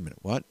 Oh, wait a minute,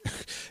 what?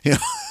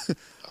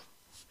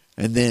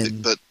 And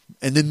then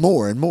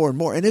more and more and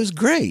more, and it was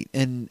great.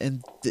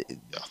 And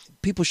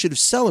people should have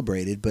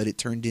celebrated, but it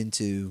turned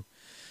into,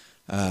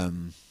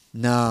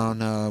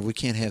 no, we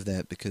can't have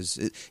that because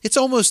it's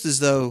almost as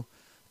though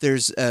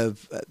there's a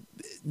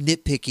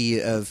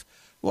nitpicky of,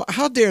 well,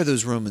 how dare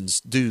those Romans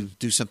do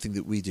something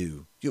that we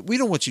do? We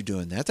don't want you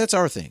doing that. That's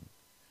our thing.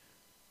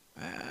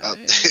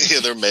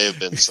 There may have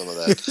been some of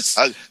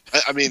that.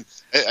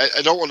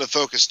 I don't want to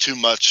focus too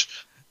much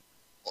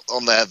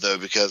on that though,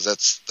 because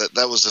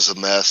that was just a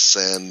mess,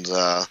 and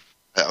I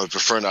would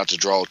prefer not to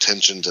draw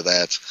attention to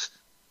that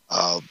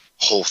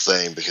whole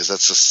thing because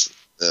that's just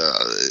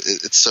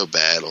it's so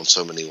bad on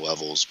so many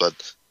levels. But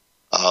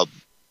I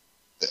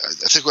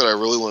think what I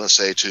really want to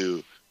say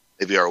to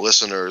maybe our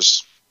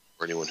listeners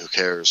or anyone who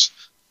cares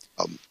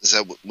is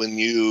that when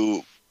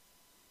you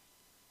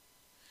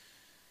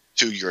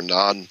to your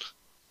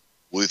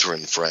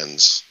non-Lutheran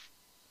friends,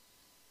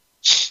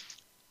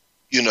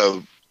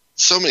 so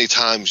many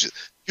times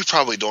you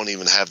probably don't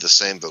even have the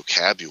same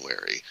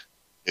vocabulary.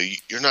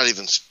 You're not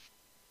even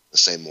the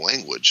same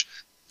language.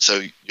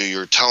 So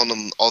you're telling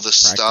them all this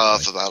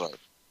stuff about our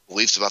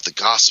beliefs about the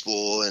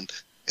gospel and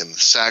the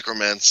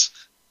sacraments,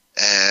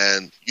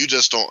 and you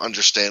just don't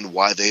understand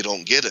why they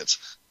don't get it.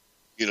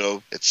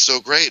 It's so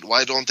great.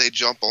 Why don't they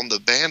jump on the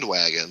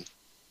bandwagon?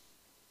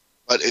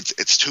 But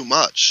it's too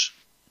much.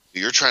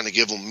 You're trying to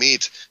give them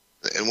meat,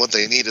 and what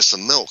they need is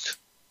some milk.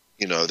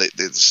 They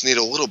just need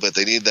a little bit.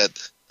 They need that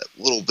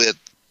little bit,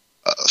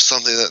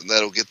 something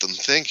that'll get them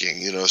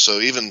thinking. So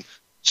even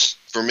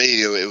for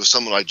me, it was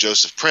someone like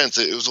Joseph Prince.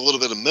 It was a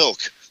little bit of milk.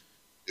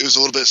 It was a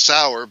little bit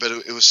sour, but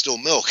it was still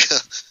milk.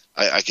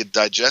 I could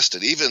digest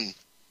it. Even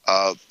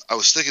I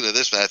was thinking of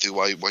this, Matthew,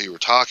 while you were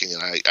talking,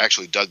 and I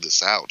actually dug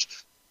this out.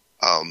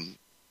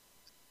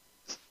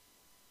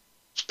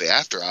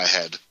 After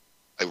I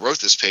wrote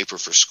this paper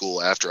for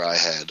school after I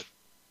had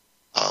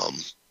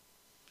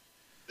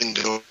been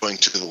going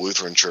to the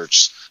Lutheran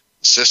Church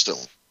system.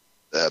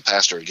 The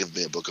pastor had given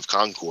me a book of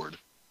Concord.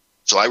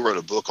 So I wrote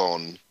a book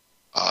on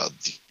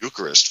the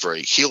Eucharist for a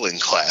healing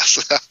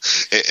class.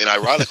 And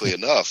ironically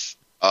enough,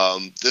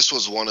 this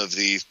was one of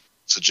the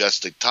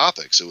suggested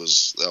topics. It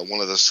was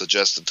one of the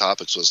suggested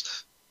topics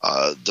was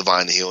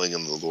divine healing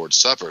in the Lord's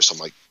Supper. So I'm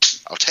like,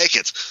 I'll take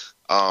it.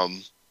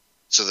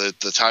 So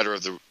the title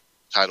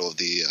of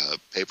the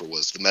paper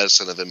was "The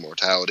Medicine of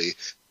Immortality,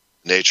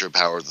 Nature and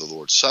Power of the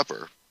Lord's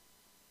Supper."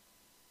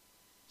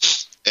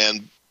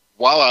 And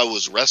while I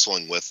was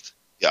wrestling with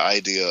the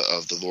idea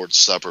of the Lord's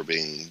Supper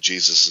being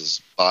Jesus'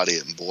 body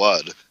and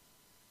blood,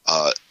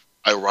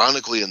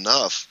 ironically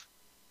enough,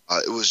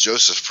 it was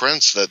Joseph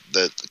Prince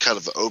that kind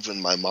of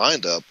opened my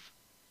mind up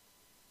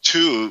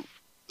to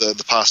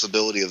the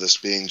possibility of this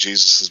being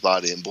Jesus'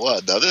 body and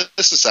blood. Now,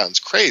 this sounds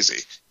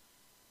crazy,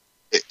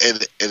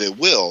 and it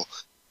will,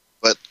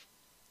 but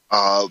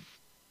I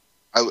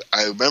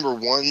remember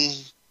one,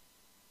 it's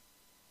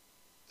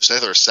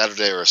either a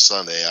Saturday or a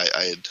Sunday,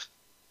 I had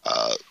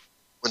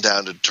went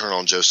down to turn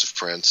on Joseph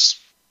Prince,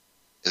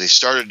 and he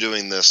started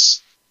doing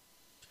this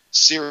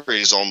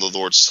series on the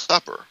Lord's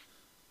Supper,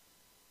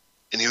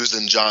 and he was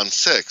in John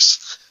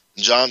 6.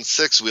 And John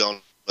 6, we all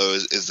know,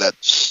 is that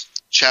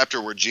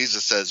chapter where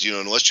Jesus says,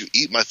 unless you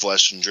eat my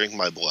flesh and drink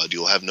my blood,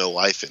 you'll have no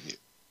life in you.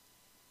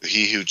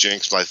 He who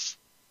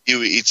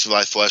eats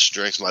my flesh and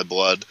drinks my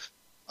blood,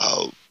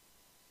 I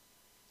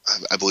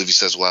believe he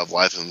says, will have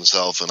life in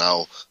himself, and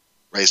I'll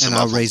raise him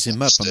up. And I'll raise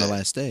him up on the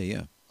last day,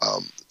 yeah.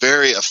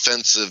 Very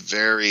offensive,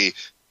 very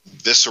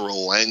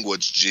visceral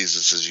language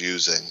Jesus is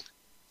using.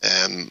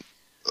 And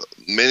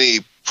many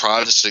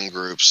Protestant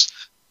groups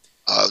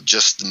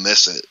just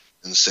miss it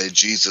and say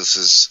Jesus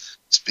is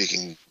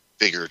speaking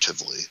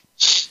figuratively.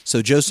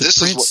 So Joseph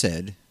Prince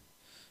said...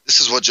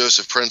 This is what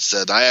Joseph Prince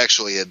said. I had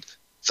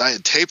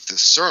taped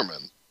this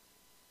sermon,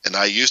 and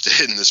I used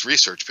it in this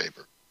research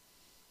paper.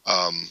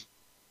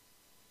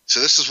 So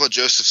this is what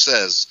Joseph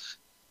says.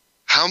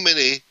 How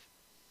many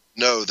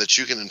know that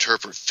you can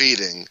interpret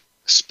feeding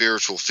as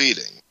spiritual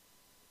feeding,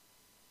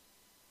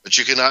 but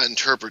you cannot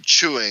interpret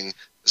chewing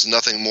as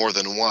nothing more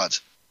than what?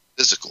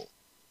 Physical.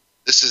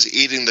 This is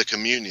eating the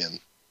communion.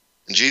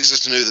 And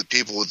Jesus knew that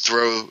people would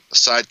throw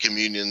aside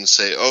communion and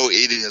say,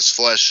 eating his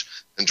flesh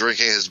and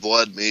drinking his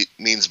blood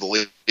means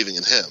believing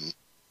in him.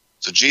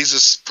 So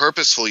Jesus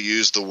purposefully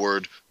used the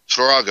word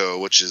trago,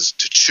 which is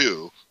to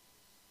chew,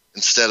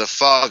 instead of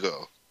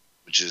phago,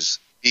 which is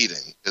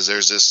eating.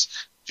 Because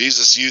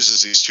Jesus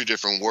uses these two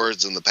different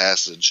words in the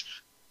passage.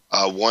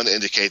 One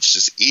indicates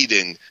just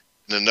eating,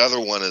 and another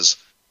one is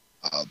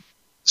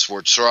this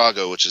word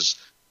trago, which is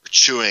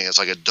chewing. It's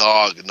like a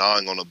dog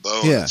gnawing on a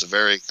bone. Yeah. It's a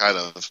very kind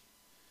of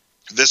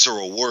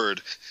visceral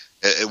word.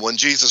 And when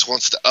Jesus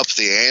wants to up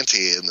the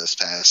ante in this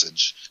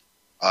passage,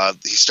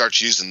 he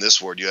starts using this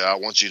word. I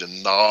want you to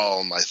gnaw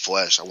on my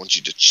flesh. I want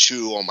you to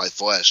chew on my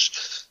flesh.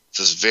 It's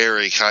this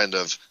very kind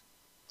of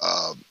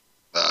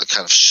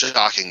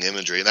shocking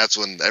imagery, and that's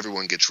when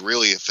everyone gets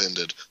really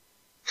offended.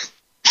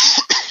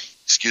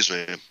 Excuse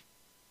me.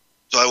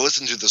 So I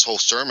listened to this whole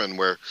sermon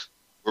where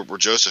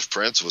Joseph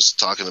Prince was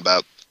talking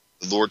about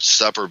the Lord's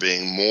Supper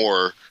being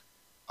more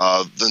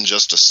than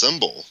just a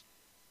symbol.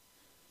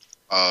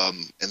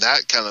 And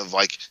that kind of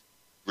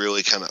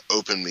really kind of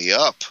opened me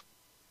up.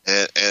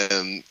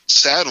 And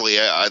sadly,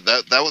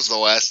 that was the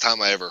last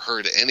time I ever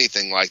heard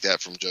anything like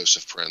that from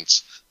Joseph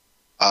Prince.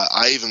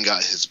 I even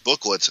got his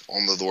booklet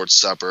on the Lord's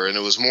Supper, and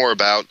it was more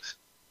about,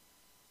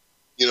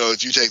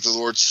 if you take the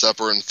Lord's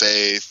Supper in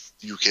faith,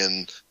 you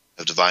can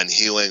have divine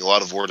healing, a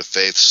lot of word of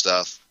faith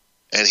stuff.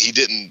 And he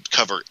didn't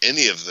cover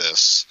any of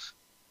this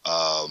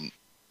kind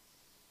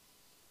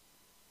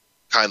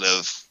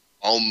of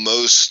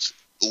almost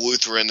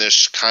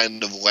Lutheranish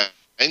kind of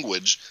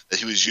language that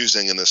he was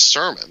using in this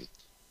sermon.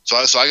 So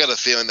I got a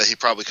feeling that he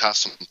probably caught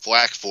some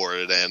flack for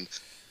it and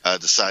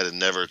decided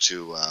never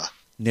to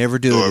never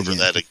do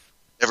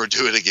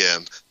it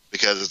again,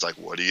 because it's like,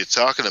 what are you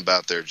talking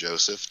about there,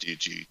 Joseph? Do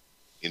you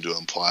need to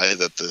imply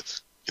that the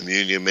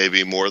communion may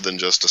be more than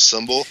just a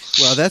symbol?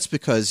 Well, that's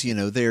because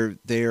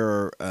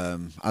they're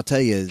I'll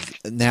tell you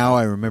now.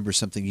 I remember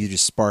something you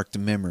just sparked a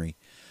memory.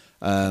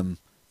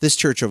 This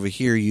church over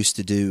here used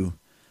to do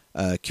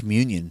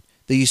communion.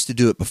 They used to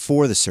do it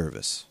before the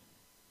service,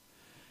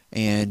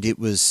 and it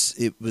was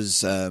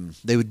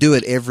they would do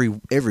it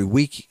every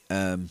week,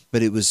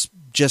 but it was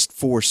just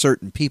for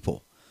certain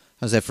people.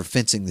 How's that for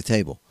fencing the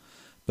table?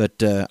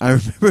 But I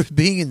remember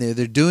being in there.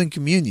 They're doing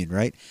communion,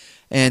 right?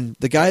 And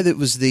the guy that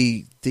was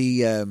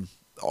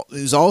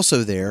who's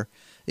also there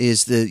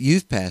is the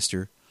youth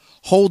pastor,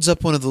 holds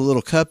up one of the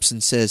little cups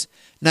and says,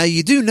 "Now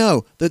you do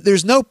know that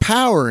there's no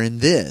power in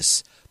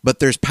this, but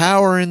there's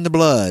power in the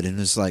blood." And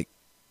it's like,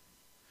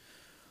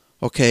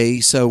 okay,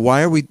 so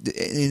why are we?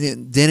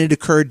 And then it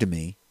occurred to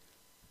me,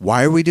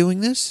 why are we doing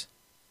this?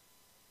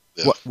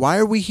 Yeah. Why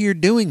are we here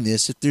doing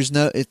this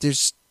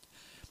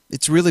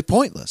it's really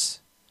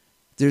pointless.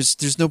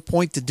 There's no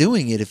point to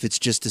doing it if it's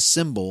just a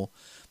symbol.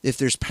 If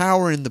there's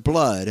power in the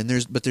blood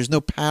but there's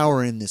no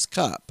power in this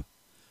cup,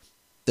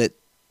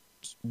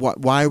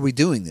 why are we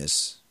doing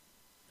this?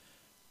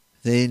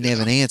 They didn't have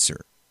an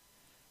answer,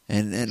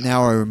 and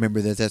now I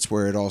remember that's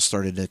where it all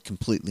started to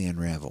completely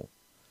unravel.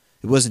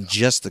 It wasn't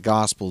just the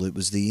gospel; it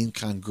was the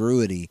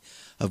incongruity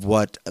of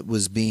what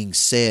was being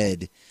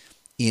said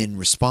in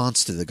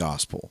response to the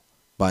gospel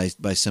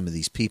by some of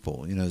these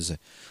people.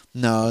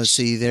 No,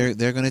 see, they're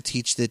going to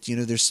teach that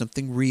there's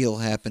something real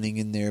happening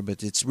in there,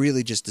 but it's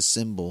really just a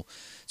symbol.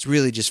 It's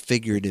really just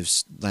figurative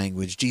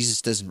language.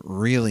 Jesus doesn't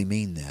really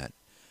mean that.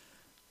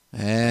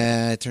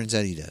 It turns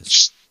out he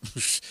does.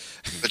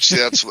 But see,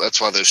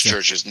 that's why those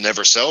churches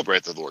never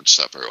celebrate the Lord's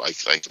Supper, like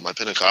my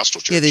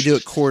Pentecostal church. Yeah, they do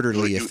it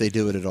quarterly if they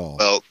do it at all.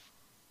 Well,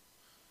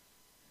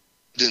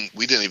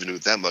 we didn't even do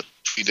it that much.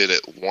 We did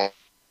it once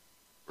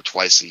or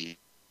twice a year.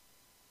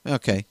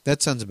 Okay,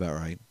 that sounds about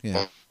right.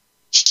 Yeah.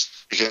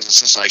 Because it's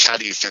just like, how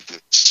do you fit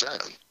this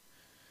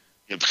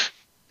in?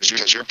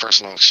 Because your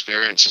personal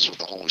experiences with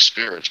the Holy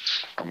Spirit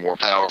are more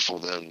powerful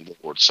than the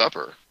Lord's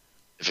Supper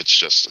if it's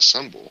just a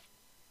symbol.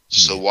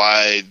 So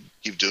why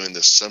keep doing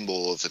this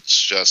symbol if it's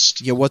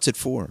just... Yeah, what's it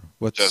for?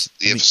 It's just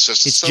a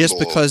it's symbol. just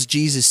because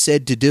Jesus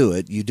said to do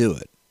it, you do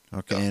it.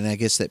 Okay, and I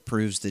guess that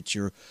proves that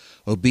you're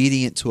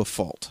obedient to a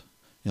fault.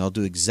 I'll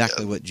do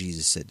exactly what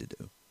Jesus said to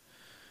do.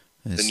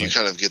 Then you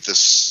kind of get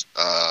this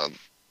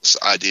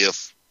idea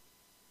of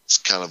this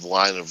kind of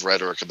line of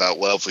rhetoric about,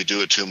 well, if we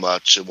do it too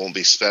much, it won't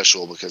be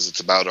special because it's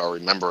about our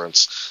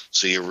remembrance.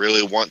 So you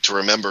really want to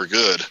remember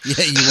good.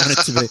 Yeah, you want it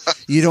to be.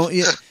 You don't.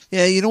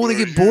 Yeah, you don't want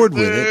to get bored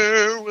with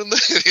it. When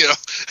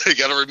you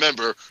got to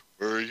remember.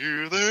 Were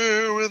you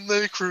there when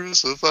they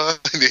crucified?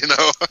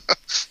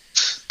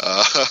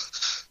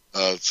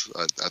 I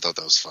thought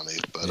that was funny,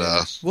 but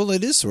well,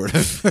 it is sort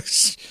of.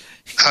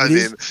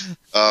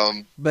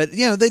 But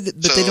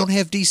they don't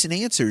have decent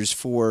answers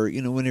for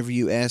whenever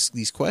you ask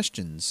these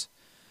questions.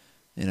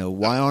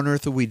 Why on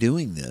earth are we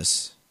doing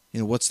this?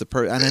 What's the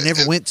and I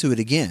never went to it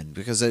again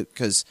because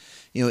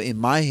in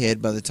my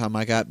head, by the time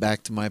I got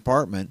back to my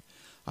apartment,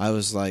 I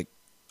was like,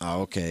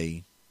 oh,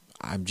 okay,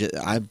 I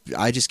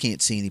just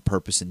can't see any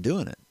purpose in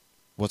doing it.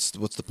 What's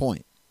the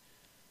point?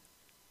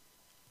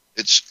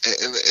 And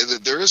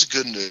there is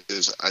good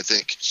news, I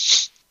think,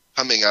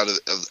 coming out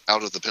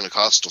of the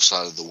Pentecostal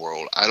side of the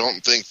world. I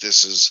don't think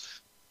this is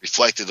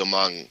reflected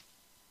among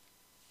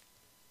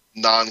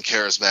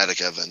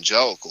non-charismatic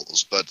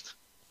evangelicals, but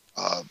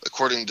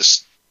according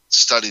to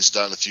studies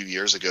done a few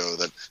years ago,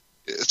 that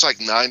it's like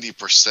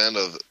 90%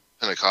 of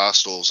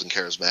Pentecostals and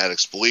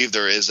charismatics believe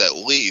there is at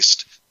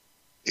least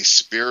a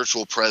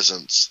spiritual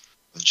presence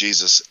of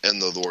Jesus in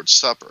the Lord's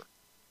Supper.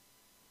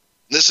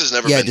 This has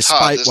never been taught.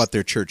 Despite what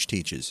their church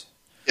teaches.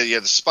 Yeah,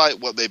 despite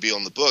what may be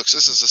on the books,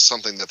 this is just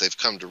something that they've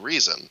come to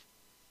reason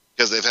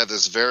because they've had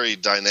this very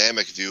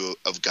dynamic view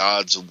of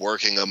God's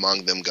working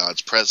among them,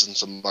 God's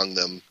presence among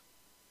them.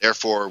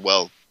 Therefore,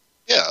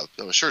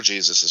 I'm sure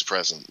Jesus is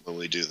present when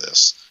we do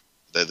this.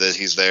 That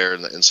he's there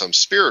in some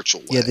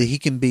spiritual way. Yeah, that he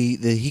can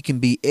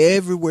be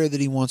everywhere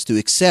that he wants to,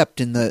 except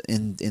in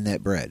that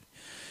bread.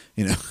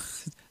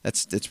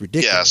 That's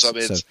ridiculous.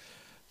 Yeah,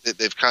 so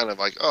they've kind of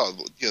like,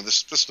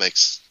 this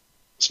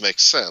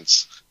makes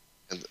sense.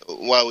 And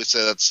while we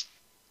say it's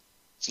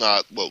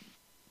not what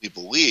we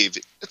believe,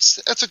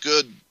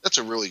 that's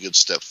a really good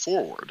step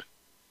forward.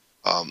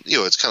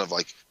 It's kind of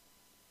like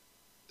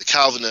the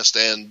Calvinists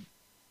and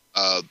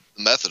the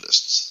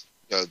Methodists.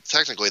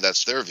 Technically,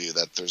 that's their view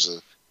that there's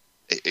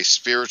a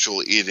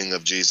spiritual eating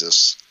of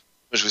Jesus,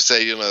 which we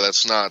say,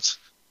 that's not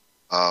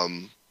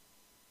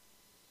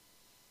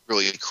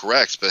really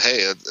correct. But hey,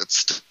 it's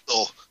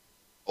still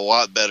a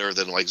lot better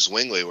than like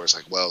Zwingli, where it's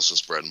like, well, it's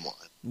just bread and wine.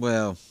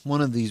 Well,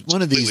 one of these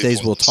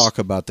days we'll talk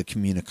about the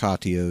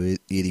communicatio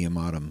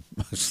idiomatum,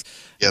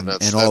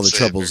 and all the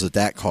troubles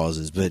that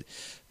causes, but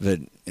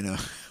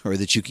or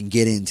that you can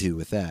get into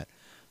with that,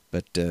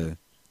 but it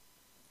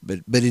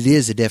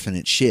is a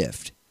definite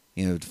shift,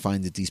 to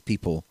find that these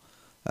people,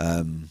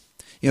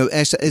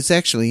 it's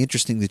actually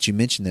interesting that you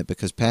mentioned that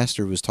because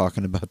Pastor was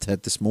talking about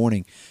that this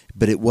morning,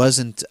 but it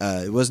wasn't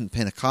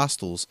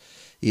Pentecostals,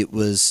 it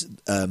was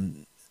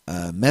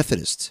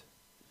Methodists.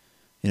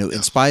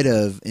 In spite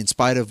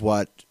of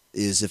what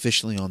is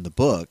officially on the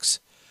books,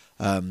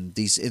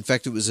 in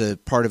fact, it was a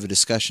part of a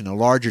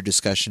larger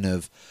discussion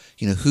of,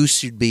 who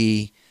should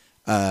be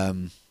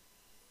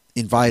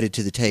invited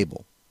to the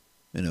table,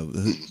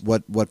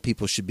 what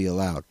people should be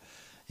allowed,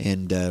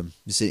 and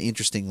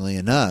interestingly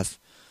enough,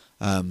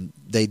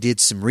 they did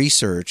some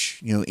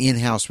research,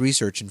 in-house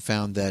research, and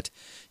found that,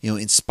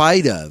 in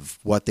spite of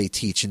what they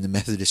teach in the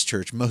Methodist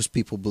Church, most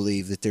people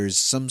believe that there's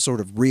some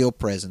sort of real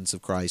presence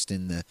of Christ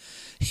in the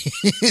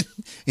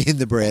in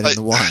the bread and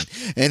the wine.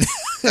 And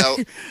so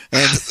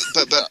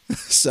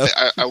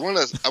I want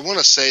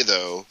to say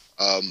though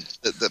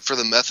that for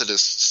the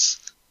Methodists,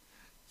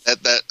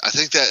 that I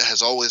think that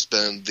has always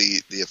been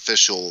the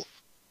official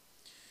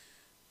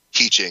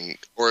teaching,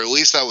 or at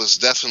least that was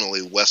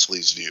definitely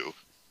Wesley's view.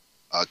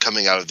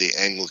 Coming out of the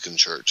Anglican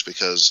Church,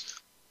 because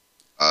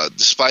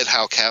despite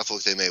how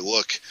Catholic they may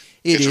look,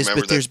 it is.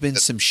 But there's been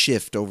some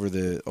shift over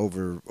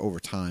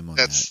time on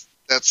that.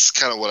 That's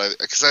kind of what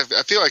because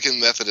I feel like in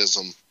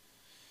Methodism,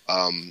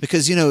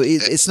 because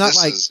it's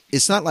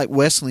not like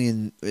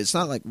Wesleyan. It's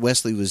not like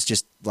Wesley was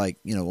just like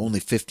only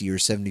 50 or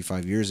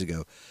 75 years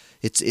ago.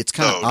 It's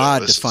kind of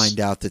odd to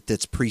find out that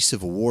that's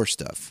pre-Civil War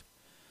stuff.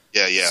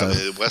 Yeah. So,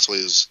 Wesley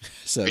is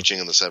preaching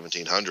in the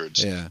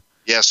 1700s. Yeah.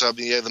 Yeah, so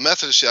the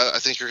Methodists, I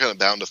think you're kind of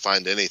bound to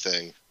find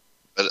anything.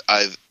 But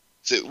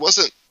it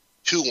wasn't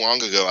too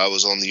long ago I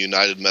was on the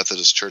United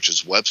Methodist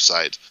Church's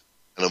website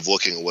kind of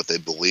looking at what they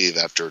believe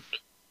after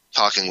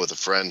talking with a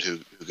friend who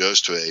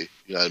goes to a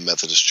United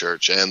Methodist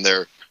Church. And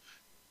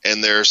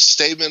their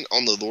statement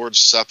on the Lord's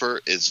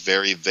Supper is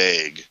very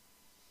vague.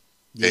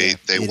 They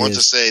want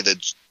to say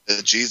that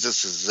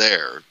Jesus is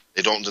there.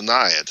 They don't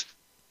deny it.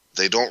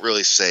 They don't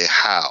really say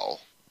how,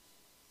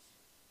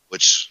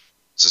 which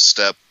a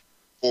step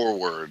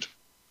forward.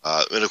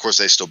 And of course,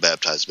 they still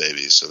baptize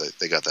babies, so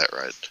they got that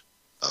right.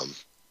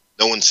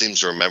 No one seems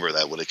to remember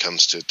that when it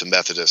comes to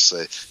Methodists.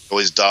 They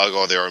always dog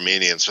all the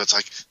Armenians, but it's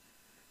like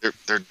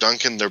they're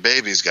dunking their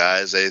babies,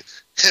 guys. They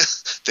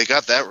they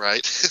got that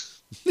right.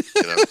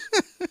 You know.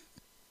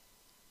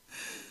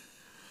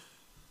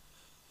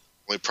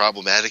 Only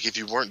problematic if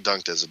you weren't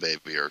dunked as a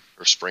baby or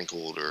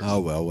sprinkled or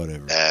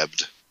whatever.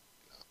 Dabbed.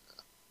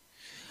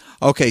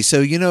 Okay,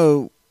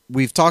 so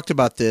we've talked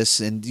about this,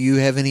 and do you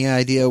have any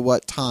idea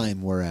what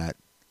time we're at?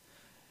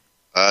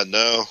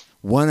 No.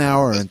 1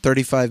 hour and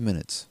 35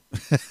 minutes.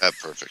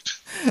 Perfect.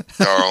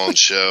 Our own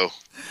show.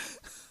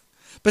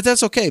 But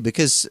that's okay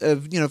because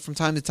from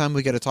time to time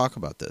we got to talk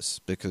about this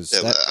because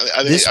Go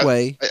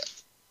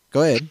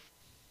ahead.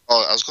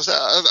 Oh, I was going to say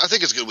I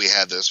think it's good we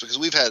had this because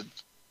we've had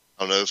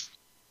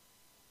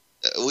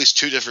at least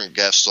 2 different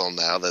guests on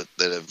now that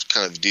have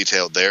kind of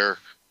detailed their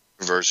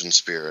conversion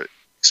spirit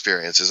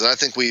experiences, and I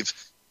think we've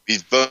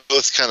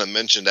both kind of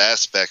mentioned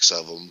aspects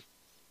of them,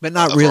 but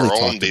not really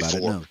talked about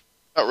it. No.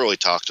 Not really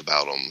talked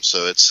about them,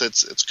 so it's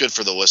good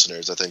for the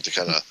listeners, I think, to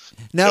kind of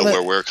know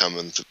where we're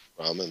coming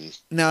from. And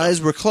now,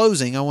 as we're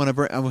closing, I want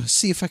to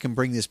see if I can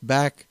bring this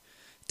back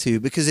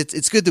to because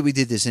it's good that we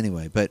did this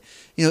anyway. But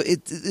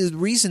the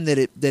reason that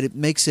it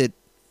makes it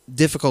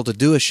difficult to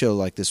do a show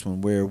like this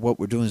one, where what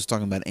we're doing is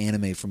talking about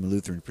anime from a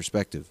Lutheran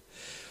perspective,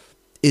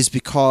 is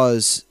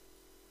because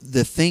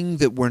the thing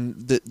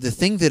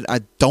that I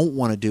don't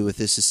want to do with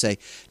this is say,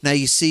 now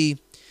you see.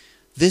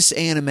 This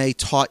anime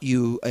taught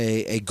you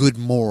a good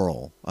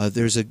moral.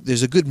 There's a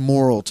good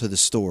moral to the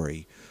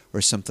story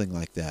or something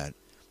like that.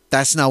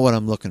 That's not what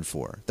I'm looking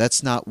for.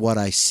 That's not what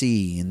I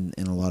see in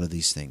a lot of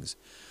these things.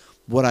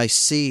 What I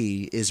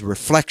see is a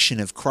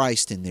reflection of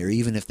Christ in there,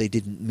 even if they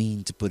didn't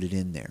mean to put it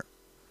in there.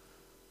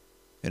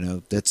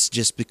 That's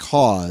just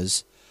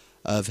because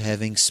of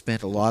having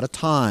spent a lot of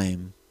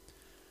time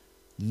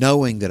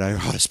knowing that I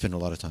ought to spend a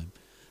lot of time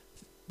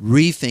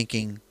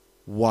rethinking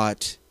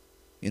what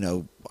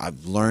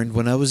I've learned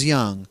when I was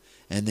young,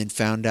 and then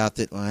found out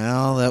that,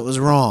 that was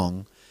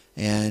wrong,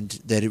 and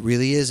that it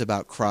really is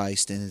about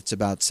Christ, and it's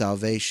about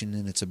salvation,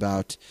 and it's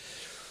about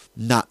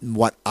not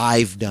what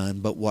I've done,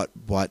 but what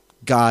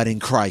God in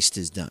Christ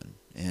has done.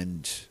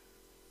 And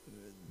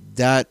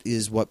that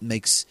is what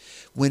makes,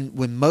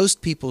 when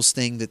most people's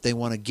thing that they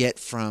want to get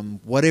from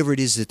whatever it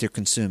is that they're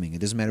consuming,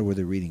 it doesn't matter whether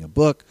they're reading a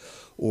book,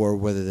 or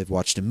whether they've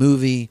watched a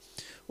movie,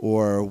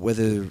 or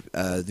whether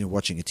they're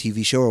watching a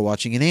TV show or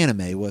watching an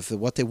anime.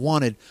 What they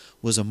wanted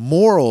was a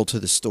moral to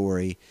the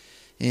story.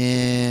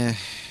 If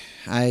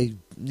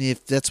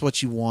that's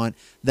what you want,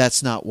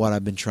 that's not what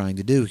I've been trying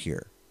to do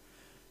here.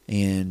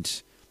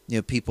 And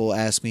people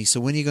ask me, so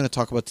when are you going to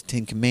talk about the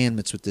 10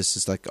 Commandments with this?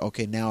 It's like,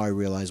 okay, now I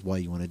realize why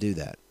you want to do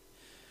that.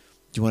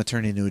 You want to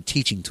turn it into a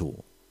teaching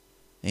tool.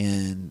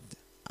 And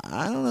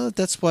I don't know if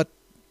that's what...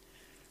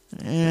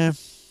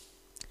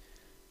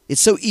 It's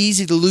so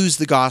easy to lose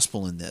the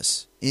gospel in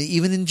this,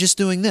 even in just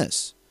doing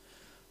this,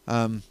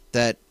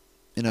 that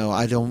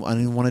I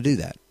didn't want to do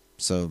that.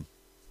 So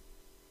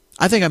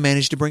I think I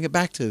managed to bring it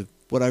back to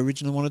what I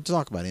originally wanted to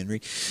talk about,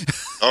 Henry.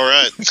 All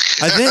right.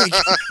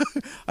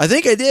 I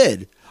think I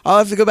did. I'll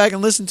have to go back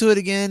and listen to it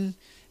again,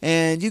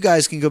 and you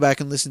guys can go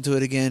back and listen to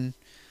it again.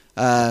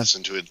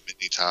 Listen to it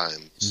many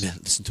times.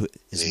 Listen to it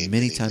as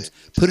many times.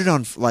 Put it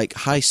on like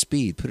high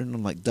speed. Put it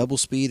on like double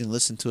speed and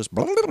listen to us.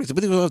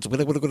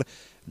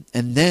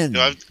 And then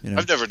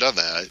I've never done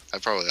that. I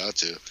probably ought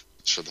to,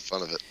 just for the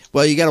fun of it.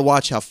 Well, you got to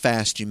watch how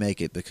fast you make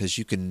it because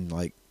you can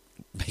like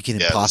make it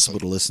impossible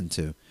to listen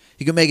to.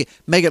 You can make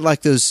it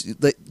like those.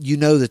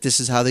 That this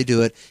is how they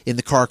do it in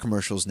the car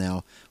commercials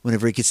now.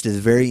 Whenever it gets to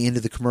the very end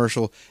of the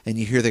commercial and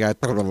you hear the guy,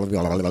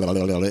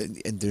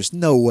 and there's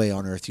no way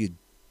on earth you'd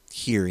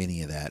hear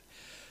any of that.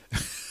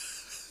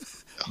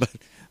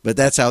 But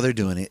that's how they're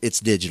doing it. It's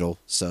digital.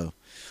 So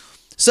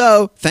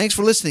thanks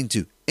for listening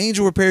to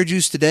Angel Repair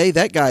Juice today.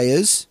 That guy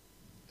is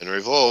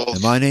Henry Volk.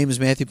 And my name is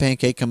Matthew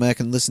Pancake. Come back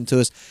and listen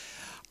to us.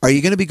 Are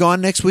you going to be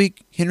gone next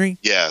week, Henry?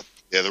 Yeah.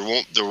 There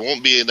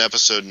won't be an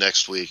episode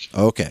next week.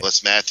 Okay.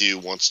 Unless Matthew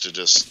wants to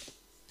just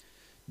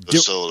go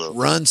solo.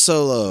 Run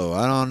solo.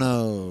 I don't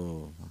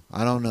know.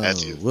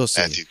 Matthew, we'll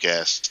see. Matthew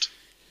cast.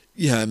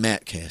 Yeah,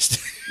 Matt cast.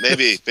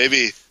 maybe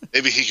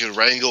he can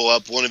wrangle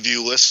up one of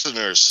you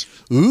listeners.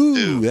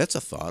 Ooh, that's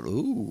a thought.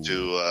 Ooh,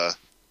 to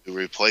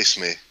replace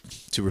me.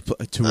 To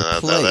replace.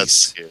 That's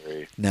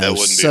scary. No, that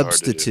wouldn't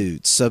substitute. Be hard to do.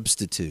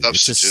 Substitute.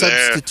 It's a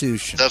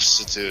substitution.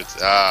 Substitute.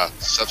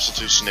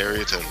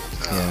 Substitutionary attendant.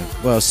 Yeah.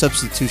 Well,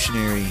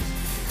 substitutionary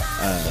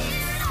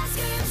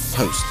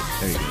host.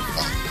 There you go.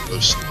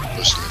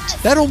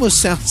 Hostlet. That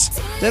almost sounds.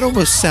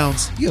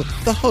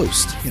 The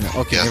host.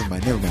 Okay. Yeah.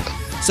 Never mind.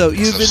 So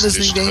you've been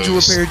listening to Angel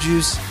Repair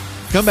Juice.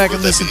 Come back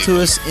and listen to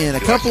us in a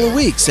couple of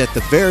weeks at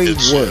the very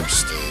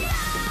worst.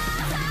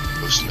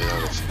 Roast made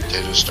out of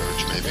potato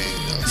starch, maybe.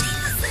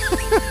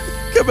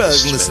 Come back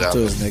and listen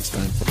to us next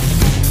time.